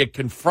and get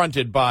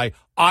confronted by.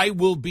 I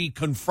will be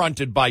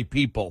confronted by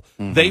people.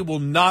 Mm-hmm. They will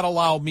not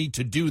allow me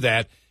to do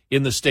that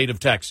in the state of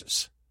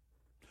Texas.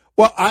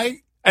 Well,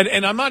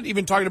 and I'm not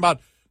even talking about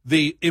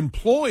the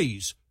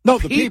employees. No,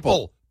 the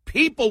people.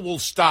 People will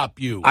stop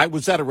you. I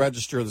was at a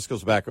register. This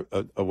goes back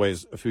a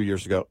ways, a few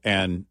years ago,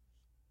 and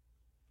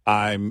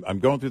I'm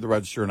going through the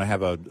register, and I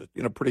have a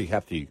pretty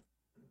hefty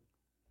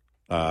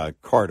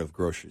cart of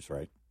groceries,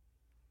 right?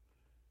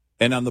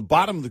 And on the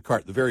bottom of the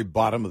cart, the very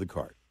bottom of the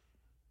cart,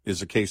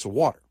 is a case of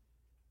water.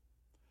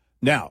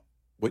 Now,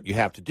 what you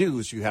have to do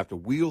is you have to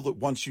wheel it.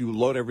 Once you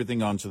load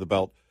everything onto the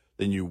belt,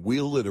 then you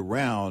wheel it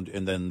around,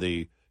 and then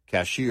the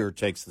cashier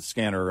takes the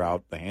scanner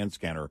out, the hand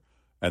scanner,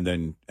 and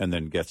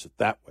then gets it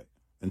that way,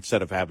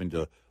 instead of having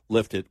to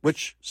lift it,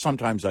 which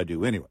sometimes I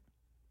do anyway.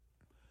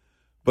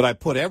 But I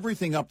put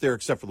everything up there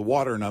except for the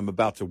water, and I'm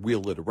about to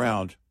wheel it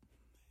around.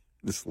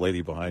 This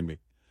lady behind me,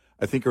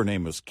 I think her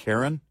name was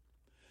Karen,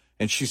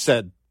 and she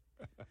said,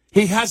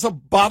 "He has a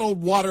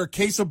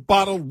case of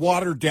bottled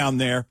water down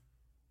there,"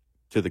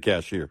 to the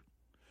cashier.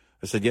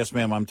 I said, "Yes,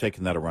 ma'am, I'm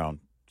taking that around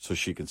so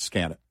she can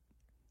scan it."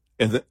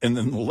 And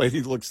then the lady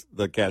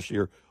the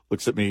cashier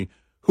looks at me,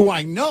 who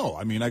I know.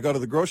 I mean, I go to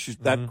the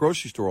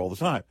grocery store all the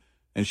time.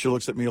 And she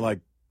looks at me like,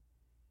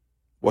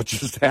 what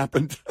just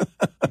happened?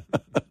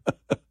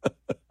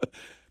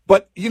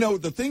 But,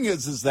 the thing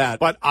is that.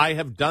 But I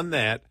have done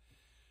that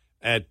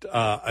at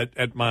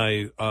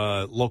my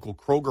local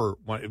Kroger,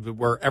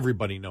 where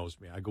everybody knows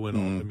me. I go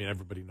in,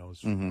 everybody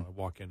knows. I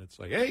walk in, it's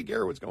like, "Hey,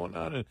 Gary, what's going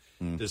on?"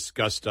 And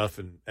discuss stuff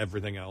and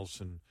everything else.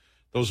 And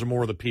those are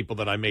more of the people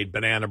that I made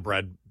banana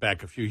bread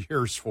back a few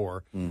years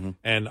for. Mm-hmm.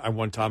 And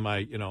one time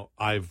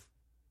I've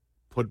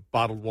put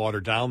bottled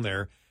water down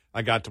there.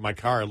 I got to my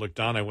car, I looked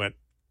down, I went,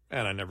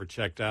 man, I never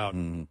checked out.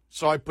 Mm-hmm.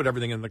 So I put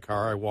everything in the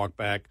car. I walked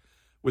back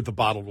with the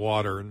bottled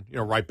water and,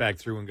 right back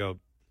through and go.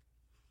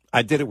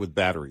 I did it with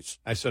batteries.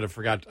 I said I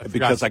forgot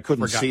because I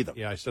couldn't see them.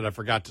 Yeah, I said I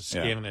forgot to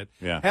scan it.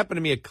 Yeah. Happened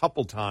to me a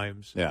couple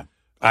times. Yeah.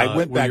 I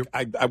went back.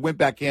 I went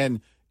back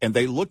in, and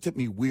they looked at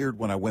me weird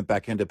when I went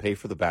back in to pay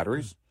for the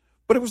batteries.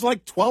 But it was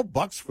like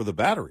 $12 for the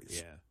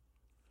batteries.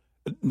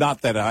 Yeah.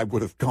 Not that I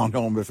would have gone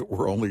home if it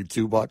were only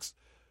 $2.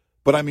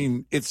 But I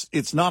mean,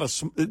 it's not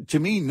to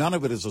me, none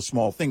of it is a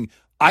small thing.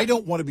 I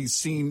don't want to be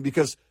seen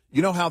because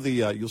you know how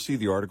you'll see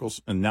the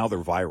articles and now they're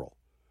viral.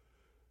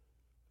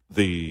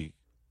 The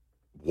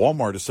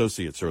Walmart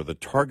associates or the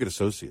Target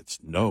associates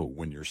know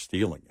when you're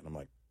stealing. And I'm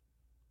like,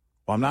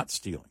 well, I'm not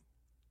stealing.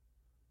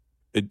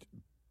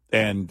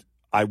 And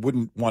I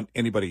wouldn't want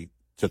anybody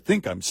to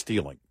think I'm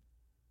stealing.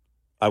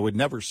 I would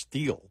never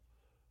steal.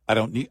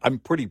 I'm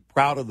pretty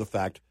proud of the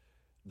fact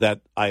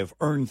that I have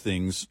earned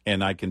things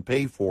and I can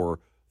pay for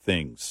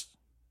things.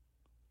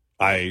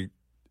 I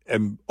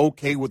am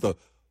okay with a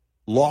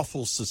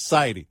lawful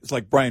society. It's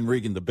like Brian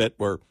Regan, the bit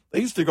where they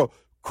used to go,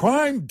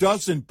 crime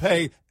doesn't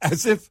pay,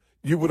 as if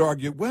you would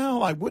argue,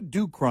 well, I would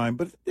do crime,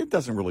 but it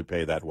doesn't really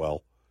pay that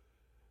well.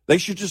 They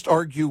should just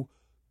argue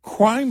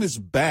crime is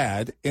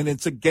bad and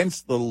it's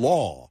against the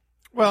law.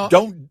 Well,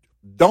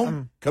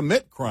 don't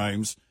commit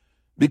crimes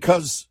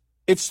because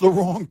it's the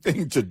wrong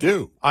thing to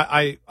do.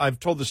 I've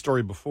told the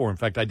story before. In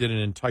fact, I did an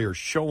entire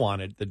show on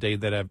it the day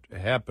that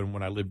happened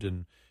when I lived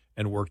in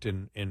and worked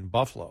in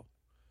Buffalo.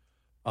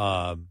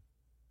 And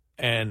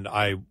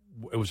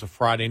it was a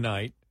Friday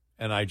night,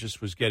 and I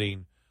just was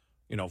getting,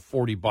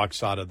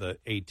 $40 out of the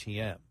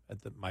ATM at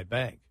my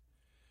bank.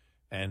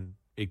 And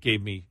it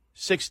gave me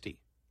 $60,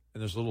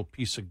 and there's a little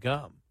piece of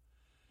gum.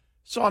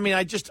 So, I mean,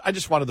 I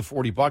just wanted the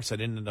 $40. I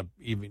didn't end up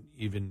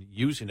even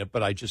using it,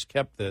 but I just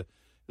kept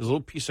there's a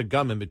little piece of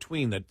gum in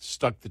between that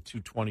stuck the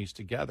two 20s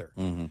together.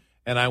 Mm-hmm.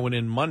 And I went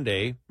in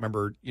Monday,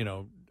 remember,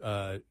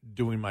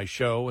 doing my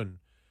show, and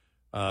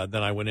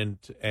then I went in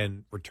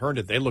and returned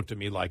it. They looked at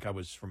me like I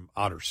was from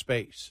outer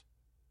space.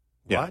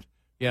 Yeah. What?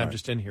 Yeah, Right. I'm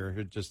just in here.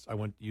 I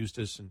went to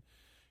Eustis, and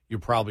you're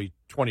probably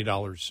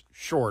 $20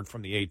 short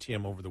from the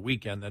ATM over the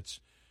weekend.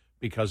 That's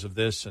because of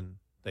this. And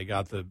they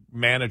got the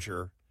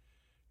manager,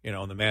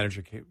 and the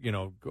manager came,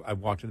 I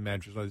walked in the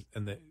manager's office,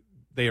 and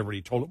they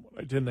already told him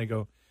what I did.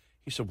 And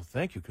he said, well,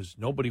 thank you, because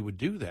nobody would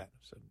do that. I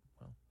said,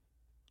 well,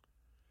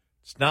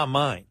 it's not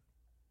mine.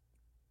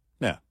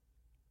 Yeah.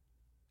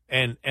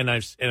 And I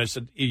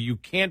said, you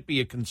can't be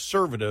a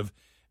conservative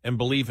and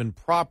believe in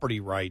property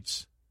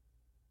rights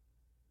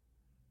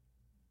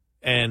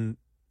and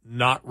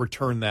not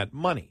return that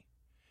money.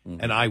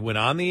 Mm-hmm. And I went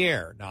on the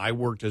air. Now, I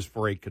worked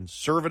for a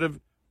conservative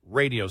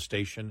radio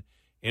station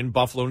in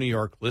Buffalo, New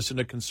York. Listen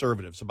to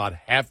conservatives. About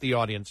half the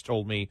audience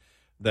told me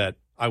that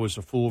I was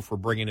a fool for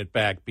bringing it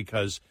back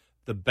because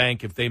the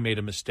bank, if they made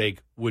a mistake,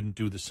 wouldn't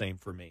do the same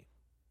for me.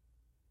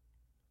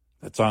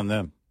 That's on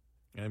them.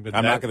 I'm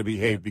not going to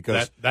behave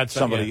because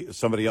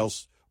somebody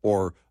else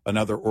or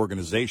another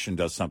organization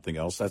does something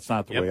else. That's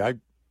not the way I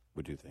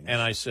would do things.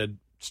 And I said,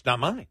 it's not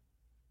mine.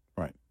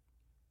 Right.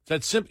 It's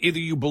that simple. Either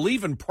you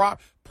believe in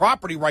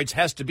property rights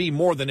has to be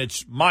more than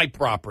it's my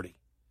property.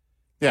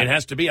 Yeah. It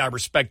has to be I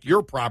respect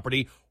your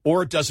property,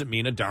 or it doesn't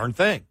mean a darn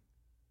thing.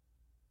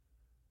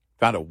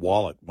 Found a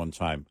wallet one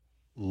time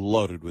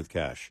loaded with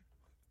cash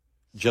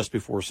just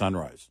before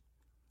sunrise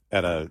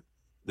at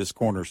this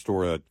corner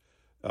store,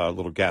 a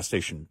little gas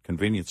station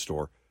convenience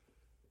store.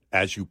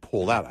 As you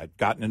pulled out, I'd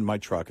gotten in my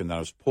truck, and then I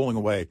was pulling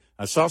away.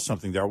 I saw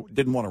something there. I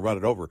didn't want to run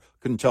it over.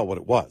 Couldn't tell what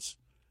it was.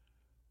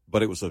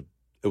 But it was a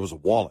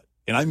wallet.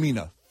 And I mean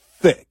a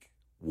thick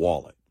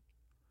wallet.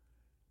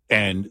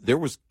 And there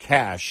was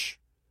cash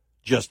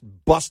just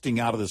busting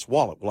out of this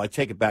wallet. Well, I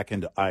take it back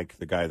into Ike,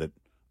 the guy that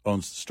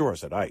owns the store. I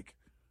said, Ike,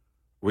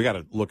 we got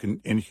to look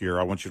in here.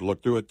 I want you to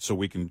look through it so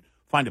we can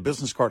find a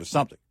business card or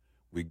something.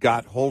 We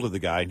got hold of the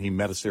guy, and he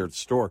met us there at the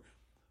store.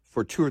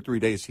 For 2 or 3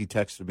 days, he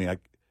texted me,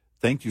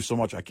 thank you so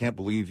much. I can't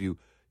believe you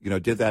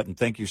did that, and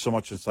thank you so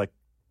much. It's like,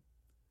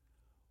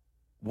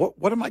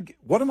 what am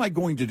I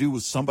going to do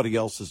with somebody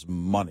else's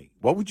money?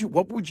 What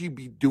would you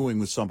be doing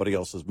with somebody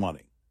else's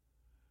money?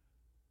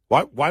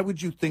 Why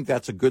would you think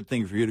that's a good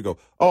thing for you to go,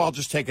 oh, I'll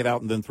just take it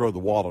out and then throw the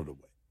wallet away?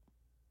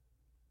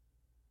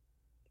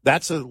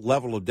 That's a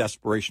level of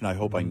desperation I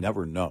hope I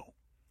never know.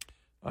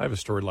 I have a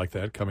story like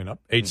that coming up.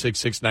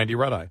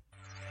 866-90-RED-EYE.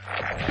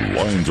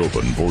 Lines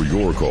open for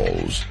your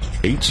calls.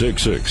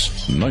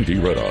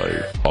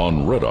 866-90-RED-EYE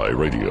on Red Eye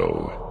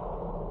Radio.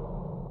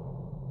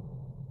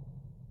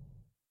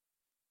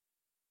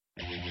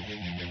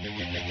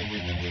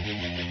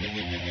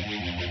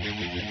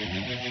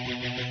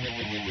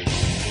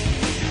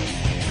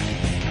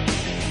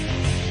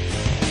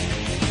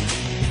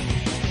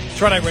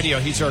 It's Red Eye Radio.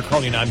 He's Eric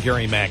Carly, and I'm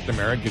Gary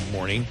McNamara. Good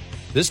morning.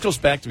 This goes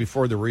back to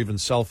before there were even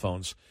cell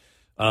phones.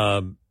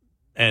 And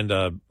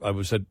I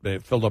was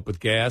filled up with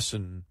gas,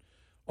 and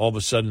all of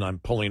a sudden I'm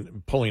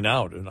pulling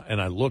out,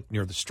 and I look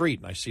near the street,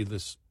 and I see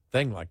this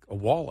thing like a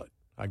wallet.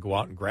 I go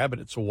out and grab it.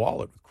 It's a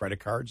wallet with credit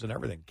cards and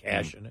everything,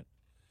 cash in it.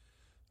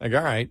 Like,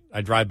 all right.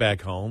 I drive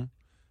back home.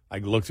 I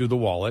look through the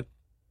wallet,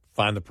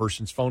 find the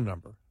person's phone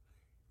number,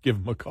 give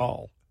them a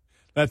call.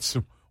 That's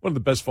one of the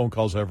best phone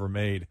calls I ever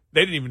made.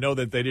 They didn't even know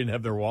that they didn't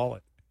have their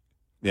wallet.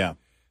 Yeah.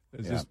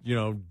 It's just,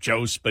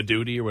 Joe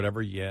Spaduti or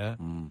whatever. Yeah.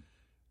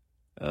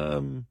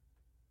 Do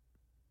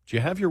you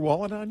have your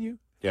wallet on you?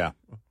 Yeah.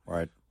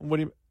 Right. What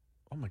do you?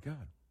 Oh my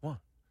God! What?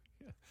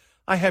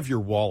 I have your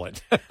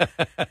wallet.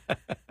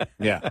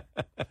 Yeah.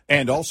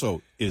 And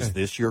also, is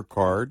this your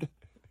card?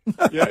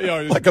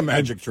 Yeah, like a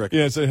magic trick.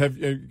 Yeah. So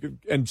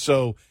and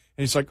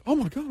he's like, oh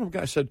my God!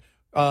 I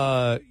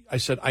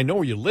said, I know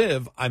where you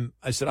live. I'm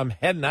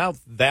heading out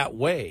that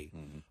way.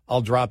 Mm-hmm.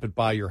 I'll drop it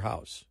by your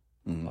house.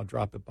 Mm-hmm. I'll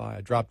drop it by.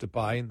 I dropped it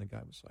by, and the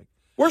guy was like,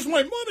 "Where's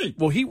my money?"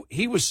 Well,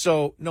 he was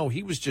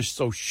just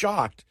so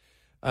shocked.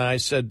 I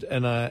said,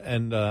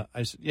 I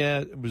said,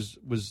 yeah, it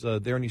was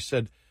there, and he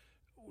said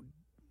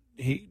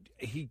he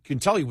can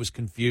tell he was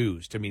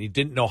confused. I mean, he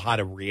didn't know how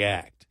to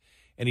react,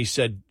 and he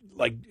said,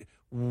 like,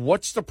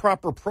 what's the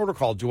proper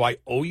protocol? Do I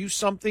owe you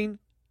something?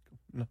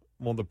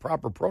 Well, the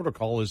proper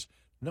protocol is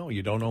no,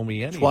 you don't owe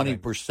me anything.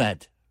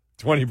 20%.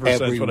 20%.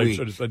 That's what I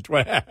should have said.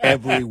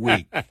 Every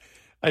week.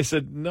 I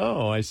said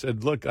no. I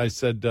said, look. I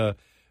said the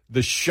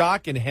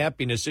shock and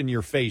happiness in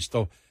your face,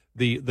 though.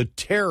 The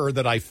terror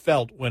that I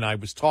felt when I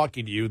was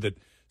talking to you that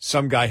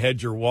some guy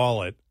had your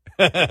wallet.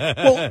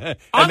 Well, and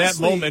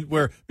honestly, that moment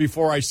where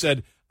before I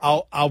said,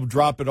 I'll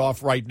drop it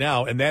off right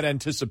now, and that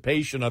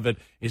anticipation of it,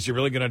 is he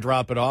really going to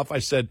drop it off? I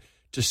said,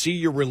 to see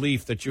your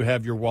relief that you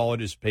have your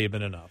wallet is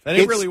payment enough. And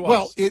it really was.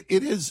 Well, it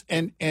is.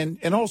 And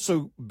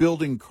also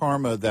building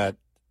karma that,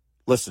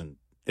 listen,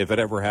 if it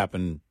ever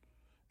happened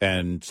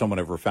and someone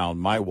ever found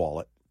my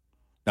wallet,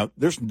 now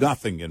there's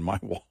nothing in my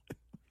wallet.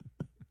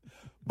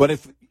 But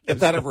if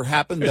that ever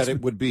happened, that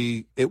it would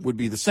be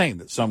the same,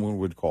 that someone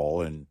would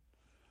call and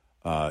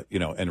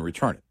and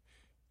return it.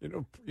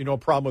 You know a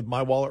problem with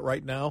my wallet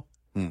right now?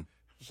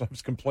 I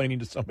was complaining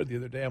to somebody the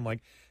other day. I'm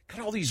like,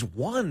 got all these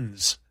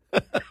ones.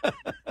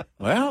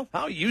 Well,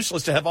 how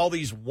useless to have all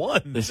these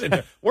ones.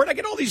 Where'd I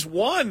get all these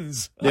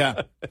ones?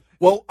 Yeah.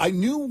 Well, I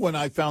knew when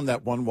I found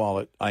that one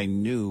wallet, I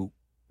knew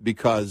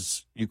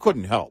because you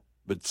couldn't help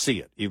but see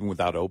it, even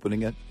without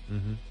opening it.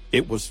 Mm-hmm.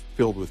 It was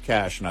filled with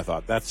cash, and I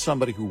thought, that's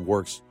somebody who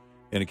works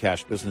in a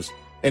cash business.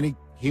 And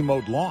he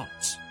mowed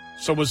lawns.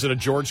 So was it a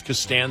George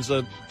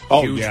Costanza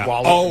Oh, huge yeah.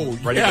 wallet Oh,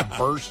 ready yeah. to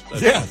burst?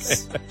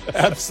 Yes,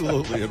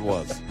 absolutely it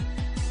was.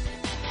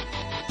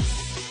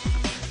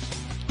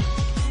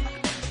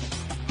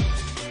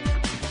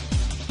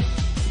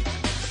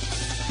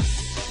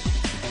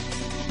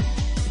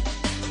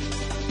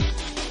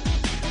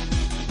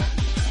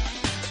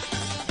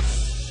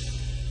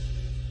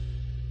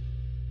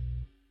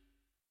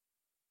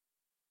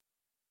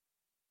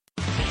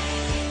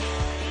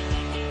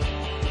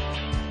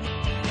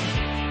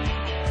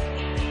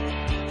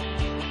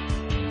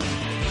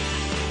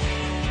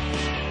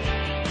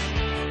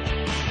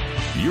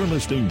 You're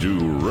listening to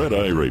Red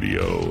Eye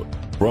Radio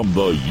from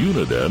the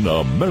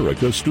Uniden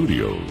America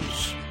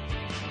Studios.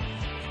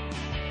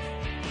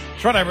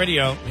 It's Red Eye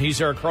Radio.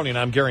 He's Eric Carly, and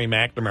I'm Gary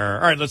McNamara.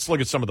 All right, let's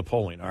look at some of the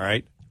polling, all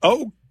right?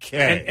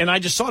 Okay. And I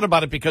just thought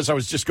about it because I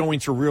was just going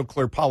through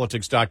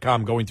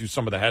RealClearPolitics.com, going through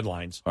some of the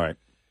headlines. All right.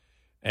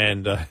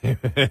 And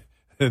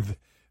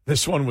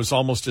this one was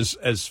almost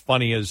as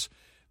funny as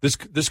this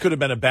could have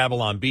been a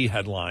Babylon Bee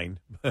headline.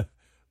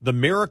 The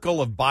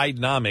miracle of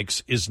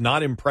Bidenomics is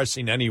not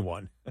impressing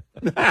anyone.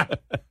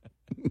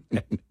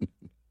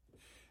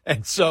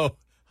 And so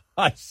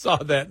I saw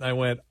that and I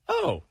went,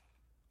 oh,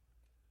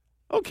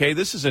 okay,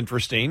 this is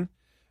interesting.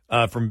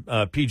 From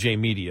PJ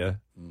Media,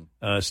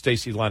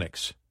 Stacey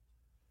Lennox.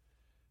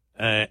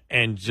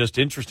 And just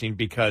interesting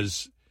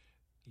because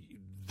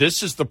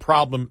this is the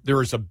problem.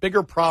 There is a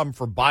bigger problem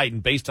for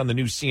Biden based on the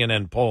new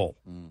CNN poll.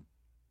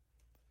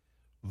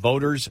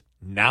 Voters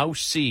now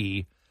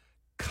see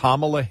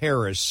Kamala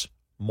Harris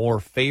more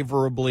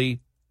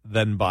favorably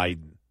than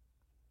Biden.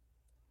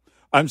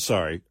 I'm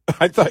sorry.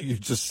 I thought you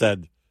just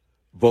said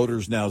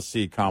voters now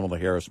see Kamala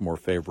Harris more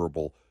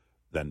favorable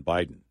than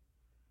Biden.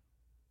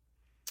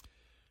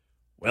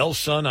 Well,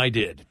 son, I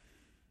did.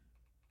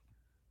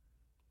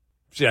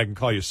 See, I can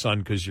call you son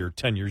because you're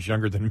 10 years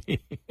younger than me.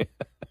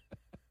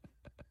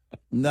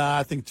 Nah,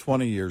 I think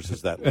 20 years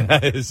is that.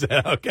 Is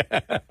that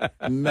okay?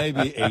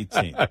 Maybe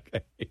 18.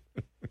 Okay.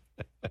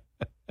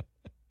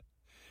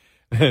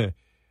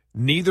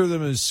 Neither of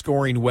them is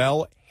scoring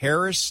well.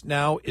 Harris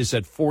now is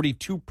at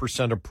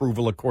 42%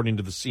 approval, according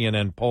to the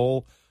CNN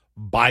poll.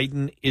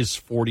 Biden is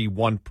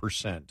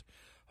 41%.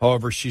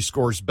 However, she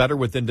scores better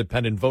with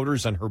independent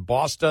voters than her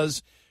boss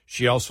does.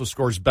 She also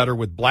scores better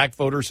with black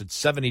voters at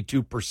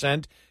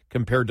 72%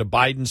 compared to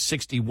Biden's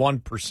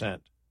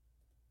 61%.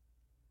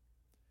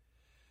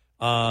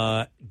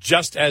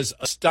 Just as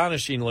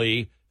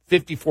astonishingly,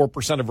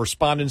 54% of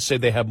respondents say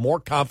they have more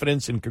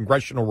confidence in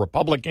congressional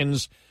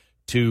Republicans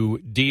to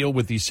deal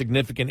with the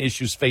significant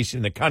issues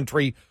facing the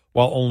country,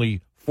 while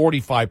only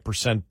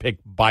 45%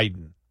 pick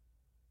Biden.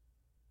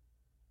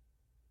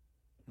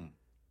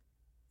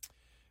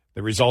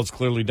 The results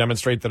clearly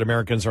demonstrate that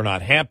Americans are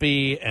not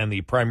happy, and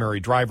the primary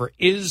driver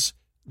is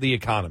the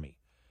economy.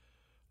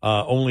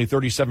 Only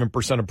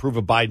 37% approve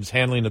of Biden's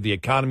handling of the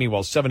economy,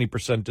 while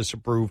 70%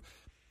 disapprove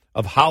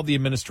of how the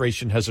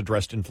administration has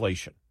addressed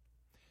inflation.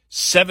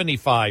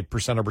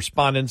 75% of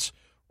respondents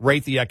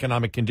rate the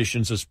economic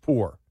conditions as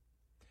poor.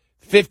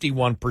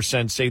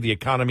 51% say the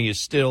economy is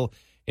still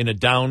in a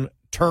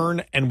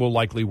downturn and will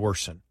likely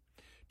worsen.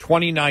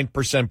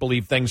 29%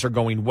 believe things are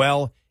going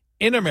well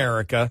in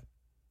America,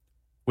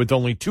 with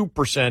only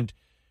 2%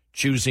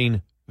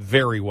 choosing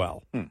very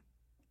well.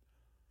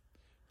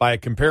 By a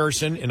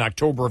comparison, in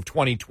October of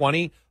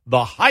 2020,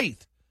 the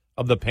height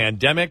of the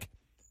pandemic,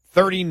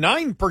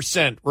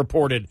 39%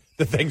 reported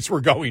that things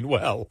were going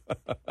well.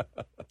 All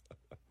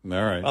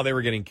right. Well, they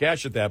were getting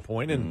cash at that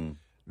point and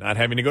not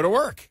having to go to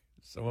work.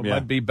 So it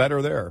might be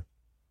better there.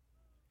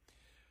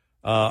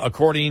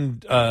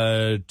 According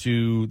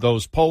to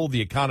those polled,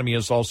 the economy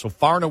is also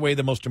far and away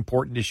the most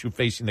important issue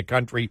facing the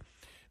country,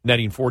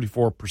 netting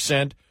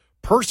 44%.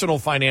 Personal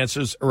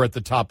finances are at the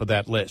top of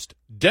that list.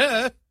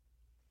 Duh.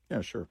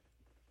 Yeah, sure.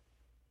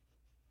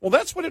 Well,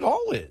 that's what it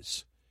all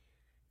is.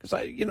 Because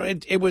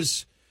it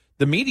was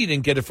the media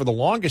didn't get it for the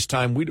longest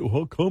time.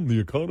 How come the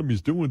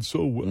economy's doing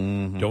so well?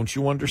 Don't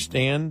you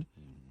understand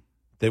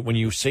that when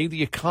you say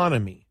the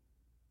economy,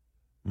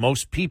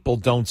 most people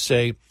don't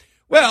say,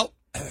 well,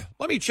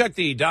 let me check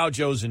the Dow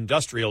Jones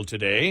Industrial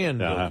today. And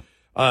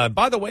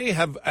by the way,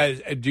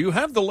 do you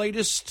have the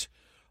latest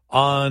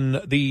on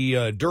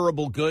the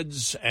durable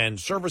goods and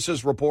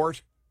services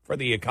report for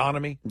the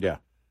economy? Yeah.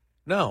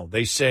 No,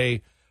 they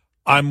say,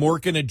 I'm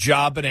working a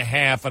job and a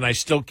half and I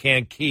still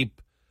can't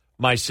keep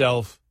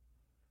myself.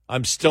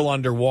 I'm still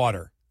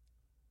underwater.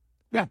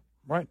 Yeah,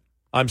 right.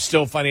 I'm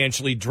still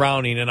financially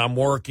drowning and I'm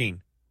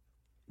working.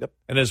 Yep.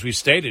 And as we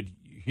stated,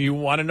 you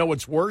want to know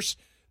what's worse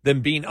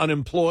than being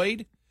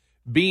unemployed?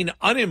 Being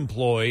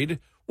unemployed,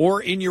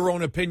 or in your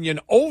own opinion,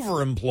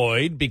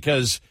 overemployed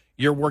because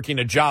you're working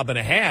a job and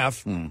a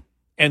half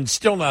and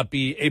still not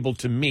be able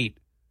to meet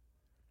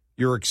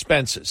your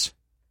expenses.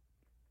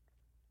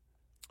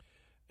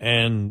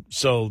 And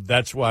so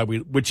that's why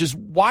which is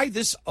why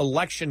this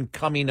election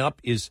coming up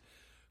is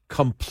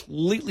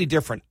completely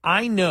different.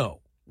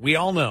 We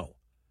all know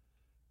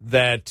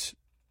that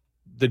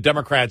the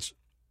Democrats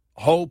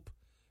hope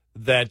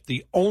that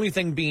the only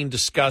thing being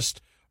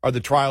discussed are the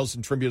trials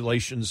and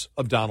tribulations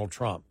of Donald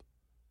Trump.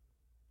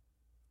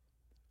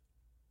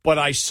 But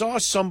I saw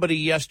somebody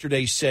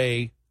yesterday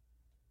say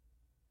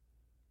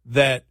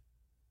that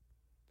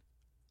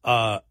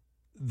Trump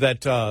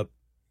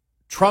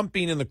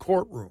being in the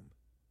courtroom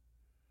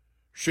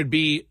should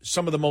be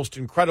some of the most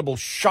incredible,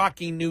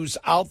 shocking news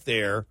out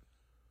there.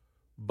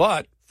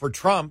 But for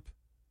Trump,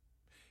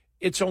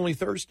 it's only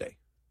Thursday.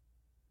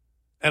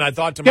 And I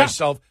thought to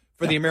myself,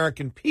 for the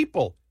American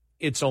people,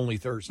 it's only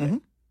Thursday.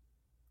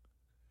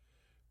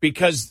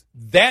 Because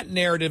that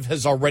narrative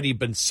has already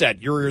been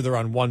set. You're either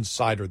on one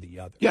side or the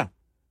other. Yeah.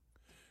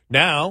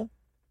 Now,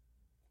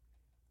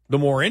 the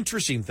more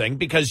interesting thing,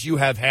 because you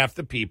have half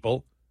the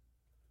people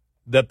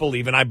that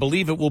believe, and I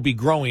believe it will be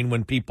growing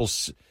when people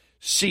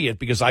see it,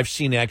 because I've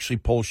seen actually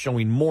polls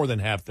showing more than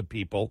half the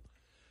people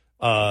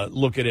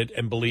look at it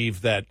and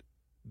believe that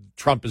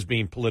Trump is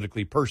being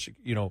politically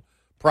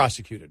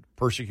prosecuted,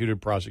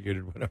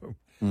 whatever,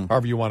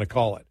 however you want to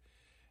call it.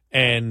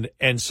 And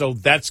so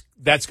that's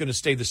going to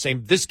stay the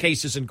same. This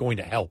case isn't going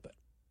to help it.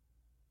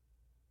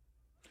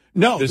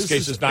 No, this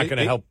case is not going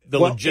to help the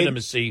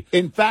legitimacy.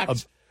 In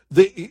fact,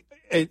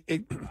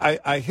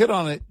 I hit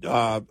on it.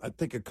 I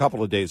think a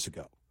couple of days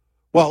ago.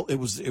 Well, it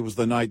was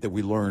the night that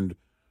we learned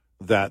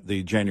that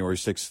the January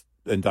 6th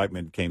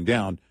indictment came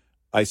down.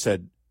 I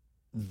said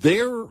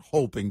they're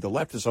hoping, the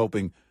left is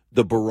hoping,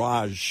 the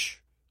barrage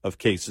of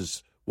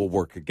cases will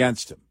work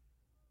against him.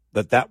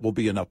 That will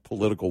be enough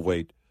political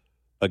weight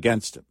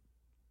against him.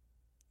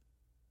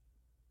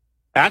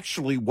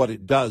 Actually, what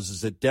it does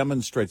is it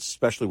demonstrates,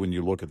 especially when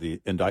you look at the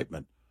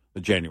indictment,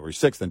 the January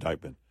 6th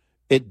indictment,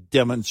 it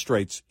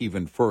demonstrates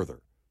even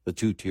further the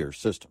two-tier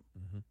system.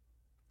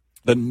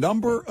 The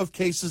number of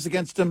cases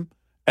against him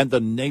and the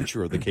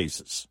nature of the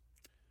cases.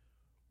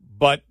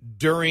 But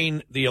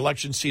during the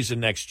election season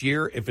next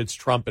year, if it's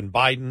Trump and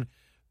Biden,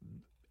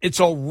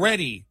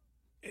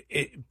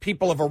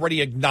 people have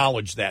already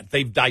acknowledged that.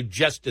 They've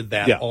digested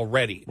that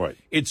already. Right.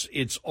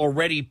 It's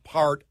already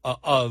part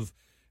of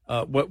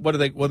what do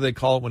they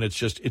call it when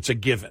it's a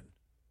given.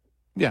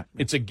 Yeah,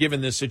 it's a given,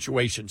 this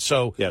situation.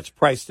 So it's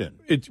priced in.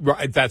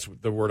 That's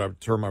the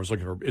term I was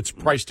looking for. It's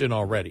priced in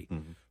already.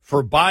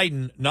 For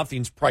Biden,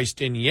 nothing's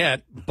priced in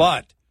yet.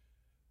 But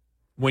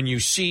when you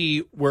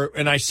see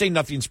and I say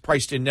nothing's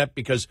priced in yet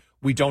because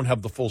we don't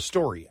have the full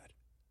story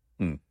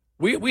yet.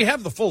 We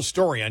have the full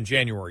story on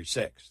January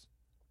 6th.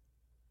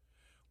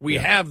 We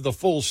have the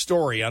full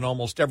story on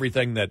almost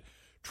everything that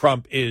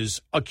Trump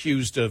is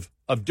accused of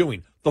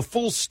doing. The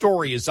full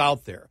story is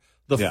out there.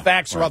 The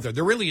facts are out there.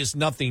 There really is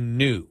nothing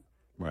new.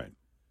 Right.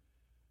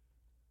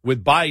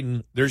 With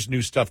Biden, there's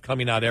new stuff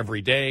coming out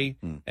every day.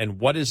 And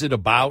what is it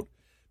about?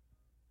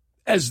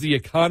 As the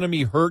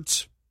economy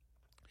hurts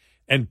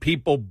and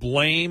people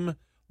blame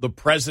the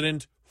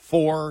president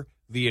for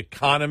the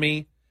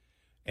economy,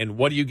 and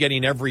what are you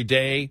getting every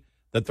day?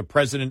 That the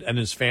president and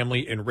his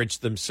family enrich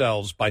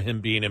themselves by him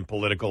being in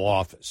political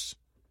office.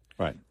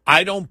 Right.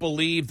 I don't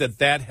believe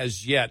that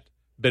has yet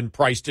been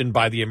priced in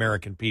by the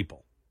American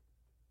people.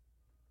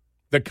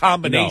 The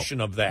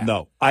combination of that.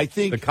 No, I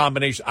think the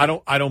combination.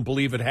 I don't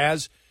believe it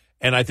has,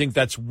 and I think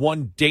that's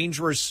one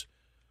dangerous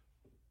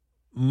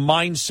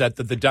mindset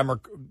that the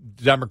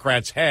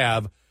Democrats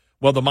have.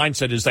 Well, the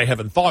mindset is they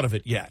haven't thought of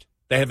it yet.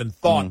 They haven't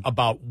thought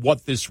about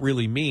what this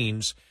really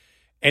means.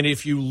 And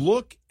if you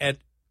look at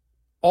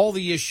all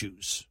the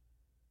issues,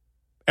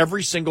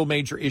 every single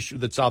major issue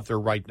that's out there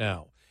right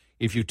now,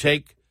 if you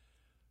take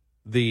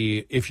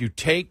the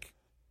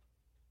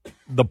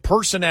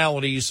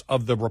personalities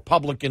of the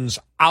Republicans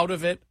out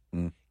of it,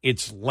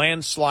 it's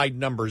landslide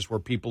numbers where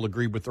people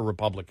agree with the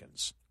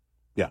Republicans.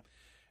 Yeah.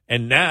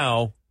 And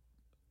now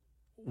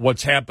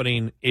what's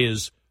happening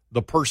is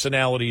the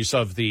personalities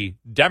of the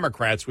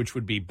Democrats, which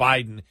would be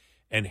Biden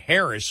and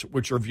Harris,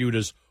 which are viewed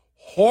as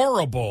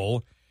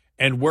horrible,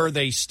 and where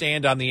they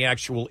stand on the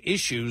actual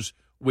issues,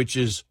 which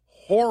is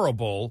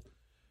horrible,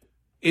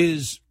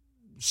 is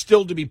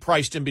still to be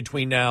priced in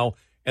between now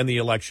and the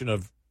election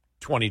of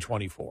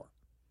 2024.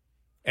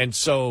 And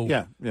so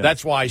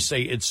that's why I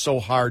say it's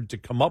so hard to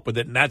come up with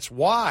it, and that's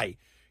why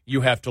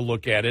you have to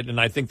look at it. And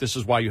I think this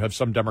is why you have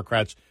some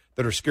Democrats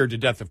that are scared to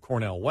death of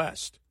Cornel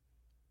West.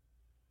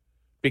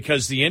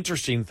 Because the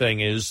interesting thing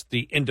is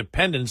the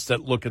independents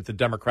that look at the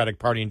Democratic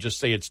Party and just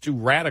say it's too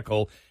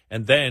radical,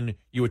 and then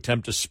you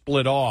attempt to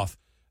split off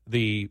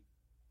the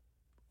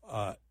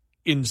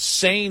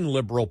insane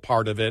liberal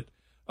part of it,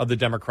 of the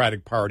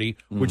Democratic Party,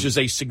 which is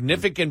a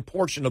significant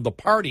portion of the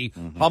party.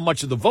 How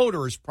much of the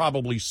voter is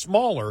probably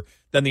smaller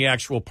than the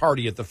actual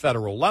party at the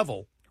federal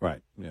level.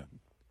 Right, yeah.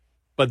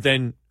 But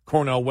then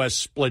Cornel West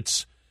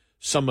splits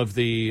some of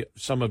the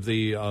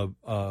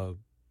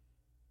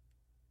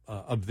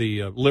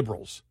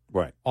liberals,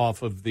 right,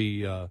 off of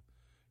the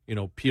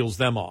peels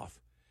them off.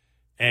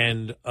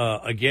 And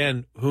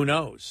again, who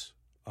knows?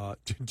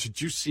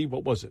 Did you see,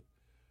 what was it?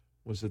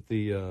 Was it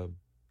the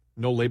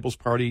No Labels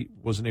Party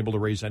wasn't able to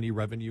raise any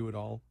revenue at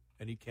all,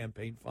 any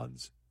campaign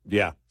funds?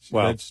 Yeah,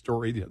 well, that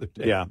story the other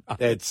day. Yeah,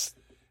 it's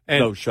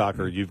no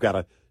shocker. You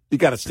got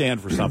to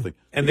stand for something,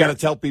 and you got to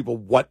tell people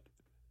what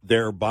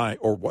they're buying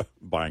or what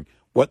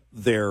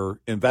they're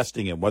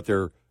investing in, what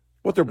they're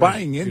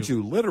buying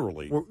into.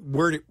 Literally,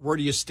 where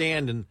do you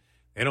stand? And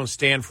they don't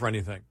stand for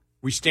anything.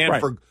 We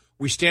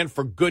stand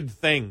for good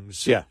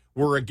things. Yeah,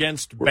 we're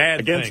against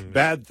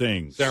bad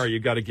things. Sarah, you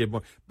got to give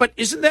more. But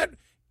isn't that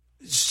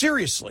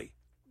seriously?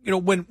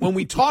 When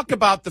we talk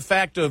about the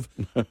fact of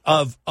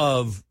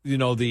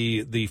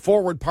the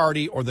Forward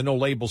Party or the No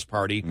Labels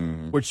Party,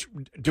 which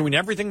doing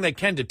everything they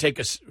can to take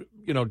us,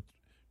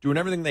 doing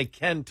everything they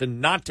can to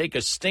not take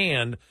a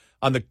stand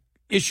on the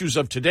issues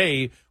of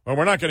today. Well,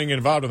 we're not getting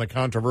involved in the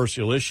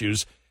controversial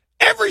issues.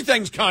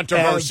 Everything's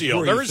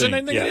controversial. There isn't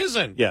anything that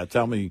isn't. Yeah,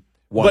 tell me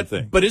one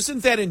thing. But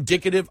isn't that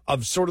indicative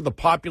of sort of the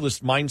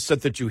populist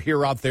mindset that you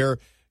hear out there?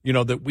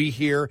 That we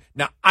hear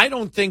now. I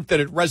don't think that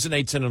it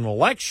resonates in an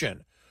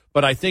election.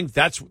 But I think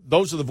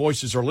those are the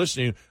voices are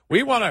listening.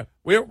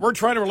 We're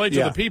trying to relate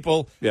to the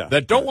people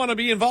that don't want to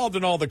be involved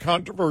in all the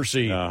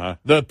controversy,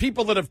 the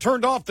people that have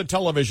turned off the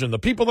television, the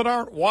people that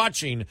aren't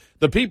watching,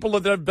 the people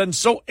that have been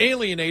so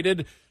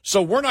alienated.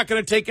 So we're not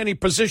going to take any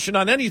position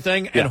on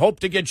anything and hope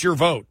to get your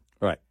vote.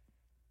 Right.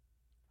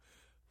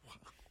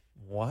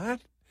 What?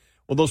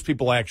 Well, those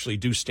people actually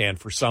do stand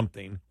for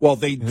something. Well,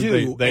 they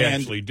do. They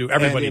actually do.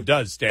 Everybody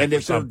does stand for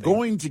something. And if they're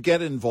going to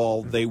get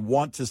involved, they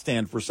want to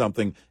stand for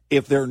something.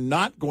 If they're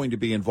not going to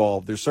be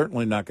involved, they're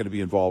certainly not going to be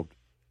involved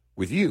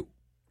with you.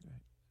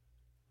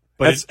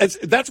 But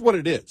that's what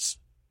it is.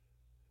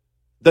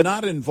 The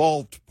not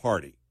involved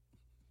party.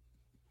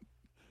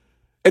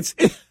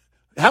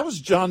 How is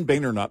John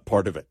Boehner not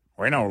part of it?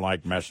 We don't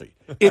like Messi.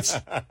 It's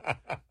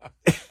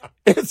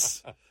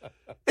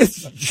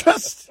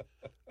just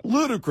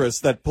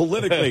ludicrous that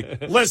politically,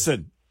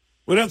 listen,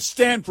 we don't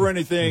stand for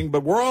anything,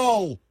 but we're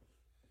all,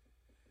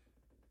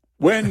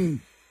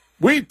 when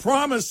we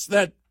promise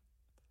that,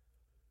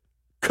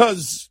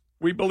 because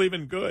we believe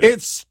in good,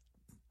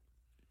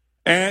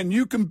 and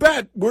you can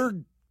bet we're,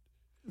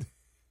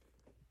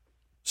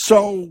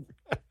 so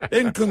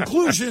in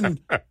conclusion,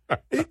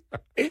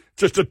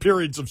 just a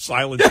periods of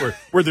silence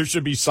where there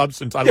should be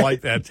substance. I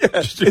like that.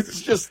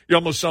 It's just you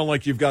almost sound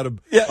like you've got a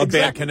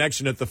bad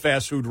connection at the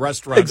fast food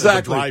restaurant. Exactly.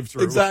 At the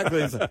drive-through.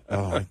 Exactly.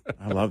 I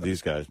love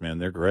these guys, man.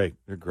 They're great.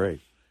 They're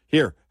great.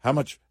 Here, how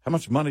much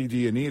money do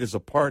you need as a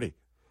party?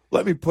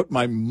 Let me put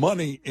my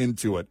money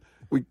into it.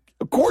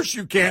 Of course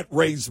you can't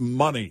raise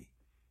money.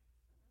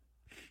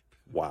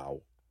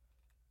 Wow.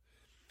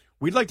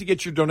 We'd like to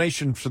get your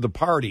donation for the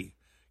party.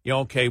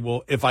 Okay,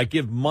 well, if I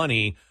give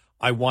money,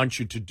 I want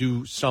you to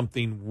do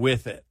something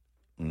with it.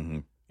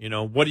 Mm-hmm.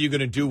 What are you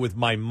going to do with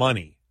my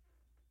money?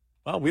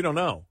 Well, we don't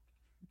know.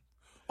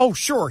 Oh,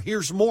 sure,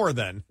 here's more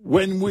then.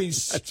 When we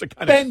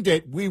spend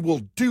it, we will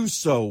do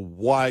so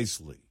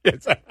wisely.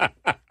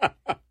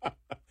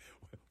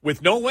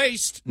 With no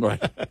waste.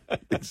 Right.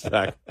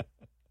 Exactly.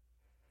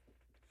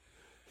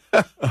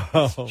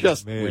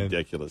 Just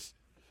ridiculous.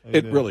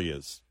 It really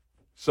is.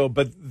 So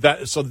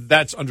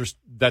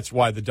that's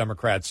why the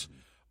Democrats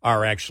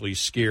are actually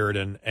scared,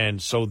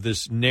 and so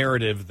this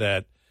narrative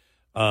that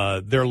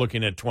they're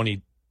looking at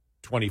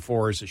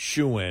 2024 as a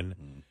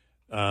shoo-in,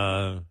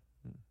 that's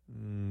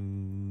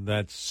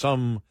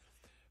I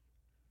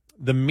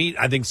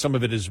think some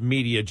of it is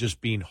media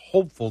just being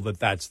hopeful that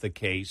that's the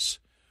case,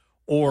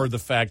 or the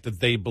fact that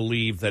they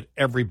believe that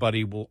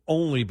everybody will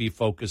only be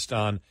focused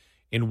on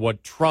in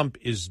what Trump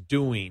is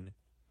doing.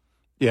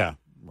 Yeah,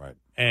 right.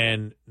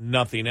 And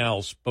nothing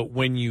else. But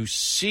when you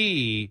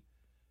see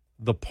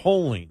the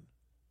polling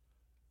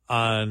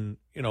on,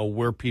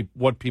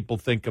 what people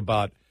think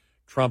about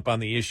Trump on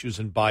the issues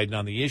and Biden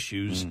on the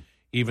issues,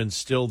 even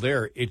still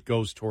there, it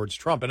goes towards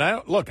Trump. And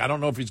I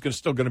don't know if he's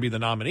still going to be the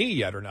nominee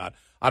yet or not.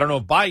 I don't know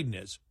if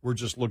Biden is. We're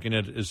just looking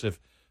at it as if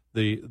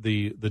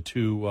the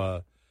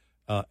two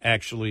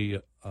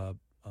actually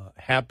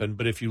happen.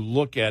 But if you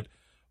look at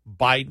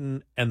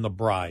Biden and the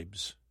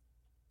bribes,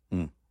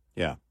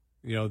 yeah,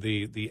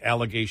 the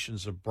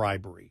allegations of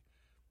bribery,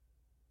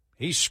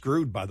 he's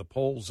screwed by the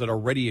polls that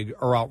already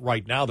are out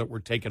right now that were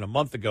taken a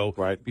month ago.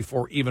 Right.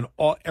 Before even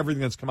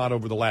everything that's come out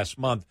over the last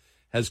month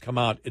has come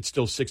out. It's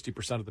still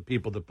 60% of the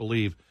people that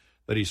believe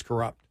that he's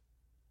corrupt.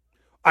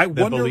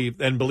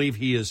 Believe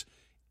he is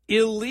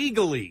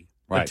illegally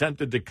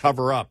attempted to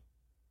cover up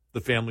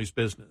the family's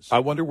business. I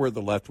wonder where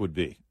the left would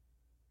be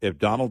if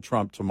Donald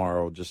Trump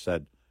tomorrow just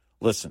said,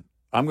 listen,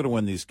 I'm going to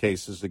win these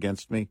cases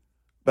against me,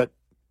 but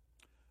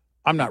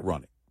I'm not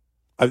running.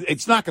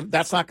 That's not going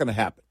to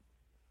happen.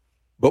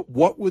 But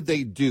what would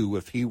they do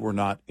if he were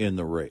not in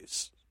the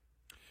race?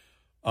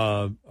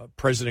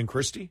 President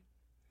Christie?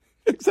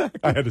 Exactly.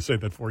 I had to say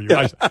that for you.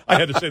 Yeah. I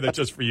had to say that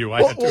just for you.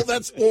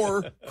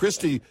 Or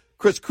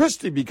Chris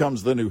Christie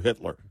becomes the new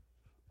Hitler.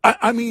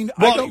 I mean,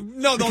 well, I don't,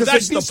 no,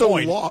 that's the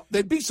point.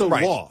 They'd be so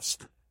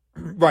lost.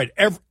 Right.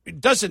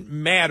 It doesn't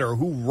matter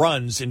who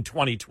runs in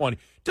 2020.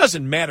 It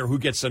doesn't matter who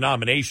gets the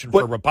nomination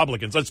for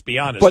Republicans. Let's be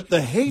honest. But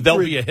the hatred, there'll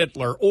be a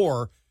Hitler,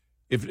 or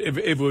if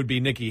it would be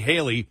Nikki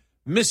Haley,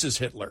 Mrs.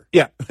 Hitler.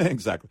 Yeah,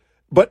 exactly.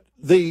 But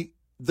the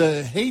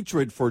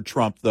hatred for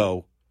Trump,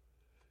 though,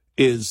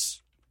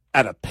 is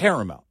at a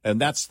paramount,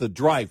 and that's the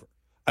driver.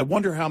 I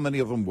wonder how many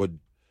of them would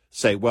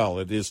say, well,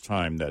 it is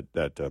time that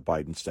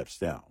Biden steps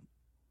down.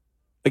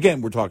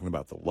 Again, we're talking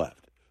about the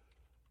left.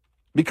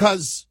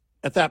 Because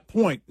at that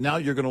point, now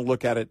you're going to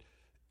look at it,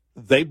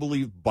 they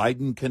believe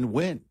Biden can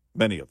win,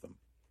 many of them.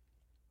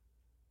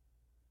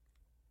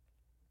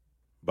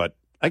 But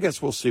I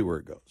guess we'll see where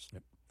it goes.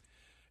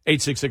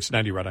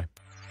 866-90-RED-EYE.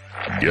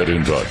 Get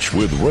in touch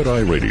with Red Eye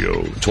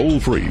Radio, toll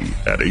free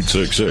at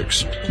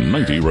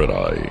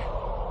 866-90-RED-EYE.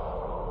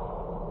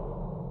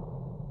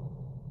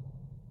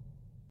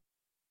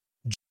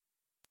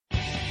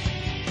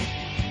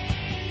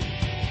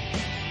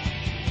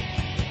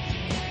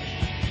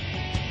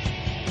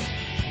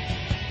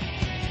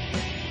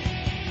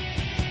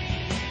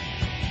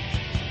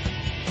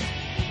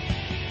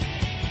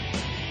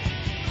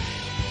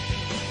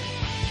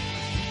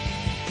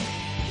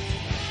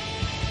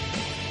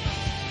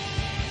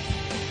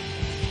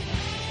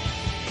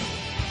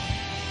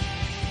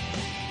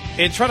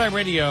 It's Red Eye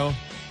Radio.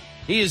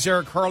 He is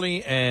Eric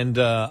Harley, and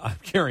I'm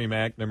Gary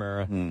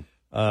McNamara.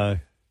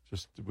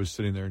 Just was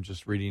sitting there and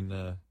just reading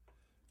the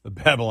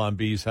Babylon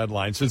Bees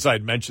headlines. Since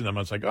I'd mentioned them, I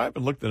was like, I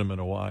haven't looked at them in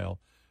a while.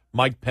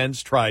 Mike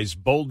Pence tries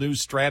bold new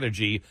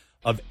strategy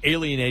of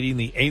alienating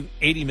the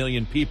 80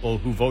 million people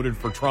who voted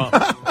for Trump.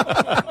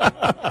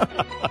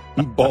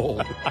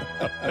 Bold.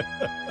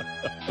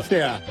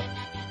 Yeah.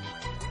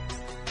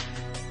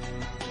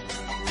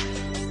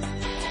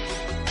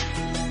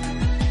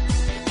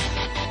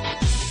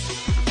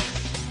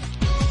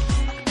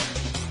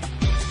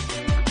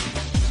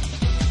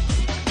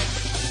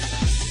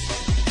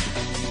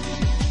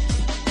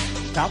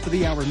 Top of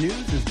the Hour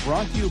News is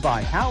brought to you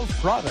by House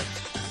Products.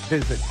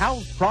 Visit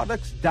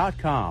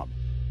houseproducts.com.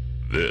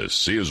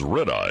 This is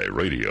Red Eye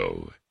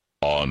Radio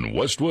on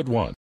Westwood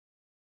One.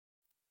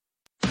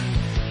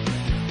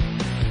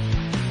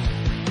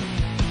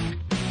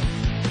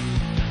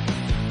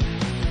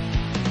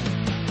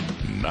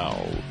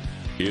 Now,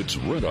 it's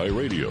Red Eye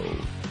Radio.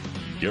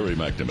 Gary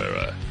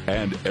McNamara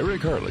and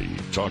Eric Harley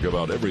talk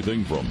about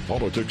everything from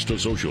politics to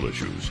social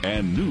issues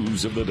and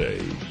news of the day.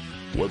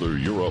 Whether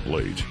you're up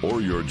late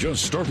or you're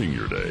just starting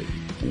your day,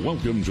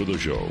 welcome to the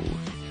show.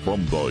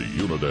 From the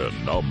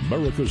Uniden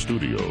America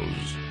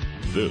Studios,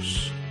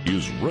 this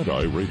is Red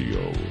Eye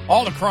Radio.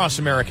 All across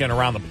America and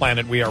around the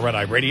planet, we are Red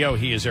Eye Radio.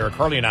 He is Eric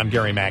Harley, and I'm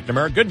Gary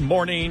McNamara. Good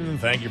morning.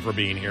 Thank you for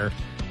being here.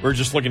 We're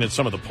just looking at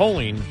some of the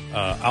polling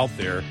out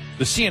there.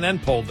 The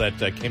CNN poll that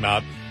came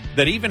out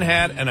that even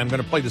had, and I'm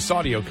going to play this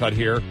audio cut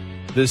here,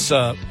 this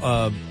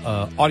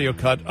audio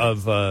cut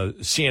of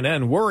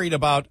CNN worried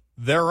about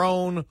their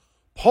own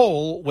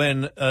poll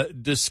when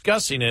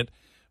discussing it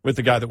with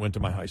the guy that went to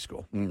my high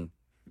school. Here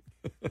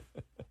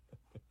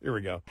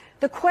we go.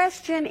 The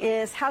question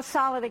is, how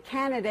solid a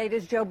candidate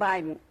is Joe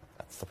Biden?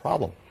 That's the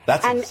problem.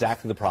 That's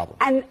exactly the problem.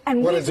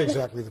 And what is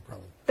exactly the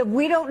problem?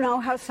 We don't know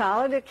how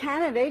solid a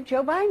candidate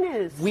Joe Biden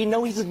is. We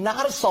know he's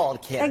not a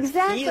solid candidate.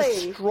 Exactly. He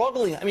is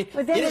struggling. I mean,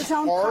 within his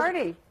own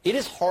party. It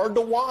is hard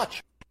to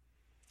watch.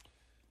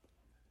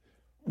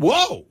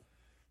 Whoa.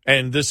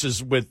 And this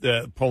is with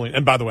polling.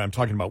 And by the way, I'm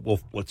talking about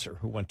Wolf Blitzer,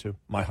 who went to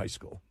my high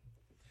school.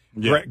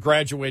 Yeah.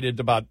 Graduated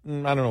about,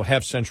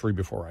 half century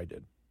before I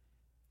did.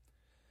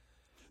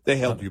 They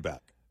held you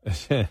back.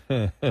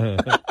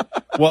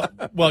 well,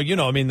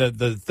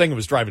 the thing that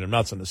was driving him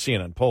nuts on the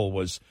CNN poll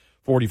was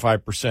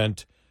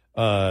 45%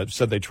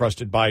 said they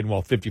trusted Biden,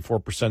 while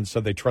 54%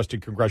 said they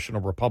trusted congressional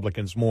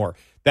Republicans more.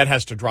 That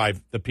has to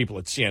drive the people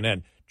at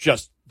CNN,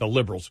 just the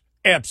liberals,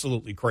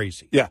 absolutely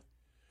crazy. Yeah.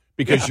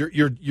 Because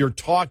you're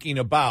talking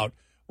about,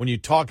 when you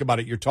talk about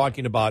it, you're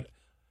talking about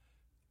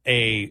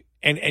and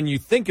you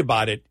think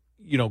about it,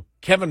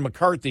 Kevin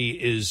McCarthy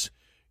is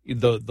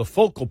the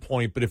focal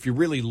point, but if you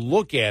really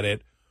look at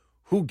it,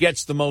 who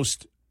gets the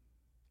most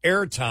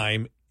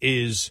airtime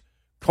is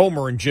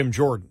Comer and Jim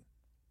Jordan.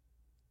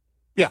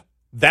 Yeah.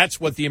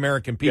 That's what the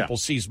American people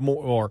sees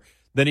more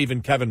than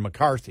even Kevin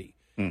McCarthy.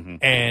 Mm-hmm.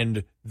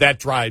 And that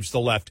drives the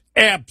left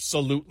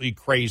absolutely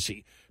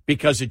crazy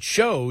because it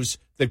shows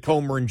that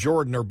Comer and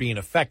Jordan are being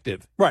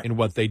effective in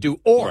what they do.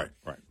 Or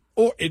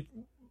let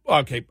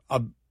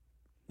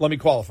me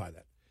qualify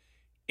that.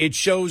 It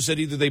shows that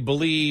either they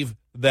believe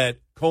that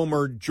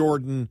Comer,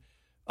 Jordan,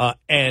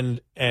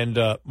 and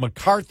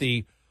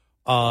McCarthy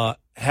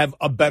have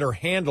a better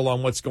handle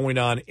on what's going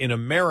on in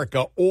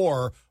America,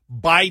 or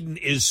Biden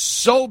is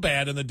so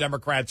bad and the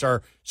Democrats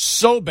are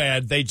so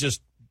bad they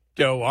just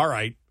go, all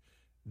right,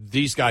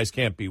 these guys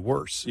can't be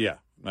worse. Yeah,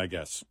 I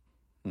guess.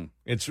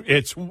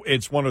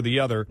 It's one or the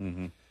other.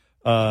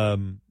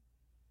 Mm-hmm.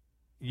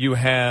 You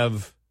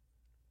have,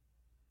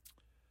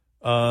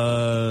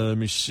 let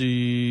me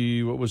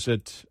see, what was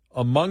it?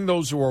 Among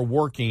those who are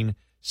working,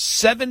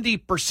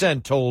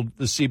 70% told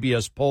the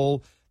CBS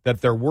poll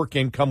that their work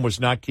income was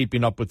not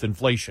keeping up with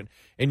inflation.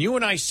 And you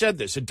and I said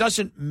this. It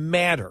doesn't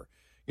matter.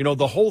 You know,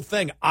 the whole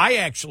thing, I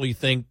actually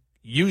think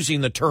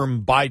using the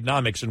term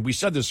Bidenomics, and we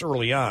said this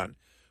early on,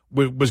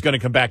 was going to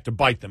come back to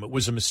bite them. It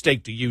was a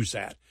mistake to use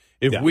that.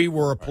 If we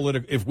were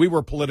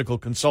political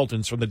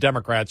consultants from the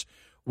Democrats,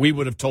 we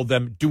would have told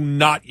them, do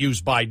not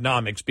use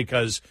Bidenomics,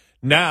 because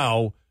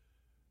now,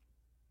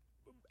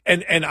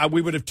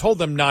 we would have told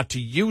them not to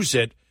use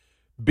it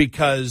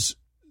because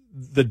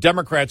the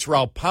Democrats were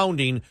out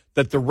pounding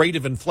that the rate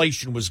of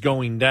inflation was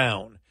going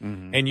down.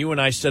 Mm-hmm. And you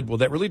and I said, well,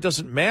 that really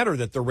doesn't matter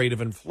that the rate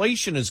of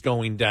inflation is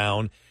going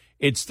down.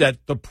 It's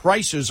that the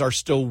prices are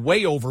still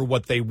way over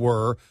what they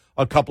were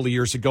a couple of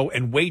years ago,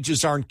 and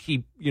wages aren't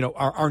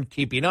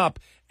keeping up,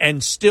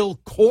 and still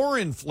core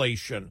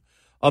inflation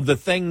of the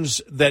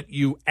things that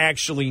you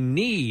actually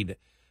need,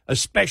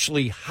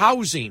 especially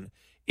housing,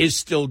 is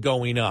still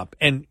going up.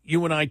 And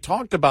you and I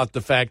talked about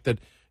the fact that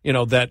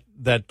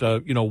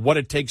what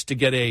it takes to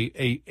get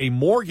a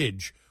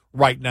mortgage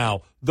right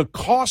now, the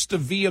cost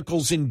of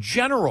vehicles in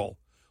general,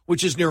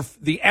 which is near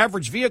the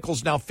average vehicle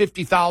is now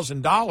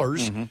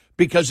 $50,000,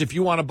 because if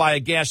you want to buy a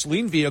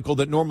gasoline vehicle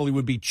that normally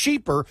would be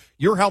cheaper,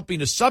 you're helping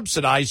to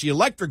subsidize the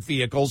electric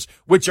vehicles,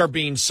 which are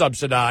being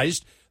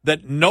subsidized,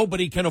 that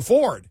nobody can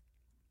afford.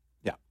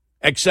 Yeah.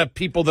 Except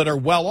people that are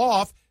well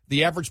off.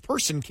 The average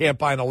person can't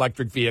buy an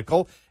electric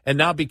vehicle. And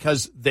now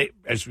because they,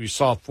 as we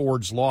saw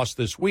Ford's loss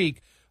this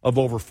week of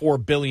over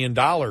 $4 billion,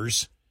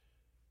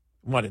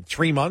 what, in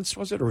 3 months,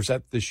 was it? Or was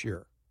that this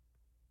year?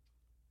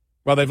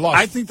 Well, they've lost.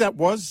 I think that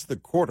was the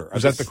quarter.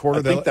 Was that the quarter?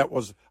 I think that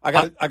was. I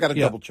got to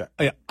double check.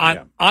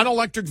 On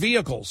electric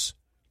vehicles,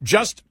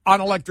 just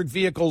on electric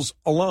vehicles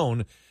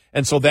alone.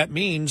 And so that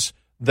means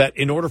that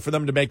in order for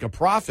them to make a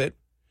profit,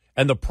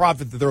 and the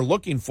profit that they're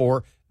looking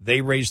for,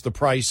 they raise the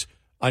price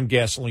on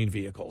gasoline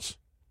vehicles.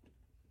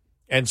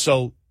 And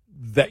so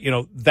that,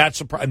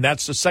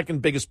 that's the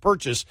second biggest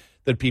purchase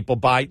that people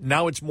buy.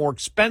 Now it's more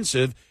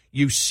expensive.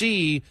 You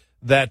see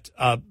that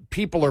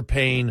people are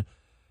paying.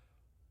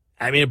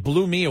 I mean, it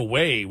blew me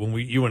away when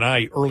you and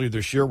I earlier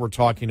this year were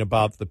talking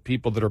about the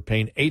people that are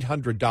paying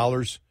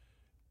 $800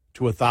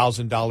 to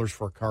 $1,000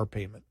 for a car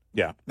payment.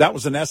 Yeah, that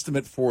was an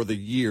estimate for the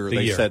year.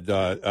 They said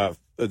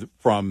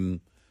from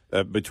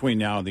between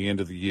now and the end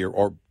of the year,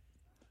 or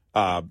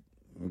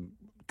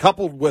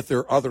coupled with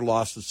their other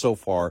losses so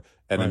far,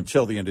 and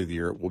until the end of the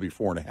year, it will be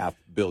 $4.5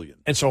 billion.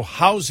 And so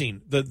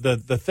housing,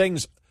 the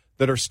things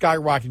that are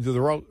skyrocketing to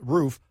the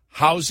roof,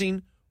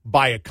 housing,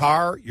 buy a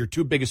car, your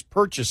two biggest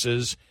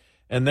purchases.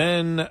 And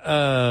then,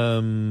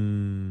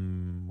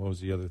 what was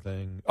the other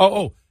thing?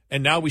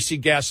 And now we see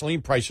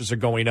gasoline prices are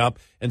going up,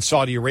 and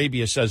Saudi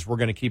Arabia says we're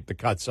going to keep the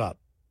cuts up.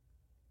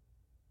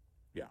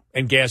 Yeah.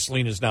 And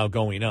gasoline is now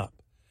going up.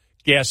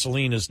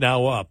 Gasoline is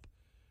now up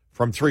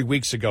from 3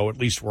 weeks ago, at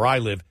least where I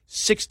live,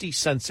 60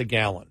 cents a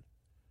gallon.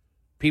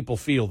 People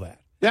feel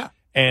that. Yeah.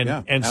 And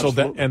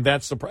absolutely. and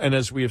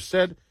as we have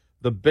said,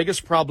 the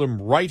biggest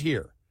problem right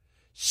here,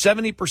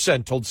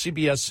 70% told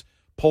CBS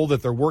poll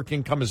that their work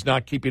income is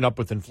not keeping up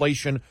with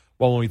inflation,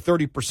 while only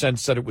 30%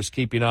 said it was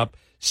keeping up.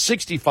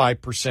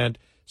 65%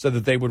 said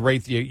that they would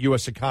rate the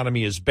U.S.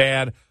 economy as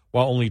bad,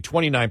 while only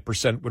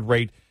 29% would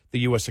rate the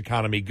U.S.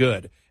 economy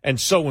good. And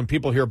so when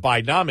people hear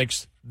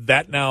Bidenomics,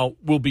 that now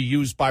will be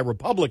used by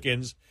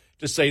Republicans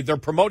to say they're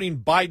promoting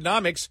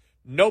Bidenomics.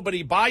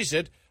 Nobody buys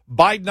it.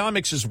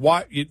 Bidenomics is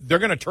why they're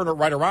going to turn it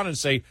right around and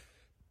say,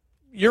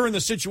 you're in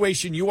the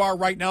situation you are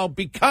right now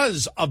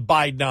because of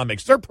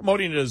Bidenomics. They're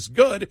promoting it as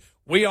good.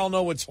 We all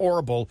know it's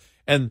horrible.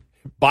 And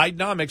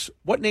Bidenomics,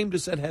 what name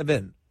does that have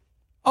in?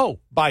 Oh,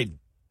 Biden.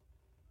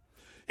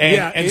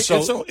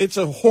 It's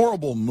a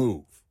horrible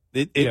move.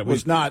 It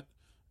was not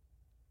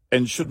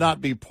and should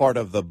not be part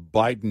of the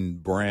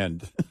Biden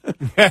brand.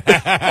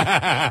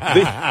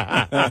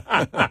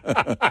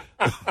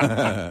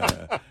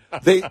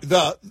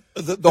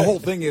 The whole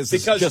thing is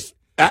just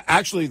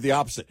actually the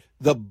opposite.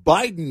 The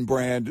Biden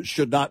brand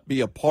should not be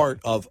a part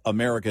of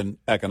American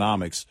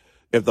economics.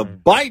 If the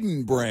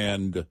Biden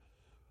brand,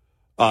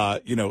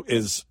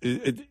 is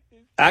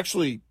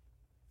actually,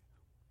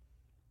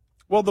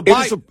 well,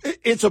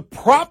 it's a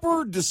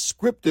proper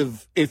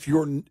descriptive. If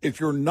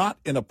you're not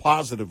in a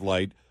positive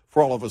light,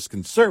 for all of us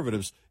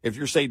conservatives, if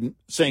you're saying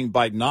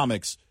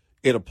Bidenomics,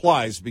 it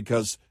applies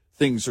because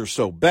things are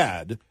so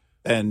bad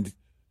and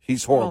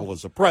he's horrible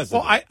as a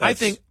president. Well, I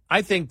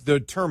think the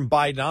term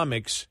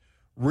Bidenomics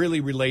really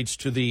relates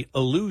to the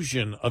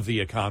illusion of the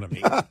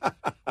economy.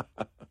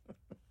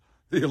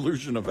 The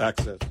illusion of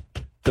access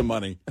to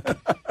money.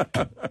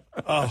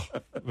 Oh,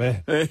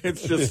 man.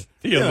 It's just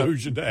the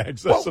illusion to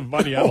access of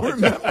money.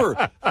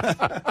 Remember.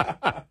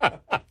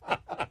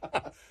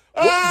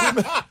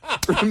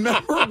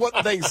 Remember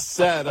what they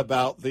said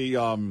about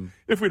the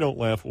if we don't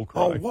laugh, we'll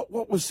cry.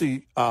 What was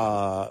the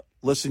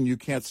Listen, You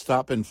Can't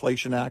Stop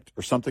Inflation Act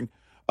or something?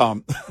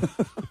 The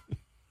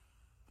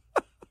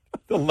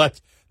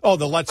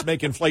Let's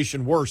Make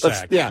Inflation Worse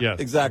Act. Yeah, yes,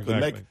 exactly.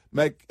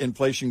 Make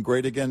Inflation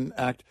Great Again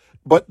Act.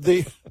 But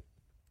they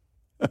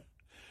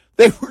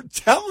They were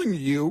telling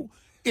you,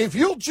 if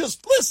you'll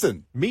just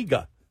listen.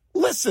 MEGA.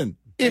 Listen,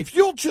 if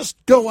you'll just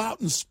go out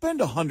and spend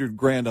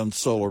 $100,000 on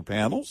solar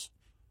panels,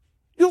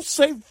 you'll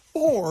save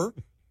 4%.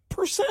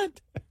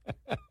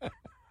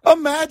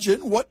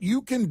 Imagine what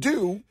you can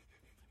do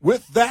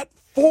with that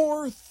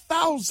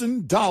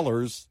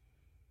 $4,000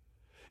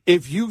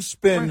 if you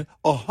spend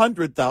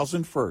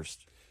 $100,000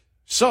 first.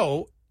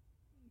 So,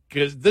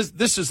 because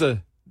this is all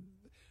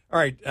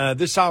right,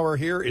 this hour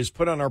here is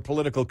put on our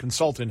political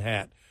consultant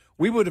hat.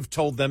 We would have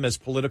told them as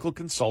political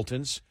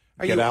consultants,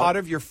 are you out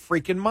of your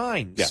freaking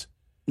minds? Yeah.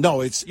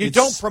 No, you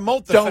don't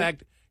promote the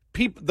fact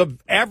the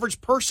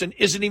average person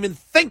isn't even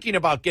thinking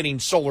about getting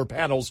solar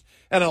panels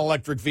and an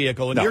electric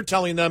vehicle. And you're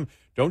telling them,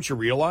 don't you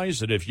realize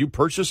that if you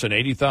purchase an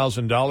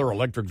 $80,000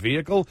 electric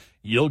vehicle,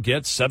 you'll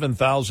get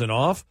 $7,000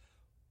 off?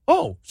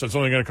 Oh, so it's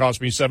only going to cost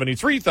me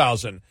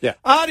 $73,000. Yeah.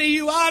 Are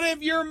you out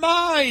of your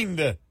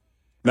mind?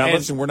 Now,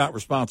 listen, we're not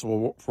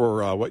responsible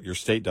for what your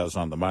state does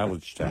on the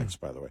mileage tax,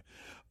 by the way.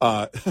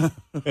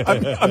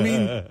 I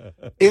mean,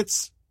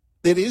 it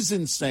is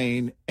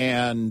insane,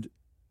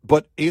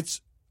 but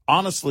it's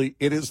honestly,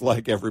 it is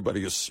like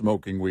everybody is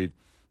smoking weed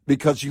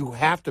because you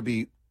have to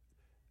be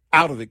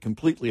out of it,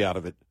 completely out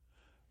of it.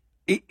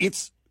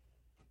 It's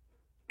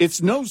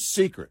no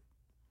secret.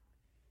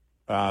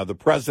 The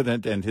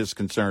president and his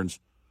concerns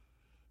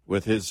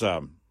with his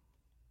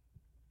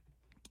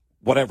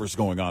whatever's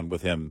going on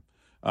with him,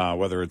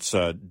 whether it's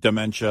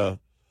dementia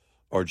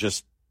or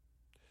just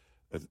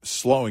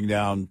slowing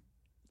down.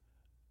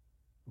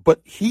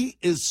 But he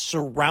is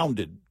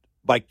surrounded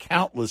by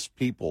countless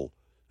people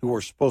who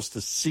are supposed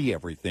to see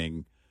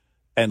everything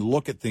and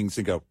look at things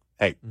and go,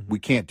 hey, we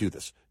can't do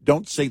this.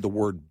 Don't say the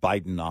word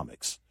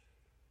Bidenomics.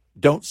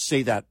 Don't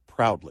say that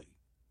proudly,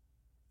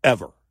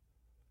 ever.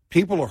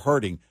 People are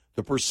hurting.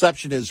 The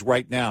perception is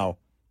right now,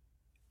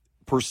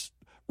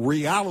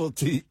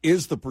 reality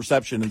is the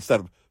perception instead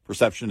of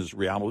perception is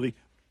reality.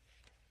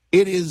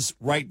 It is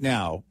right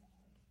now,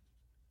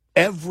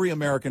 every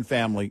American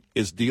family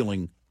is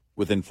dealing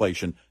with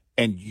inflation,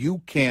 and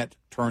you can't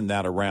turn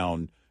that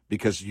around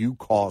because you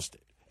caused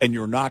it. And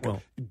you're not going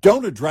to.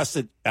 Don't address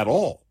it at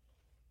all.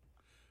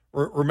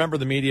 Remember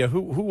the media?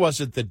 Who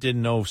was it that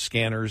didn't know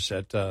scanners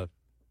at,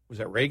 was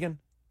that Reagan?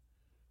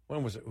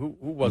 When was it? Who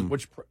was,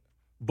 which,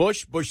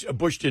 Bush?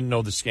 Bush didn't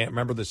know the scan.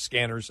 Remember the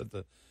scanners at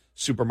the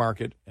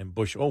supermarket? And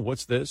Bush,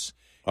 what's this?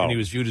 And he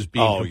was viewed as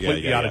being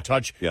completely out of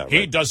touch. Yeah,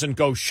 he doesn't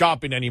go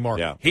shopping anymore.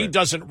 Yeah, he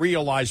doesn't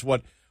realize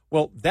what.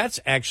 Well,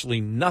 that's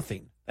actually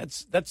nothing.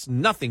 That's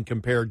nothing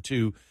compared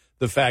to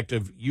the fact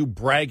of you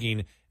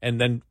bragging and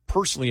then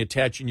personally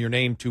attaching your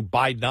name to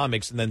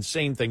Bidenomics and then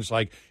saying things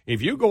like, if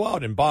you go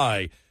out and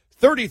buy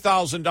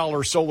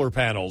 $30,000 solar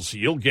panels,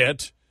 you'll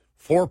get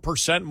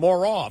 4%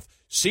 more off.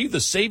 See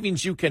the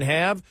savings you can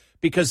have?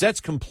 Because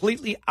that's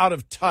completely out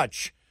of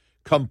touch,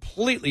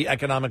 completely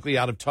economically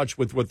out of touch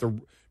with what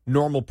the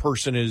normal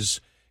person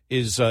is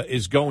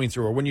going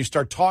through. Or when you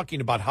start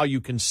talking about how you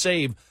can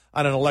save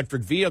on an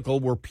electric vehicle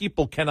where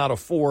people cannot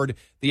afford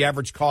the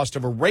average cost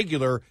of a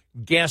regular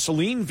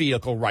gasoline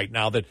vehicle right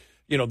now, that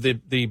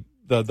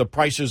the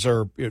prices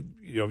are,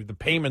 the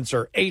payments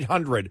are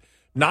 $800,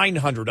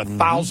 $900,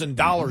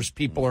 $1,000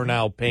 people are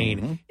now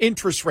paying.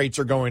 Interest rates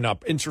are going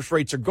up. Interest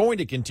rates are going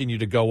to continue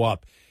to go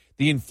up.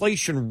 The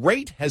inflation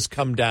rate has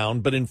come down,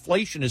 but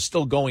inflation is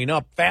still going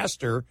up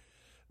faster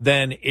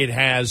than it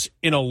has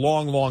in a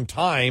long, long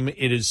time.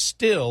 It is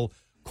still,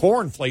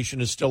 core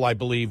inflation is still, I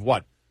believe,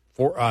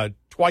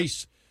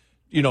 twice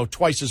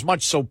as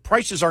much. So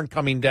prices aren't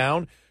coming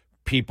down.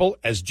 People,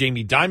 as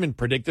Jamie Dimon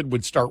predicted,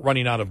 would start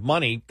running out of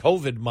money,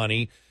 COVID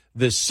money,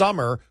 this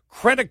summer.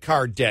 Credit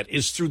card debt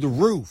is through the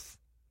roof.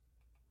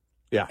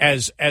 Yeah.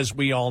 As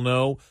we all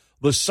know,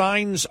 the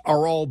signs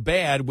are all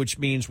bad, which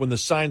means when the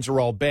signs are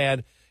all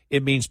bad,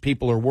 it means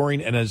people are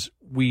worrying. And as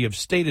we have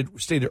stated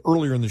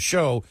earlier in the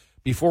show,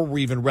 before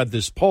we even read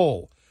this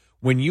poll,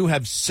 when you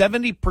have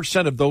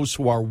 70% of those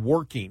who are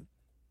working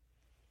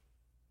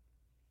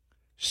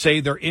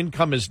say their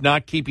income is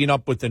not keeping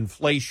up with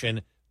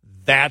inflation,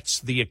 that's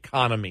the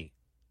economy.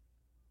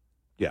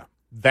 Yeah.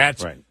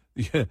 That's right.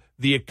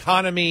 The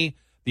economy.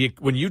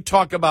 When you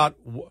talk about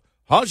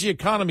how's the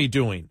economy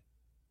doing,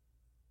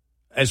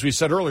 as we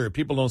said earlier,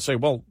 people don't say,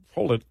 well,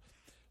 hold it.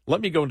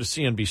 Let me go into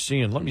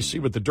CNBC and let me see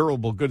what the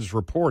durable goods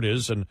report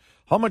is and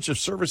how much of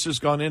service has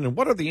gone in and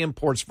what are the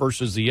imports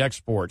versus the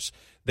exports.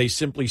 They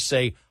simply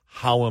say,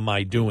 how am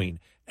I doing?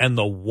 And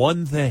the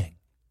one thing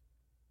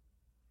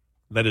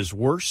that is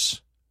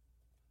worse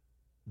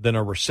than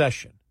a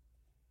recession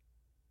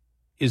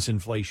is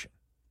inflation.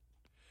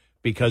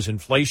 Because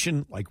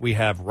inflation, like we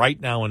have right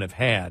now and have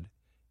had,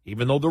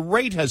 even though the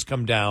rate has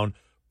come down,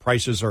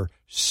 prices are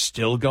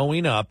still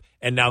going up.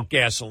 And now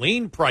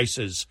gasoline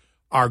prices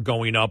are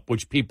going up,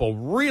 which people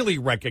really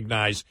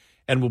recognize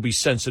and will be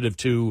sensitive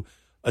to,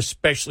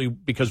 especially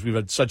because we've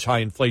had such high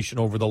inflation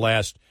over the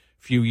last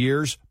few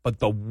years. But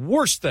the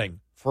worst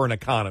thing for an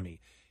economy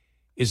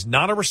is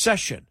not a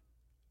recession,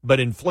 but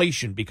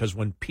inflation, because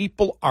when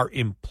people are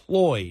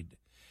employed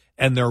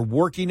and they're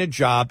working a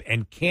job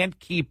and can't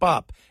keep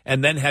up,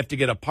 and then have to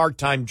get a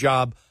part-time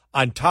job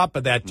on top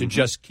of that to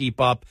just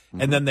keep up,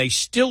 and then they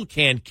still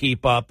can't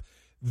keep up,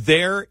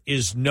 there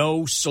is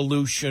no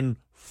solution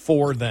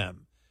for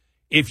them.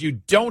 If you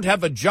don't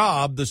have a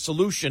job, the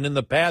solution in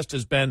the past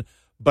has been,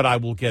 but I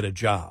will get a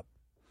job.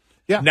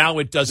 Yeah. Now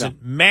it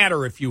doesn't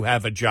matter if you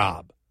have a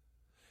job.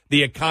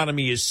 The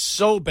economy is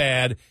so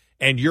bad,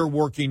 and you're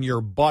working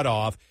your butt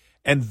off.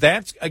 And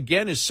that,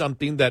 again, is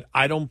something that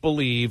I don't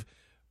believe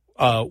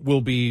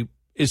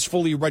is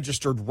fully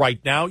registered right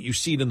now. You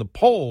see it in the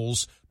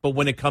polls, but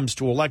when it comes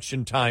to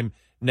election time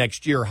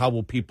next year, how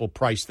will people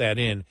price that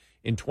in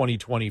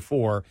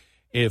 2024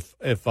 if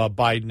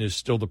Biden is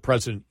still the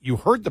president? You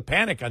heard the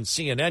panic on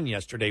CNN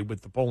yesterday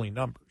with the polling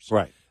numbers.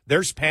 Right.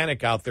 There's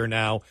panic out there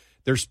now.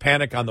 There's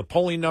panic on the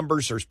polling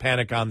numbers. There's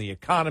panic on the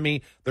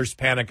economy. There's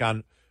panic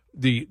on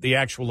the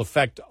actual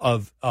effect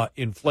of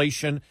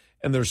inflation.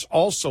 And there's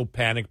also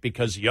panic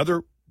because the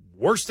other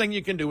worst thing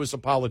you can do as a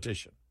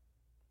politician,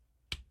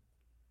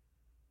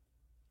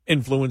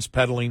 influence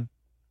peddling.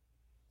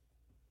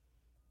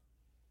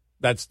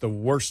 That's the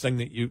worst thing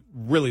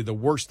the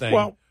worst thing.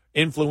 Well,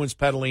 influence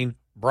peddling,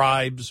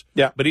 bribes,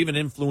 but even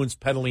influence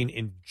peddling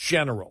in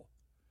general.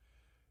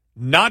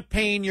 Not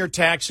paying your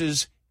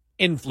taxes,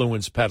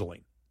 influence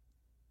peddling.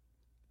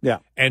 Yeah.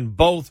 And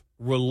both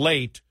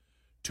relate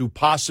to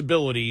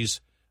possibilities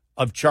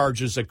of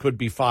charges that could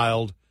be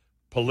filed,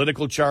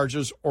 political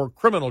charges or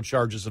criminal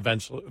charges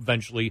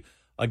eventually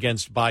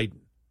against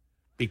Biden.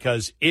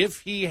 Because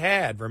if he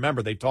had,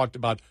 remember, they talked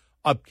about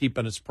upkeep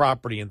on his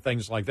property and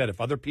things like that. If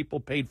other people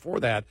paid for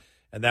that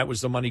and that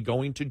was the money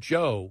going to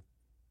Joe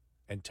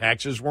and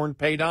taxes weren't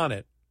paid on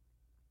it,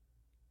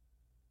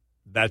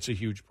 that's a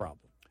huge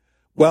problem.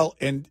 Well,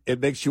 and it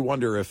makes you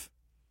wonder if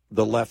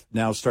the left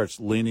now starts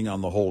leaning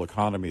on the whole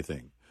economy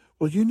thing.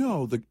 Well,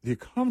 the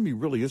economy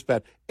really is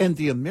bad, and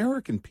the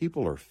American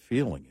people are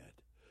feeling it.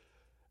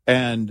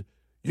 And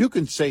you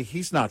can say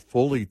he's not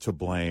fully to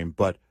blame,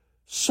 but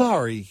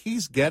sorry,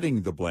 he's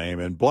getting the blame,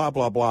 and blah,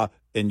 blah, blah,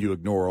 and you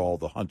ignore all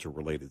the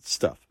Hunter-related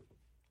stuff.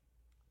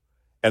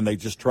 And they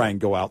just try and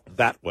go out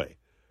that way.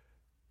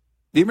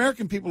 The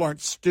American people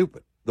aren't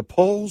stupid. The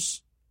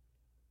polls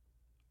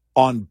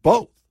on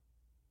both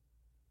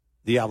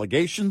the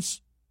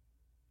allegations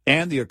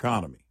and the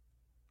economy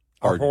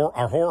are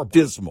horrible.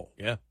 Dismal.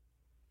 Yeah.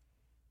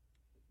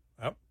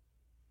 Yep.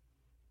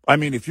 I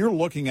mean, if you're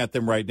looking at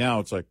them right now,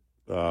 it's like,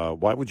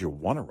 why would you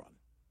want to run?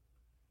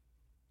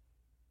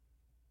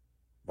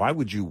 Why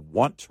would you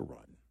want to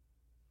run?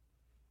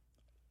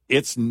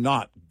 It's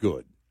not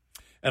good.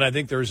 And I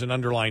think there's an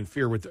underlying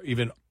fear with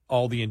even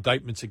all the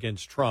indictments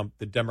against Trump.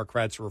 The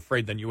Democrats are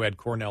afraid. Then you add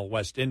Cornel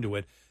West into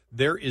it.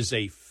 There is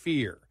a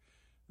fear.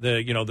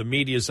 The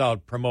media's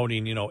out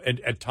promoting,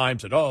 at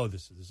times that,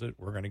 this is it.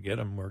 We're going to get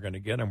him. We're going to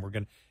get him.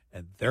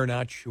 And they're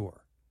not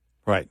sure.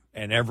 Right.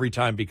 And every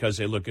time, because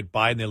they look at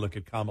Biden, they look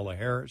at Kamala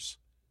Harris.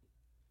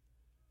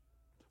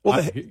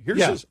 Well,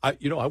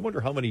 I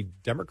wonder how many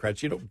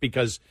Democrats,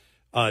 because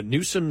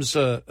Newsom's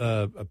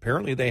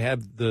apparently they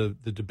have the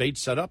debate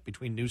set up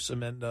between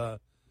Newsom and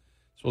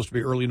supposed to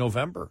be early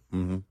November.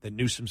 Mm-hmm. That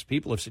Newsom's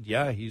people have said,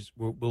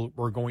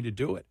 we're going to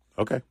do it.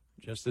 Okay.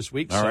 Just this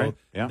week. All so right.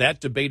 Yeah.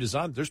 That debate is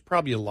on. There's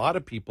probably a lot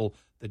of people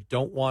that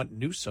don't want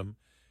Newsom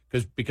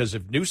because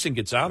if Newsom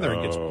gets on there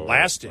and gets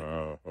blasted,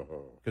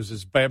 because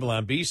as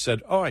Babylon B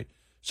said,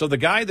 so the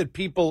guy that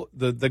people,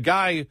 the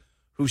guy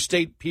who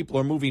state people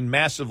are moving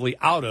massively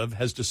out of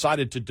has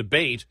decided to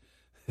debate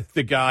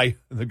the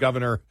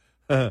governor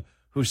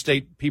who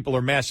state people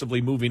are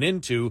massively moving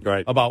into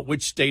about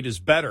which state is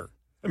better.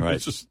 I mean,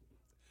 it's just,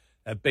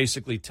 that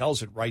basically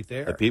tells it right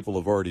there. The people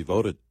have already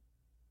voted.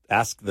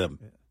 Ask them.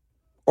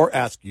 Or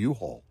ask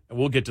U-Haul. And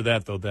we'll get to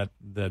that, though, the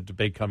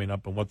debate coming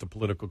up and what the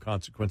political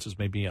consequences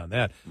may be on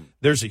that.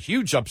 There's a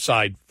huge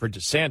upside for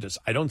DeSantis.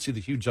 I don't see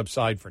the huge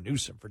upside for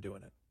Newsom for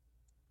doing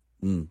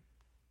it.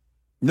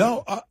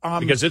 No.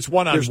 Because it's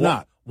one-on-one. There's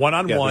not.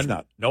 One-on-one,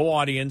 not. No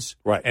audience,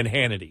 and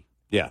Hannity.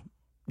 Yeah.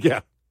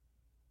 Yeah.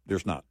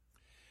 There's not.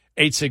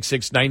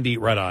 866-90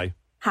 Red Eye.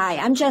 Hi,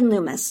 I'm Jen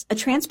Loomis, a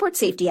transport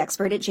safety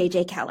expert at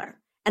J.J. Keller,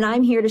 and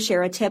I'm here to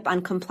share a tip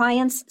on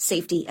compliance,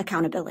 safety,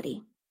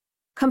 accountability.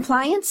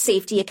 Compliance,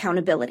 Safety,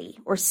 Accountability,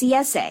 or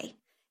CSA,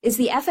 is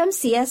the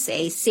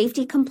FMCSA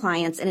Safety,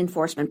 Compliance, and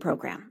Enforcement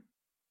Program.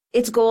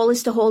 Its goal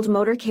is to hold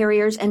motor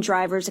carriers and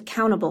drivers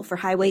accountable for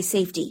highway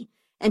safety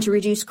and to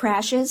reduce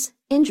crashes,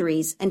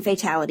 injuries, and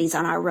fatalities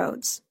on our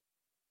roads.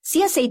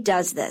 CSA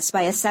does this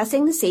by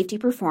assessing the safety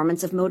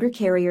performance of motor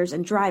carriers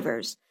and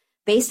drivers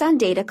based on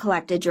data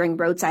collected during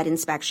roadside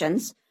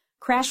inspections,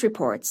 crash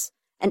reports,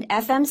 and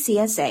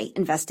FMCSA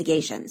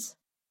investigations.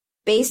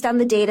 Based on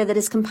the data that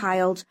is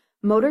compiled,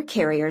 motor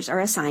carriers are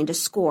assigned a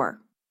score.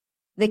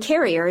 The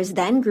carrier is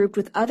then grouped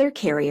with other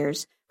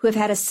carriers who have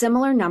had a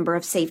similar number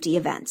of safety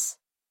events.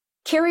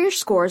 Carrier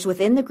scores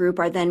within the group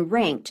are then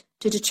ranked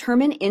to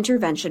determine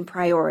intervention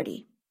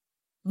priority.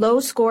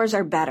 Low scores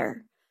are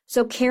better,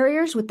 so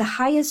carriers with the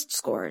highest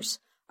scores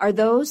are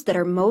those that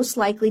are most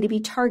likely to be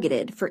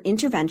targeted for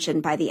intervention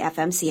by the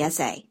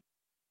FMCSA.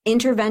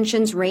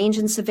 Interventions range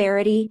in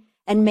severity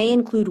and may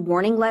include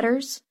warning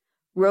letters,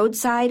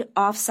 roadside,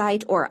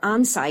 off-site, or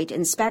on-site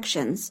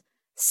inspections,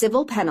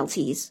 civil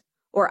penalties,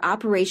 or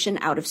operation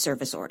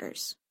out-of-service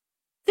orders.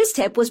 This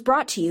tip was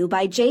brought to you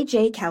by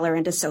J.J. Keller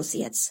and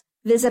Associates.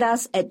 Visit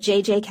us at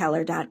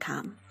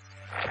jjkeller.com.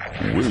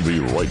 We'll be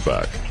right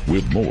back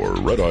with more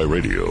Red Eye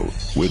Radio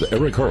with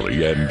Eric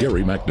Harley and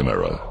Gary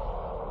McNamara.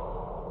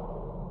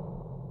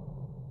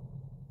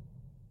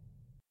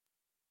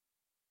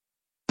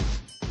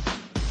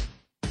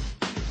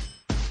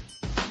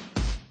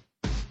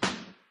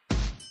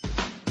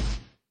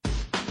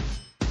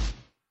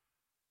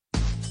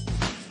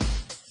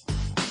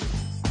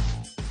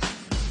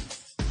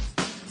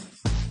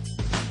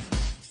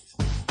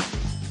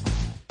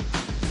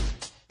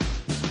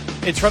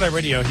 It's Red Eye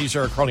Radio. He's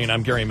Eric Harley, and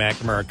I'm Gary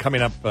McNamara.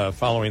 Coming up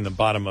following the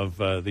bottom of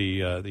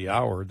the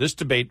hour, this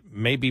debate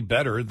may be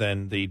better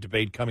than the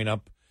debate coming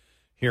up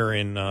here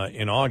in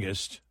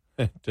August,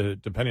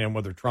 depending on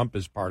whether Trump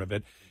is part of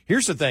it.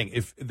 Here's the thing.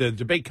 If the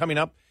debate coming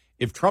up,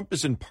 if Trump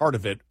isn't part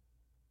of it,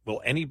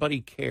 will anybody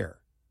care?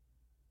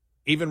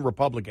 Even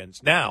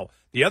Republicans. Now,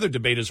 the other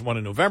debate is one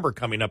in November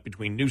coming up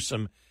between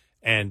Newsom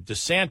and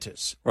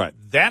DeSantis. Right.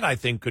 That, I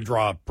think, could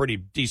draw a pretty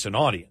decent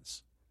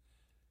audience.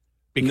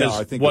 Because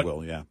I think it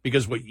will, yeah.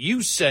 Because what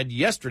you said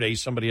yesterday,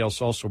 somebody else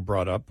also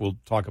brought up. We'll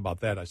talk about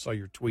that. I saw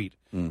your tweet.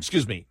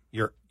 Excuse me.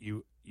 You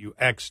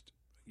X'd.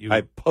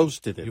 I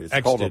posted it.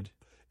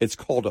 It's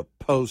called a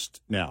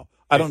post now.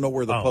 I don't know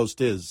where the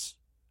post is.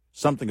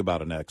 Something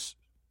about an X.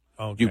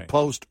 Okay. You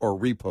post or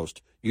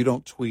repost. You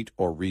don't tweet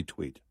or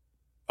retweet.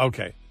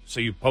 Okay. So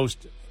you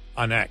post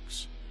on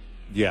X.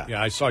 Yeah.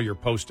 Yeah, I saw your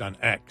post on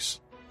X.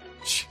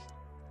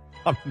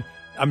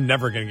 I'm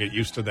never going to get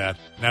used to that.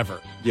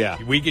 Never.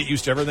 Yeah. We get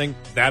used to everything.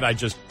 That I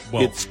just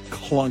won't. It's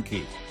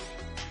clunky.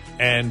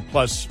 And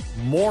plus,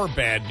 more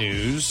bad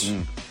news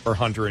for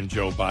Hunter and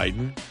Joe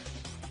Biden.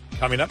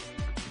 Coming up.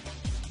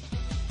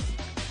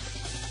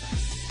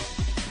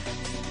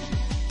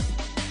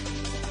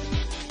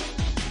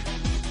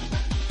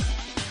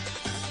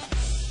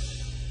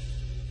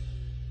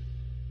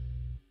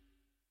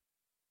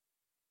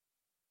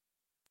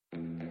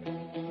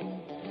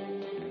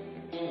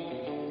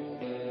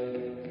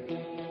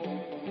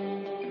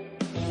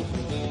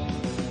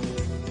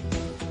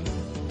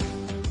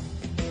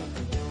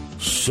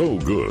 So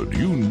good,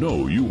 you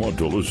know you want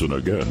to listen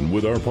again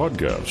with our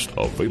podcast,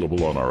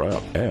 available on our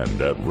app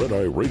and at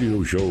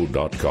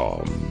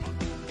RedEyeRadioShow.com.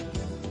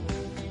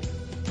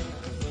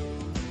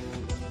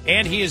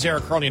 And he is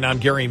Eric Harley, and I'm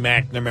Gary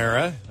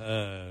McNamara.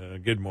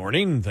 Good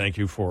morning. Thank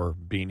you for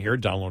being here.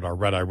 Download our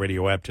Red Eye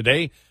Radio app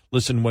today.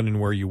 Listen when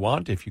and where you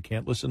want. If you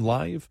can't listen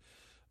live,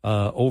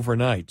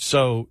 overnight.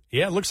 So,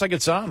 yeah, it looks like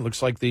it's on.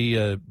 Looks like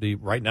the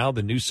right now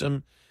the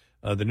Newsom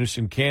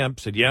camp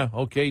said, yeah,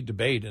 okay,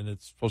 debate, and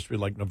it's supposed to be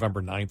like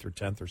November 9th or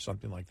 10th or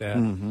something like that.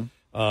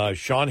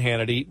 Sean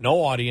Hannity,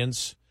 no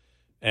audience,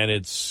 and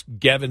it's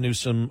Gavin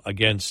Newsom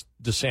against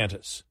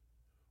DeSantis.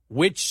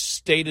 Which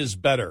state is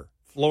better?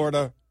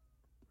 Florida?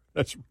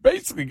 That's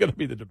basically going to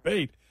be the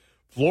debate.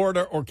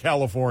 Florida or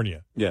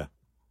California? Yeah.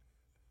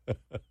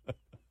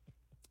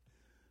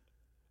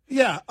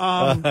 Yeah.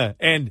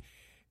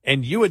 And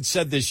you had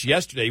said this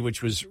yesterday,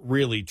 which was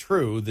really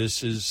true.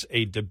 This is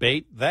a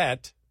debate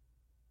that...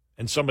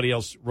 And somebody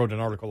else wrote an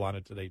article on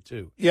it today,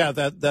 too. Yeah,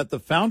 that the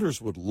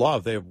founders would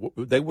love. They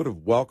would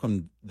have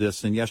welcomed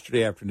this. And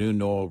yesterday afternoon,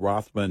 Noah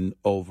Rothman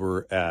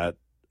over at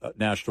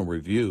National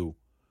Review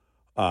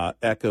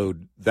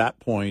echoed that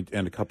point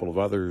and a couple of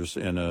others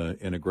in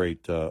a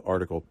great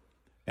article.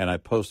 And I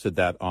posted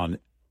that on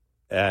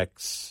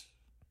X,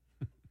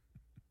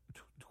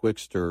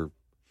 Twixter,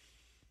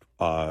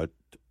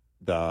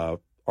 the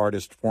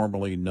artist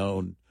formerly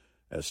known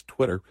as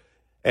Twitter.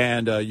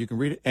 And you can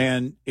read it.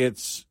 And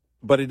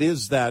but it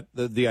is that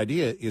the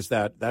idea is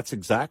that that's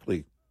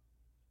exactly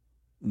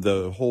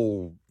the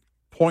whole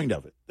point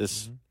of it,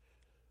 this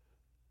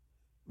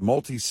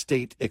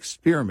multi-state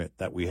experiment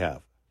that we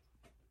have.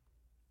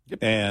 Yep.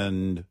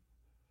 And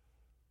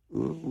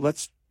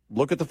let's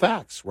look at the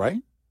facts,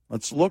 right?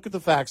 Let's look at the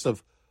facts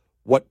of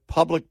what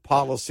public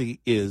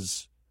policy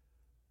is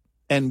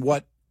and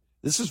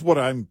this is what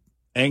I'm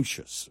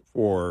anxious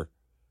for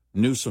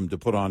Newsom to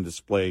put on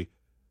display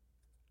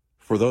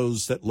for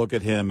those that look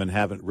at him and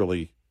haven't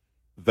really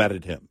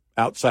vetted him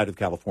outside of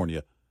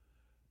California.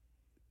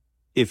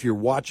 If you're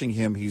watching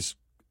him,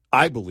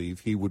 I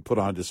believe he would put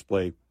on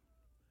display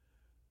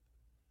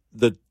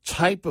the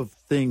type of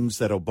things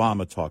that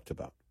Obama talked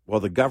about. Well,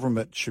 the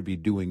government should be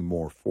doing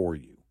more for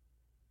you.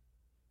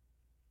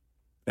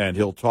 And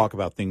he'll talk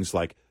about things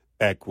like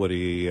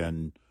equity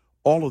and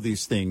all of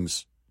these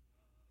things.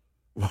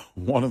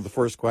 One of the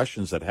first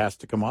questions that has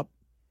to come up,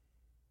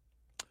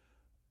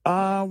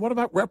 what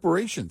about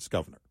reparations,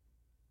 Governor?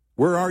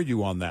 Where are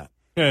you on that?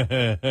 You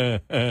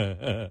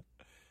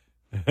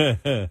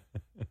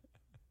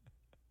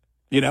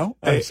know,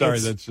 I'm sorry,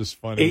 that's just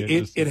funny.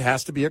 It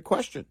has to be a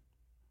question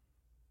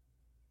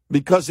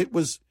because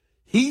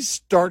he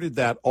started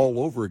that all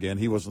over again.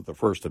 He wasn't the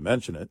first to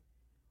mention it.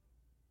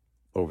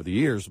 over the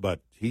years, but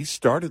he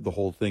started the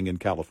whole thing in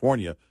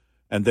California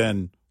and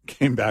then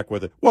came back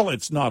with it. Well,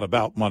 it's not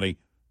about money.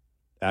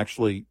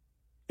 Actually,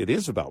 it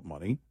is about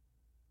money.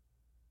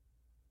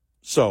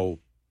 So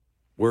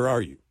where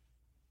are you?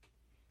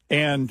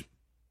 And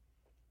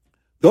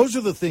those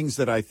are the things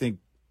that I think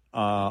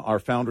our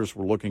founders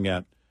were looking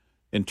at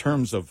in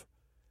terms of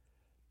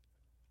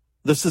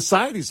the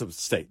societies of the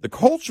state. The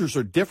cultures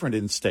are different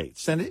in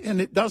states, and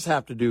it does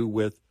have to do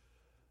with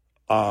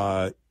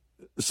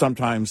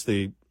sometimes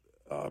the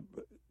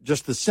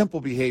just the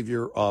simple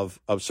behavior of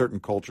certain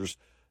cultures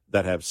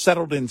that have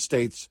settled in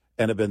states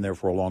and have been there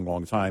for a long,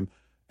 long time.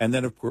 And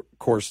then, of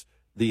course,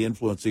 the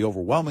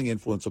overwhelming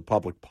influence of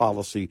public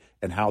policy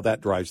and how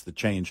that drives the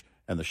change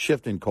and the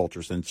shift in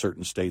cultures in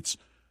certain states.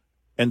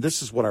 And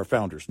this is what our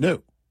founders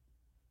knew.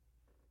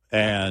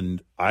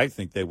 And I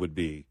think they would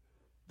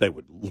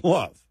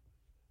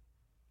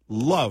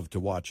love to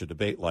watch a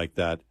debate like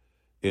that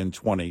in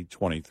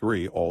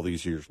 2023, all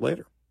these years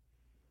later.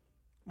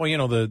 Well, you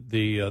know,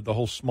 the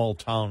whole small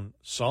town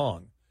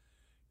song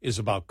is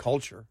about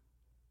culture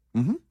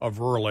of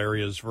rural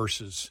areas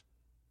versus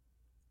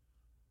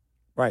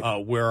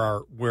where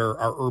our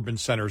urban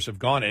centers have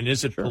gone. And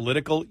is it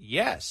political?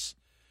 Yes,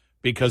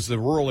 because the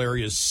rural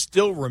areas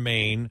still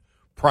remain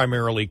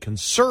primarily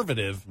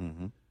conservative,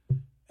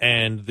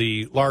 and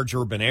the large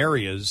urban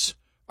areas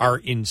are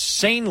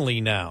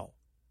insanely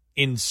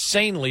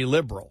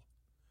liberal.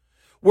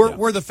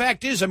 Where the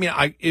fact is, I mean,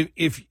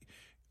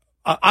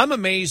 I'm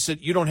amazed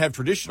that you don't have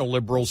traditional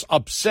liberals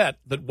upset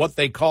that what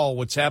they call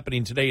what's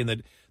happening today and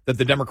that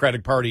the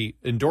Democratic Party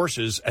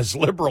endorses as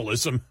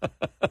liberalism.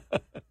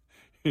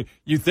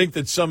 You think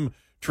that some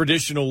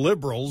traditional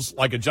liberals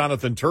like a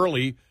Jonathan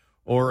Turley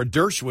or a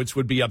Dershowitz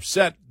would be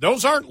upset.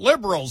 Those aren't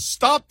liberals.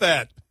 Stop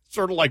that.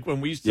 Sort of like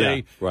when we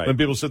say, when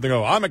people sit there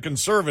and go, I'm a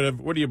conservative,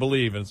 what do you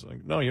believe? And it's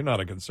like, no, you're not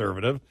a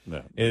conservative.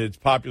 No. It's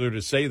popular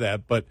to say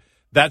that, but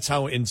that's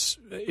how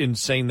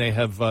insane they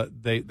have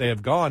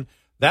gone.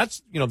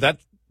 That's, you know,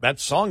 that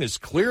song is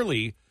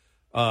clearly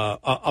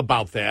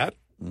about that.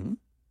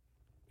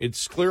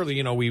 It's clearly,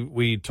 you know,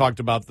 we talked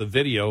about the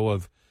video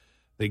of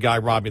the guy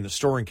robbing the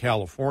store in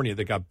California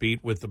that got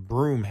beat with the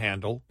broom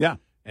handle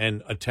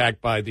and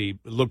attacked by it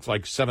looked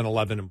like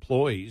 7-Eleven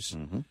employees.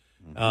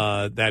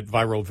 That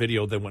viral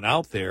video that went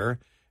out there,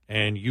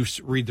 and you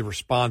read the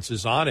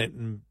responses on it,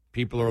 and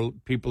people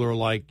are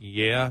like,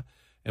 yeah.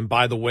 And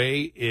by the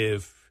way,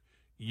 if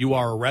you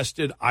are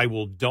arrested, I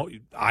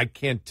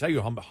can't tell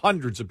you how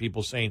hundreds of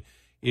people saying,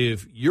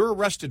 if you're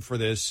arrested for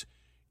this,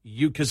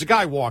 because the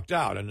guy walked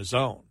out on his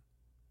own,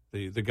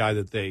 the guy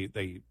that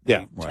they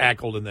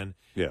tackled and then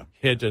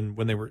hit, and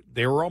when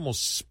they were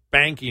almost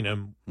spanking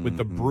him with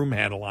the broom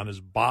handle on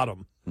his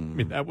bottom. I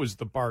mean, that was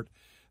the part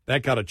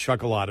that got a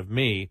chuckle out of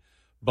me.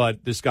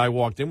 But this guy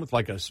walked in with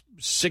like a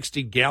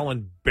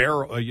 60-gallon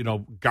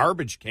barrel,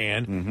 garbage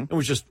can, and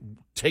was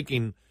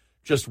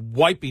just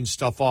wiping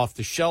stuff off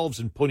the shelves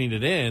and putting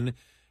it in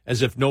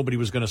as if nobody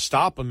was going to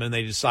stop him, and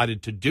they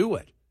decided to do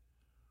it.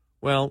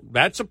 Well,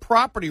 that's a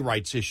property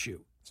rights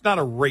issue. It's not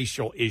a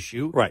racial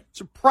issue. Right.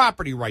 It's a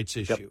property rights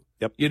issue.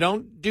 Yep. You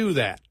don't do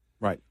that.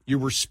 Right. You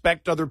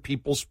respect other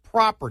people's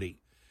property.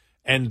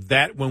 And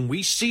that when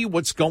we see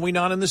what's going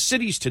on in the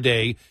cities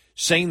today,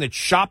 saying that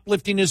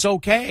shoplifting is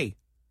okay,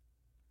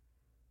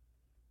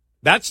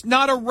 that's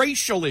not a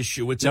racial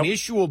issue. It's an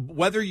issue of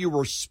whether you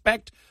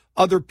respect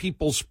other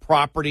people's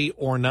property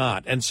or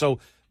not. And so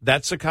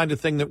that's the kind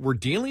of thing that we're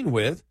dealing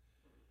with.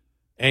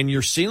 And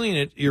you're seeing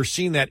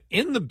that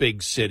in the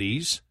big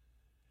cities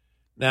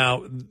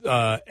now,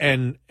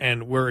 and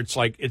where it's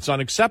like it's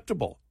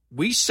unacceptable.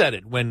 We said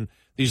it when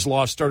these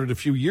laws started a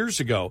few years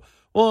ago.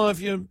 Well, if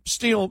you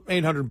steal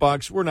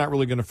 $800, we're not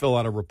really going to fill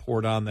out a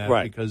report on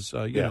that because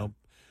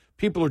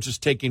people are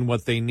just taking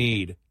what they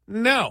need.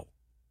 No.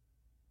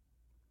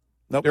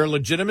 Nope. There are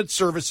legitimate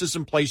services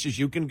and places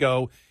you can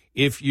go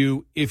if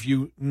you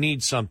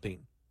need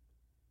something,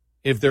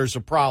 if there's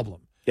a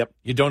problem. Yep.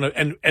 You don't,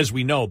 and as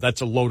we know, that's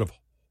a load of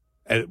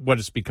what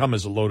it's become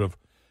is a load of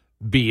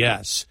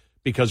BS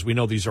because we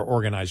know these are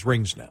organized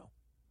rings now.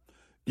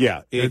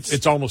 Yeah,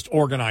 it's almost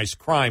organized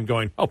crime.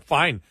 Going, oh,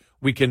 fine,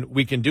 we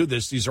can do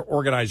this. These are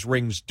organized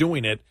rings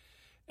doing it,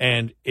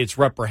 and it's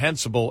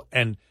reprehensible.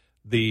 And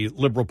the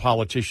liberal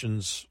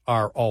politicians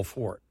are all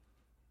for it.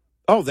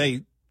 Oh,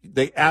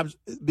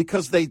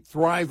 because they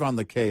thrive on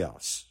the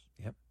chaos.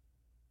 Yep.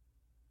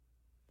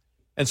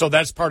 And so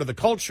that's part of the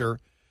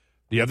culture.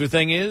 The other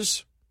thing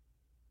is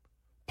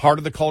part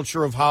of the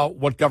culture of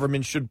what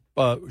government should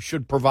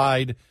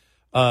provide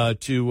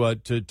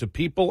to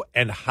people,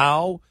 and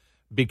how,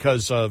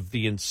 because of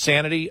the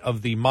insanity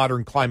of the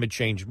modern climate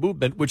change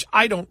movement, which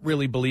I don't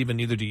really believe in,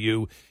 neither do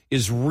you,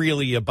 is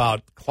really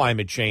about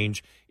climate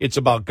change. It's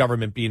about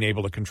government being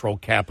able to control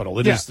capital.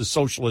 It is the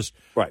socialist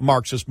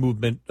Marxist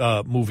movement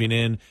moving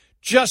in,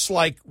 just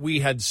like we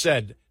had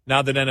said.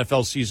 Now that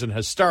NFL season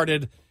has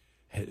started,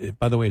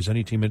 by the way, is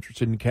any team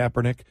interested in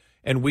Kaepernick?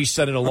 And we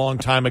said it a long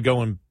time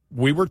ago, and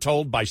we were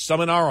told by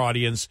some in our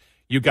audience,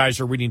 you guys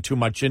are reading too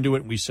much into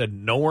it. And we said,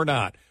 no, we're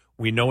not.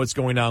 We know what's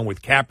going on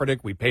with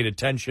Kaepernick. We paid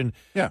attention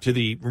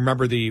to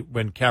remember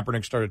when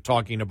Kaepernick started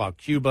talking about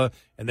Cuba,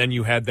 and then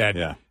you had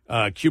that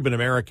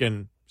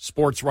Cuban-American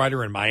sports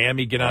writer in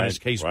Miami get on his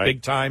case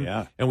big time.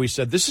 Yeah. And we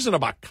said, this isn't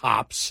about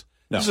cops.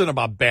 No. This isn't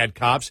about bad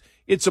cops.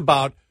 It's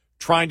about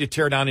trying to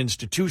tear down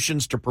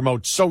institutions to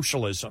promote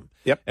socialism.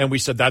 Yep. And we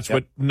said that's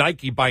what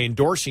Nike, by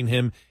endorsing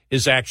him,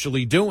 is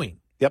actually doing.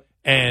 Yep.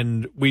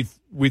 And we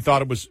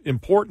thought it was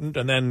important,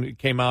 and then it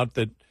came out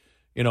that,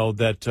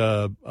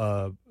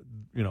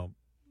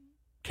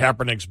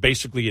 Kaepernick's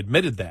basically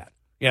admitted that.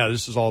 Yeah,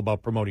 this is all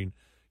about promoting,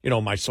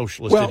 my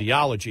socialist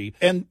ideology.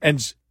 And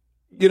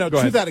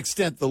to that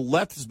extent, the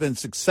left has been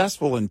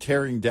successful in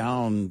tearing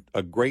down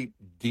a great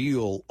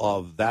deal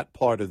of that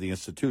part of the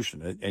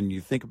institution. And you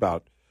think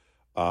about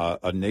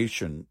a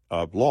nation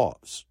of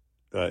laws.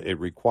 It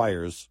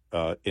requires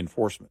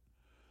enforcement.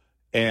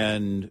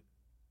 And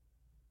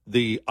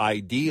the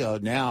idea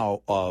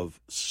now of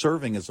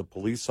serving as a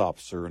police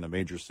officer in a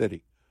major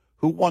city,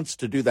 who wants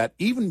to do that?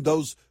 Even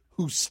those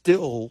who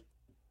still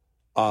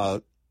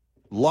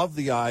love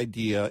the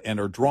idea and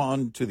are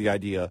drawn to the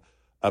idea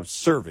of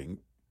serving,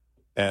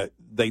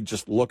 they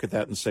just look at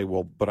that and say,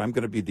 well, but I'm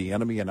going to be the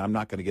enemy and I'm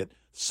not going to get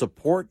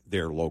support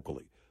there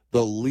locally.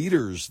 The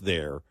leaders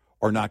there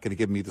are not going to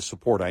give me the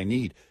support I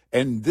need.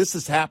 And this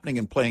is happening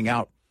and playing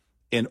out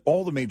in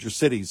all the major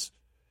cities,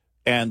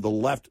 and the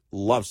left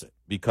loves it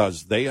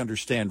because they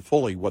understand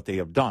fully what they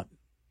have done.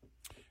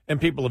 And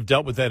people have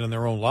dealt with that in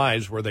their own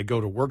lives, where they go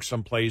to work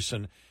someplace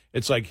and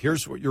it's like,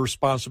 here's what your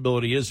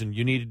responsibility is, and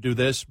you need to do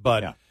this,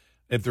 but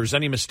if there's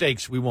any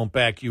mistakes, we won't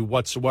back you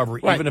whatsoever.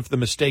 Right. Even if the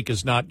mistake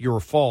is not your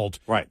fault,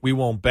 we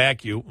won't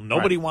back you.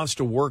 Nobody wants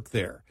to work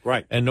there,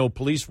 and no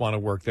police want to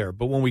work there.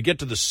 But when we get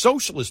to the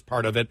socialist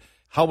part of it,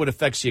 how it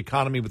affects the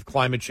economy with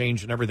climate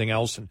change and everything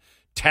else, and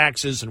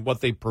taxes and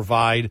what they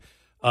provide,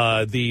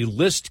 the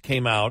list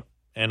came out,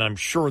 and I'm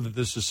sure that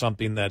this is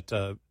something that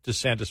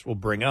DeSantis will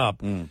bring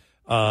up.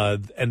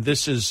 And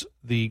this is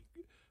the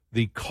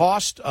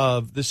cost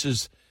of, this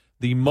is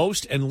the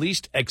most and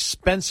least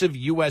expensive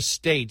U.S.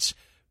 states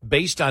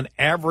based on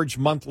average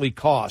monthly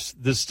costs.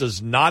 This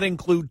does not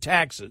include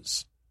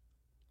taxes.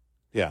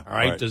 Yeah. All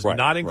right. Does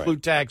not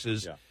include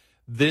taxes. Yeah.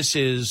 This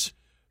is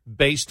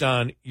based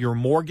on your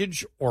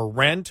mortgage or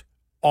rent,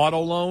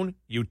 auto loan,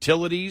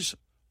 utilities.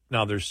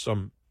 Now there's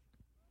some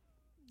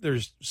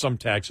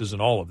taxes in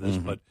all of this,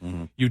 but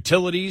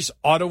utilities,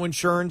 auto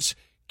insurance,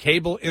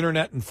 cable,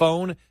 internet, and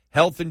phone,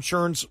 health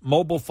insurance,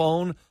 mobile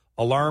phone,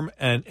 alarm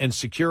and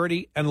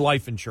security, and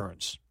life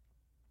insurance.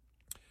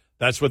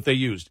 That's what they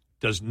used.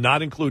 Does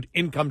not include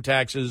income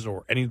taxes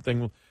or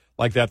anything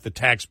like that, the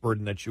tax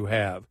burden that you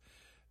have.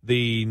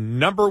 The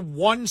number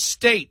one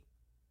state,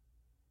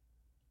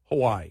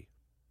 Hawaii.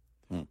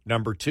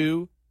 Number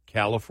 2,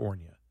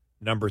 California.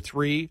 Number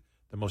 3,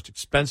 the most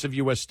expensive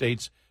U.S.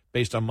 states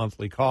based on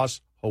monthly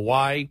costs,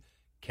 Hawaii,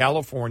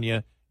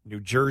 California, New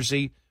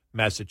Jersey,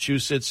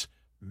 Massachusetts,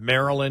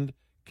 Maryland,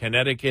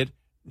 Connecticut,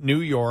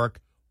 New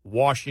York,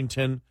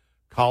 Washington,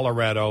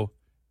 Colorado,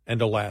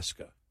 and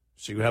Alaska.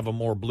 So you have a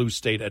more blue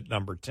state at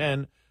number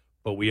 10,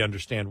 but we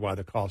understand why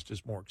the cost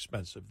is more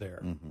expensive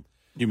there.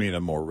 You mean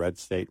a more red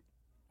state?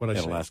 What I in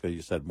say? Alaska,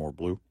 you said more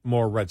blue?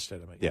 More red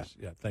state, I mean. Yeah.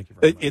 Yeah, thank you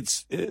very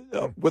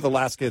much. With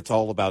Alaska, it's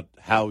all about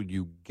how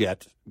you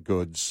get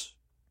goods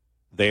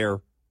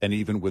there and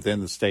even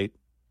within the state.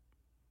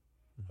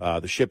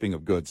 The shipping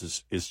of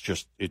goods is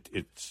just,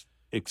 it's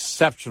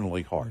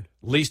exceptionally hard.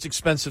 Least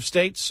expensive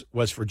states,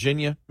 West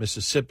Virginia,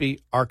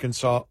 Mississippi,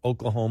 Arkansas,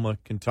 Oklahoma,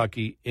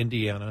 Kentucky,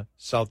 Indiana,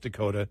 South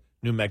Dakota,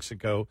 New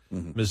Mexico,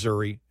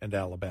 Missouri, and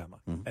Alabama.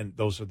 And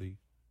those are the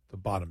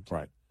bottom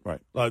 10. Right.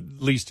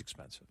 Least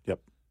expensive. Yep.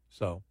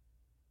 So,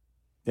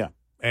 yeah.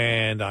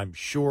 And I'm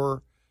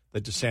sure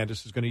that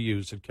DeSantis is going to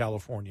use that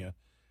California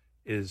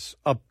is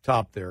up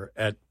top there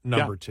at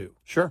number 2.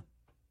 Sure.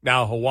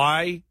 Now,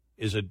 Hawaii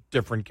is a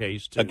different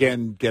case, too.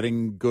 Again,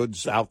 getting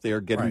goods out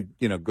there, getting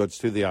goods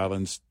to the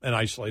islands. An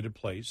isolated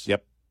place.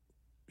 Yep.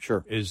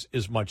 Sure.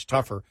 Is much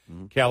tougher.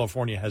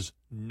 California has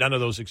none of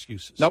those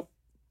excuses. Nope.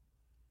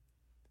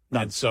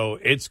 None. And so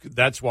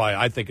that's why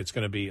I think it's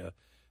going to be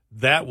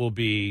that will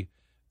be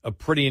a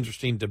pretty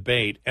interesting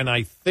debate. And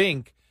I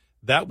think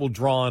that will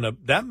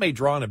may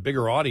draw in a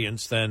bigger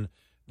audience than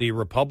the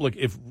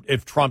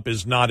if Trump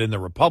is not in the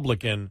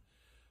Republican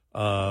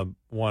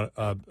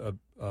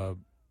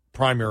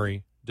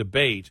primary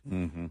debate.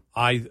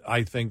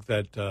 I think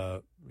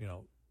that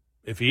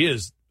if he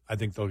is, I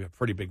think they'll get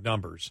pretty big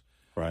numbers.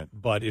 Right.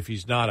 But if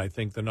he's not, I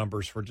think the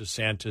numbers for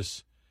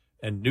DeSantis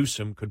and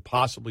Newsom could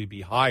possibly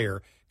be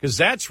higher, because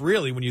that's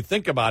really, when you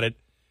think about it,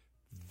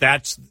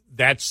 that's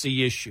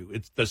the issue.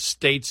 It's the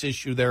state's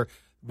issue there.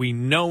 We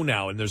know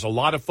now, and there's a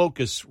lot of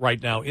focus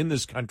right now in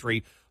this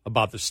country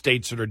about the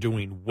states that are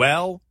doing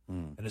well,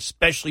 and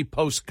especially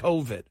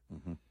post-COVID.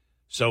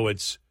 So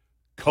it's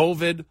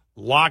COVID,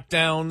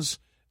 lockdowns,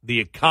 the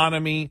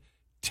economy,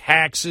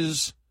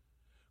 taxes,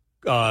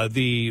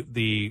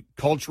 the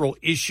cultural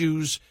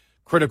issues,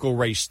 critical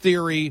race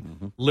theory,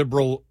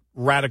 liberal,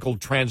 radical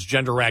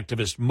transgender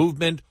activist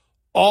movement,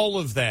 all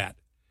of that.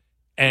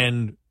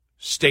 And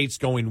states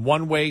going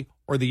one way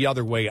or the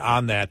other way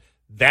on that.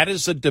 That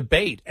is a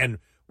debate. And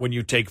when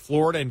you take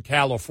Florida and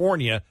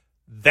California,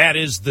 that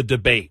is the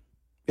debate.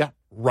 Yeah.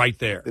 Right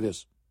there. It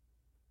is.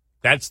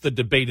 That's the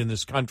debate in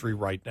this country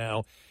right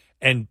now.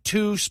 And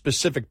two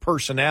specific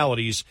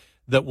personalities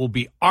that will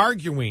be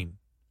arguing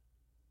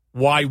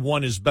why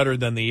one is better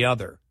than the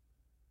other.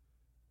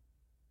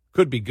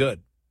 Could be good.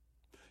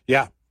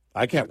 Yeah,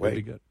 I can't wait.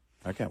 Could be good.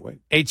 I can't wait.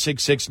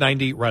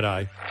 866-90 Red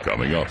Eye.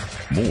 Coming up,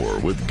 more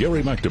with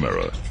Gary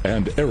McNamara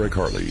and Eric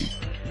Harley.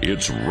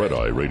 It's Red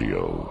Eye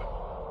Radio.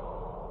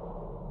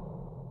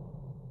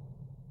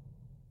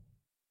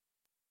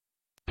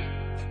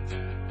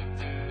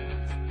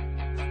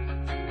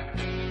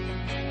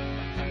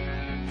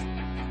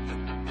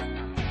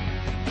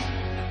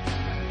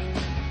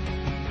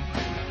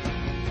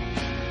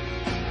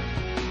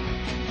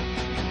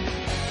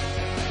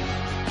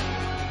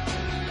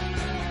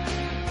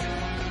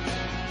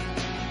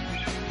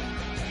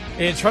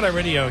 It's Red Eye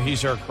Radio.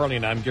 He's Eric Harley,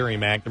 and I'm Gary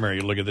McNamara.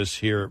 You look at this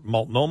here.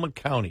 Multnomah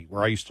County,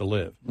 where I used to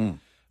live,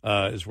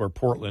 is where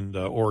Portland,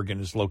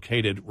 Oregon is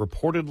located,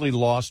 reportedly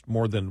lost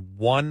more than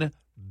 $1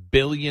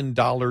 billion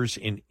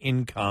in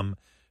income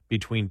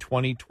between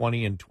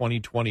 2020 and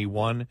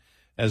 2021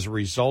 as a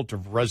result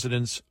of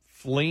residents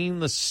fleeing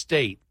the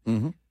state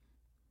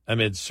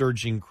amid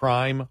surging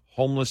crime,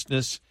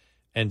 homelessness,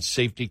 and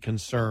safety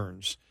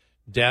concerns.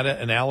 Data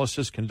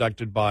analysis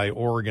conducted by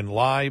Oregon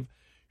Live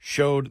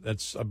showed, I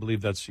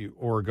believe that's the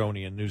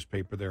Oregonian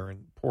newspaper there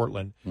in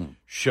Portland,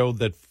 showed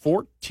that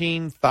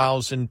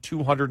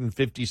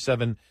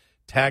 14,257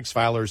 tax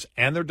filers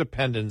and their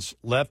dependents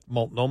left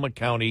Multnomah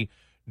County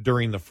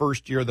during the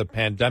first year of the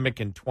pandemic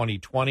in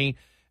 2020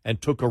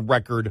 and took a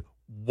record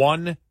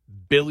 $1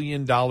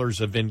 billion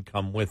of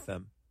income with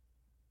them.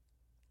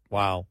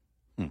 Wow.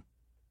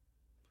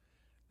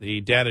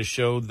 The data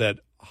showed that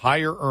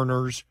higher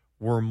earners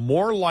were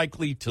more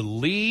likely to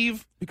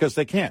leave because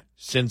they can't,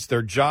 since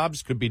their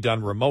jobs could be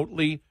done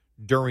remotely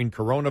during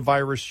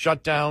coronavirus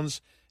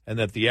shutdowns, and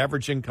that the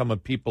average income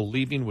of people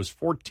leaving was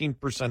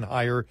 14%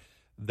 higher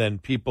than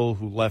people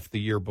who left the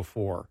year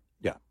before.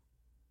 Yeah.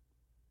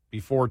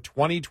 Before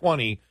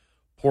 2020,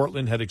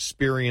 Portland had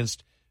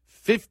experienced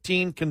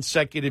 15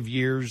 consecutive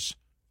years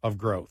of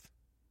growth.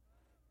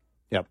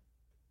 Yep.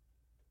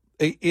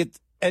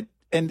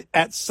 And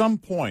at some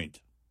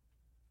point,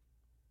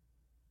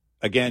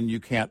 again, you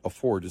can't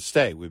afford to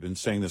stay. We've been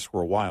saying this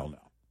for a while now.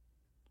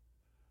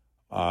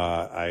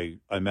 I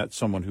met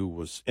someone who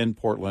was in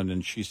Portland,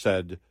 and she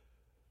said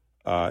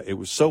it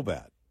was so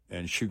bad.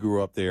 And she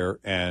grew up there,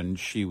 and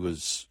she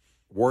was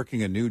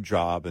working a new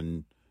job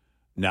and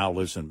now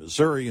lives in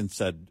Missouri, and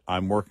said,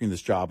 I'm working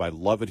this job. I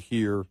love it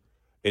here.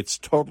 It's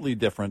totally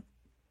different.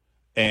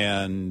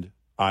 And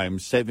I'm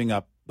saving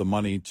up the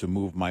money to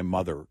move my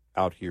mother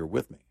out here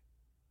with me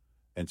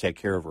and take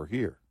care of her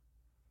here.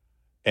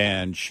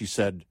 And she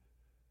said,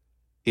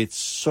 it's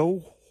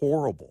so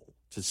horrible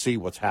to see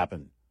what's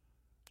happened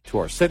to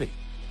our city.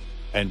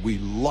 And we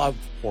love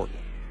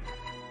Portland.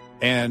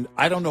 And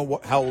I don't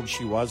know how old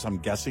she was. I'm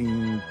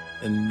guessing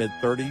in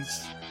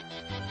mid-30s,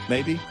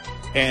 maybe.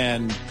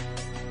 And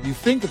you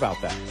think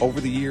about that over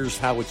the years,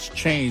 how it's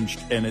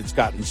changed and it's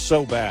gotten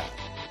so bad.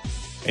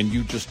 And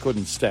you just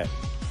couldn't stay.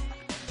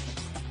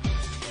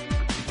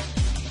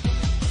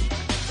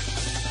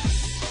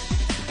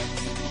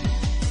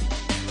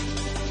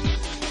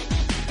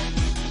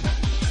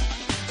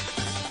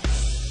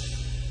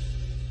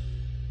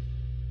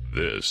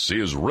 This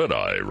is Red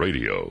Eye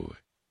Radio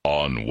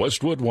on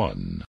Westwood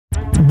One.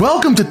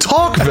 Welcome to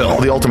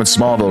Talkville, the ultimate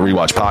Smallville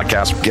rewatch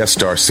podcast. Guest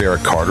star Sarah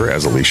Carter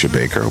as Alicia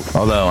Baker,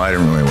 although I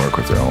didn't really work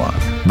with her a lot.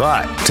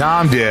 But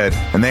Tom did,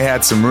 and they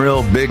had some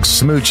real big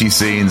smoochy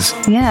scenes.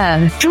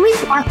 Yeah. Can we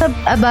talk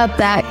about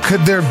that?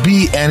 Could there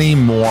be any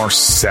more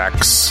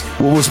sex?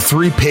 What was a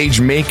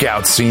 3-page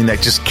makeout scene that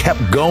just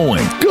kept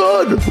going?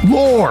 Good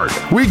Lord.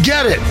 We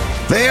get it.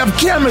 They have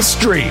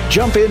chemistry.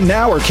 Jump in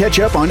now or catch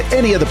up on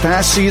any of the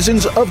past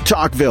seasons of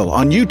Talkville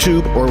on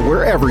YouTube or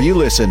wherever you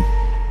listen.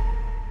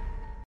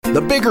 The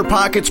Bigger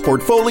Pockets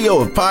portfolio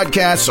of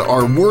podcasts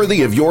are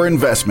worthy of your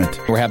investment.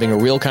 We're having a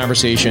real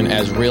conversation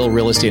as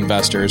real estate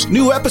investors.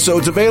 New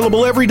episodes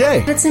available every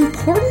day. It's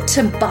important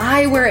to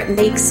buy where it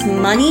makes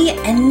money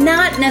and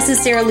not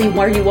necessarily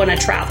where you want to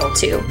travel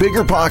to.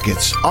 Bigger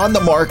Pockets, On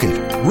the Market,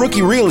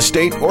 Rookie Real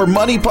Estate, or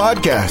Money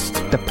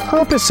Podcast. The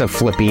purpose of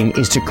flipping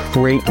is to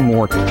create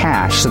more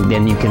cash so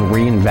then you can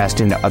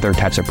reinvest into other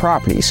types of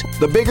properties.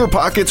 The Bigger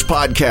Pockets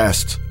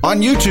Podcast on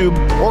YouTube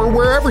or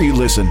wherever you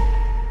listen.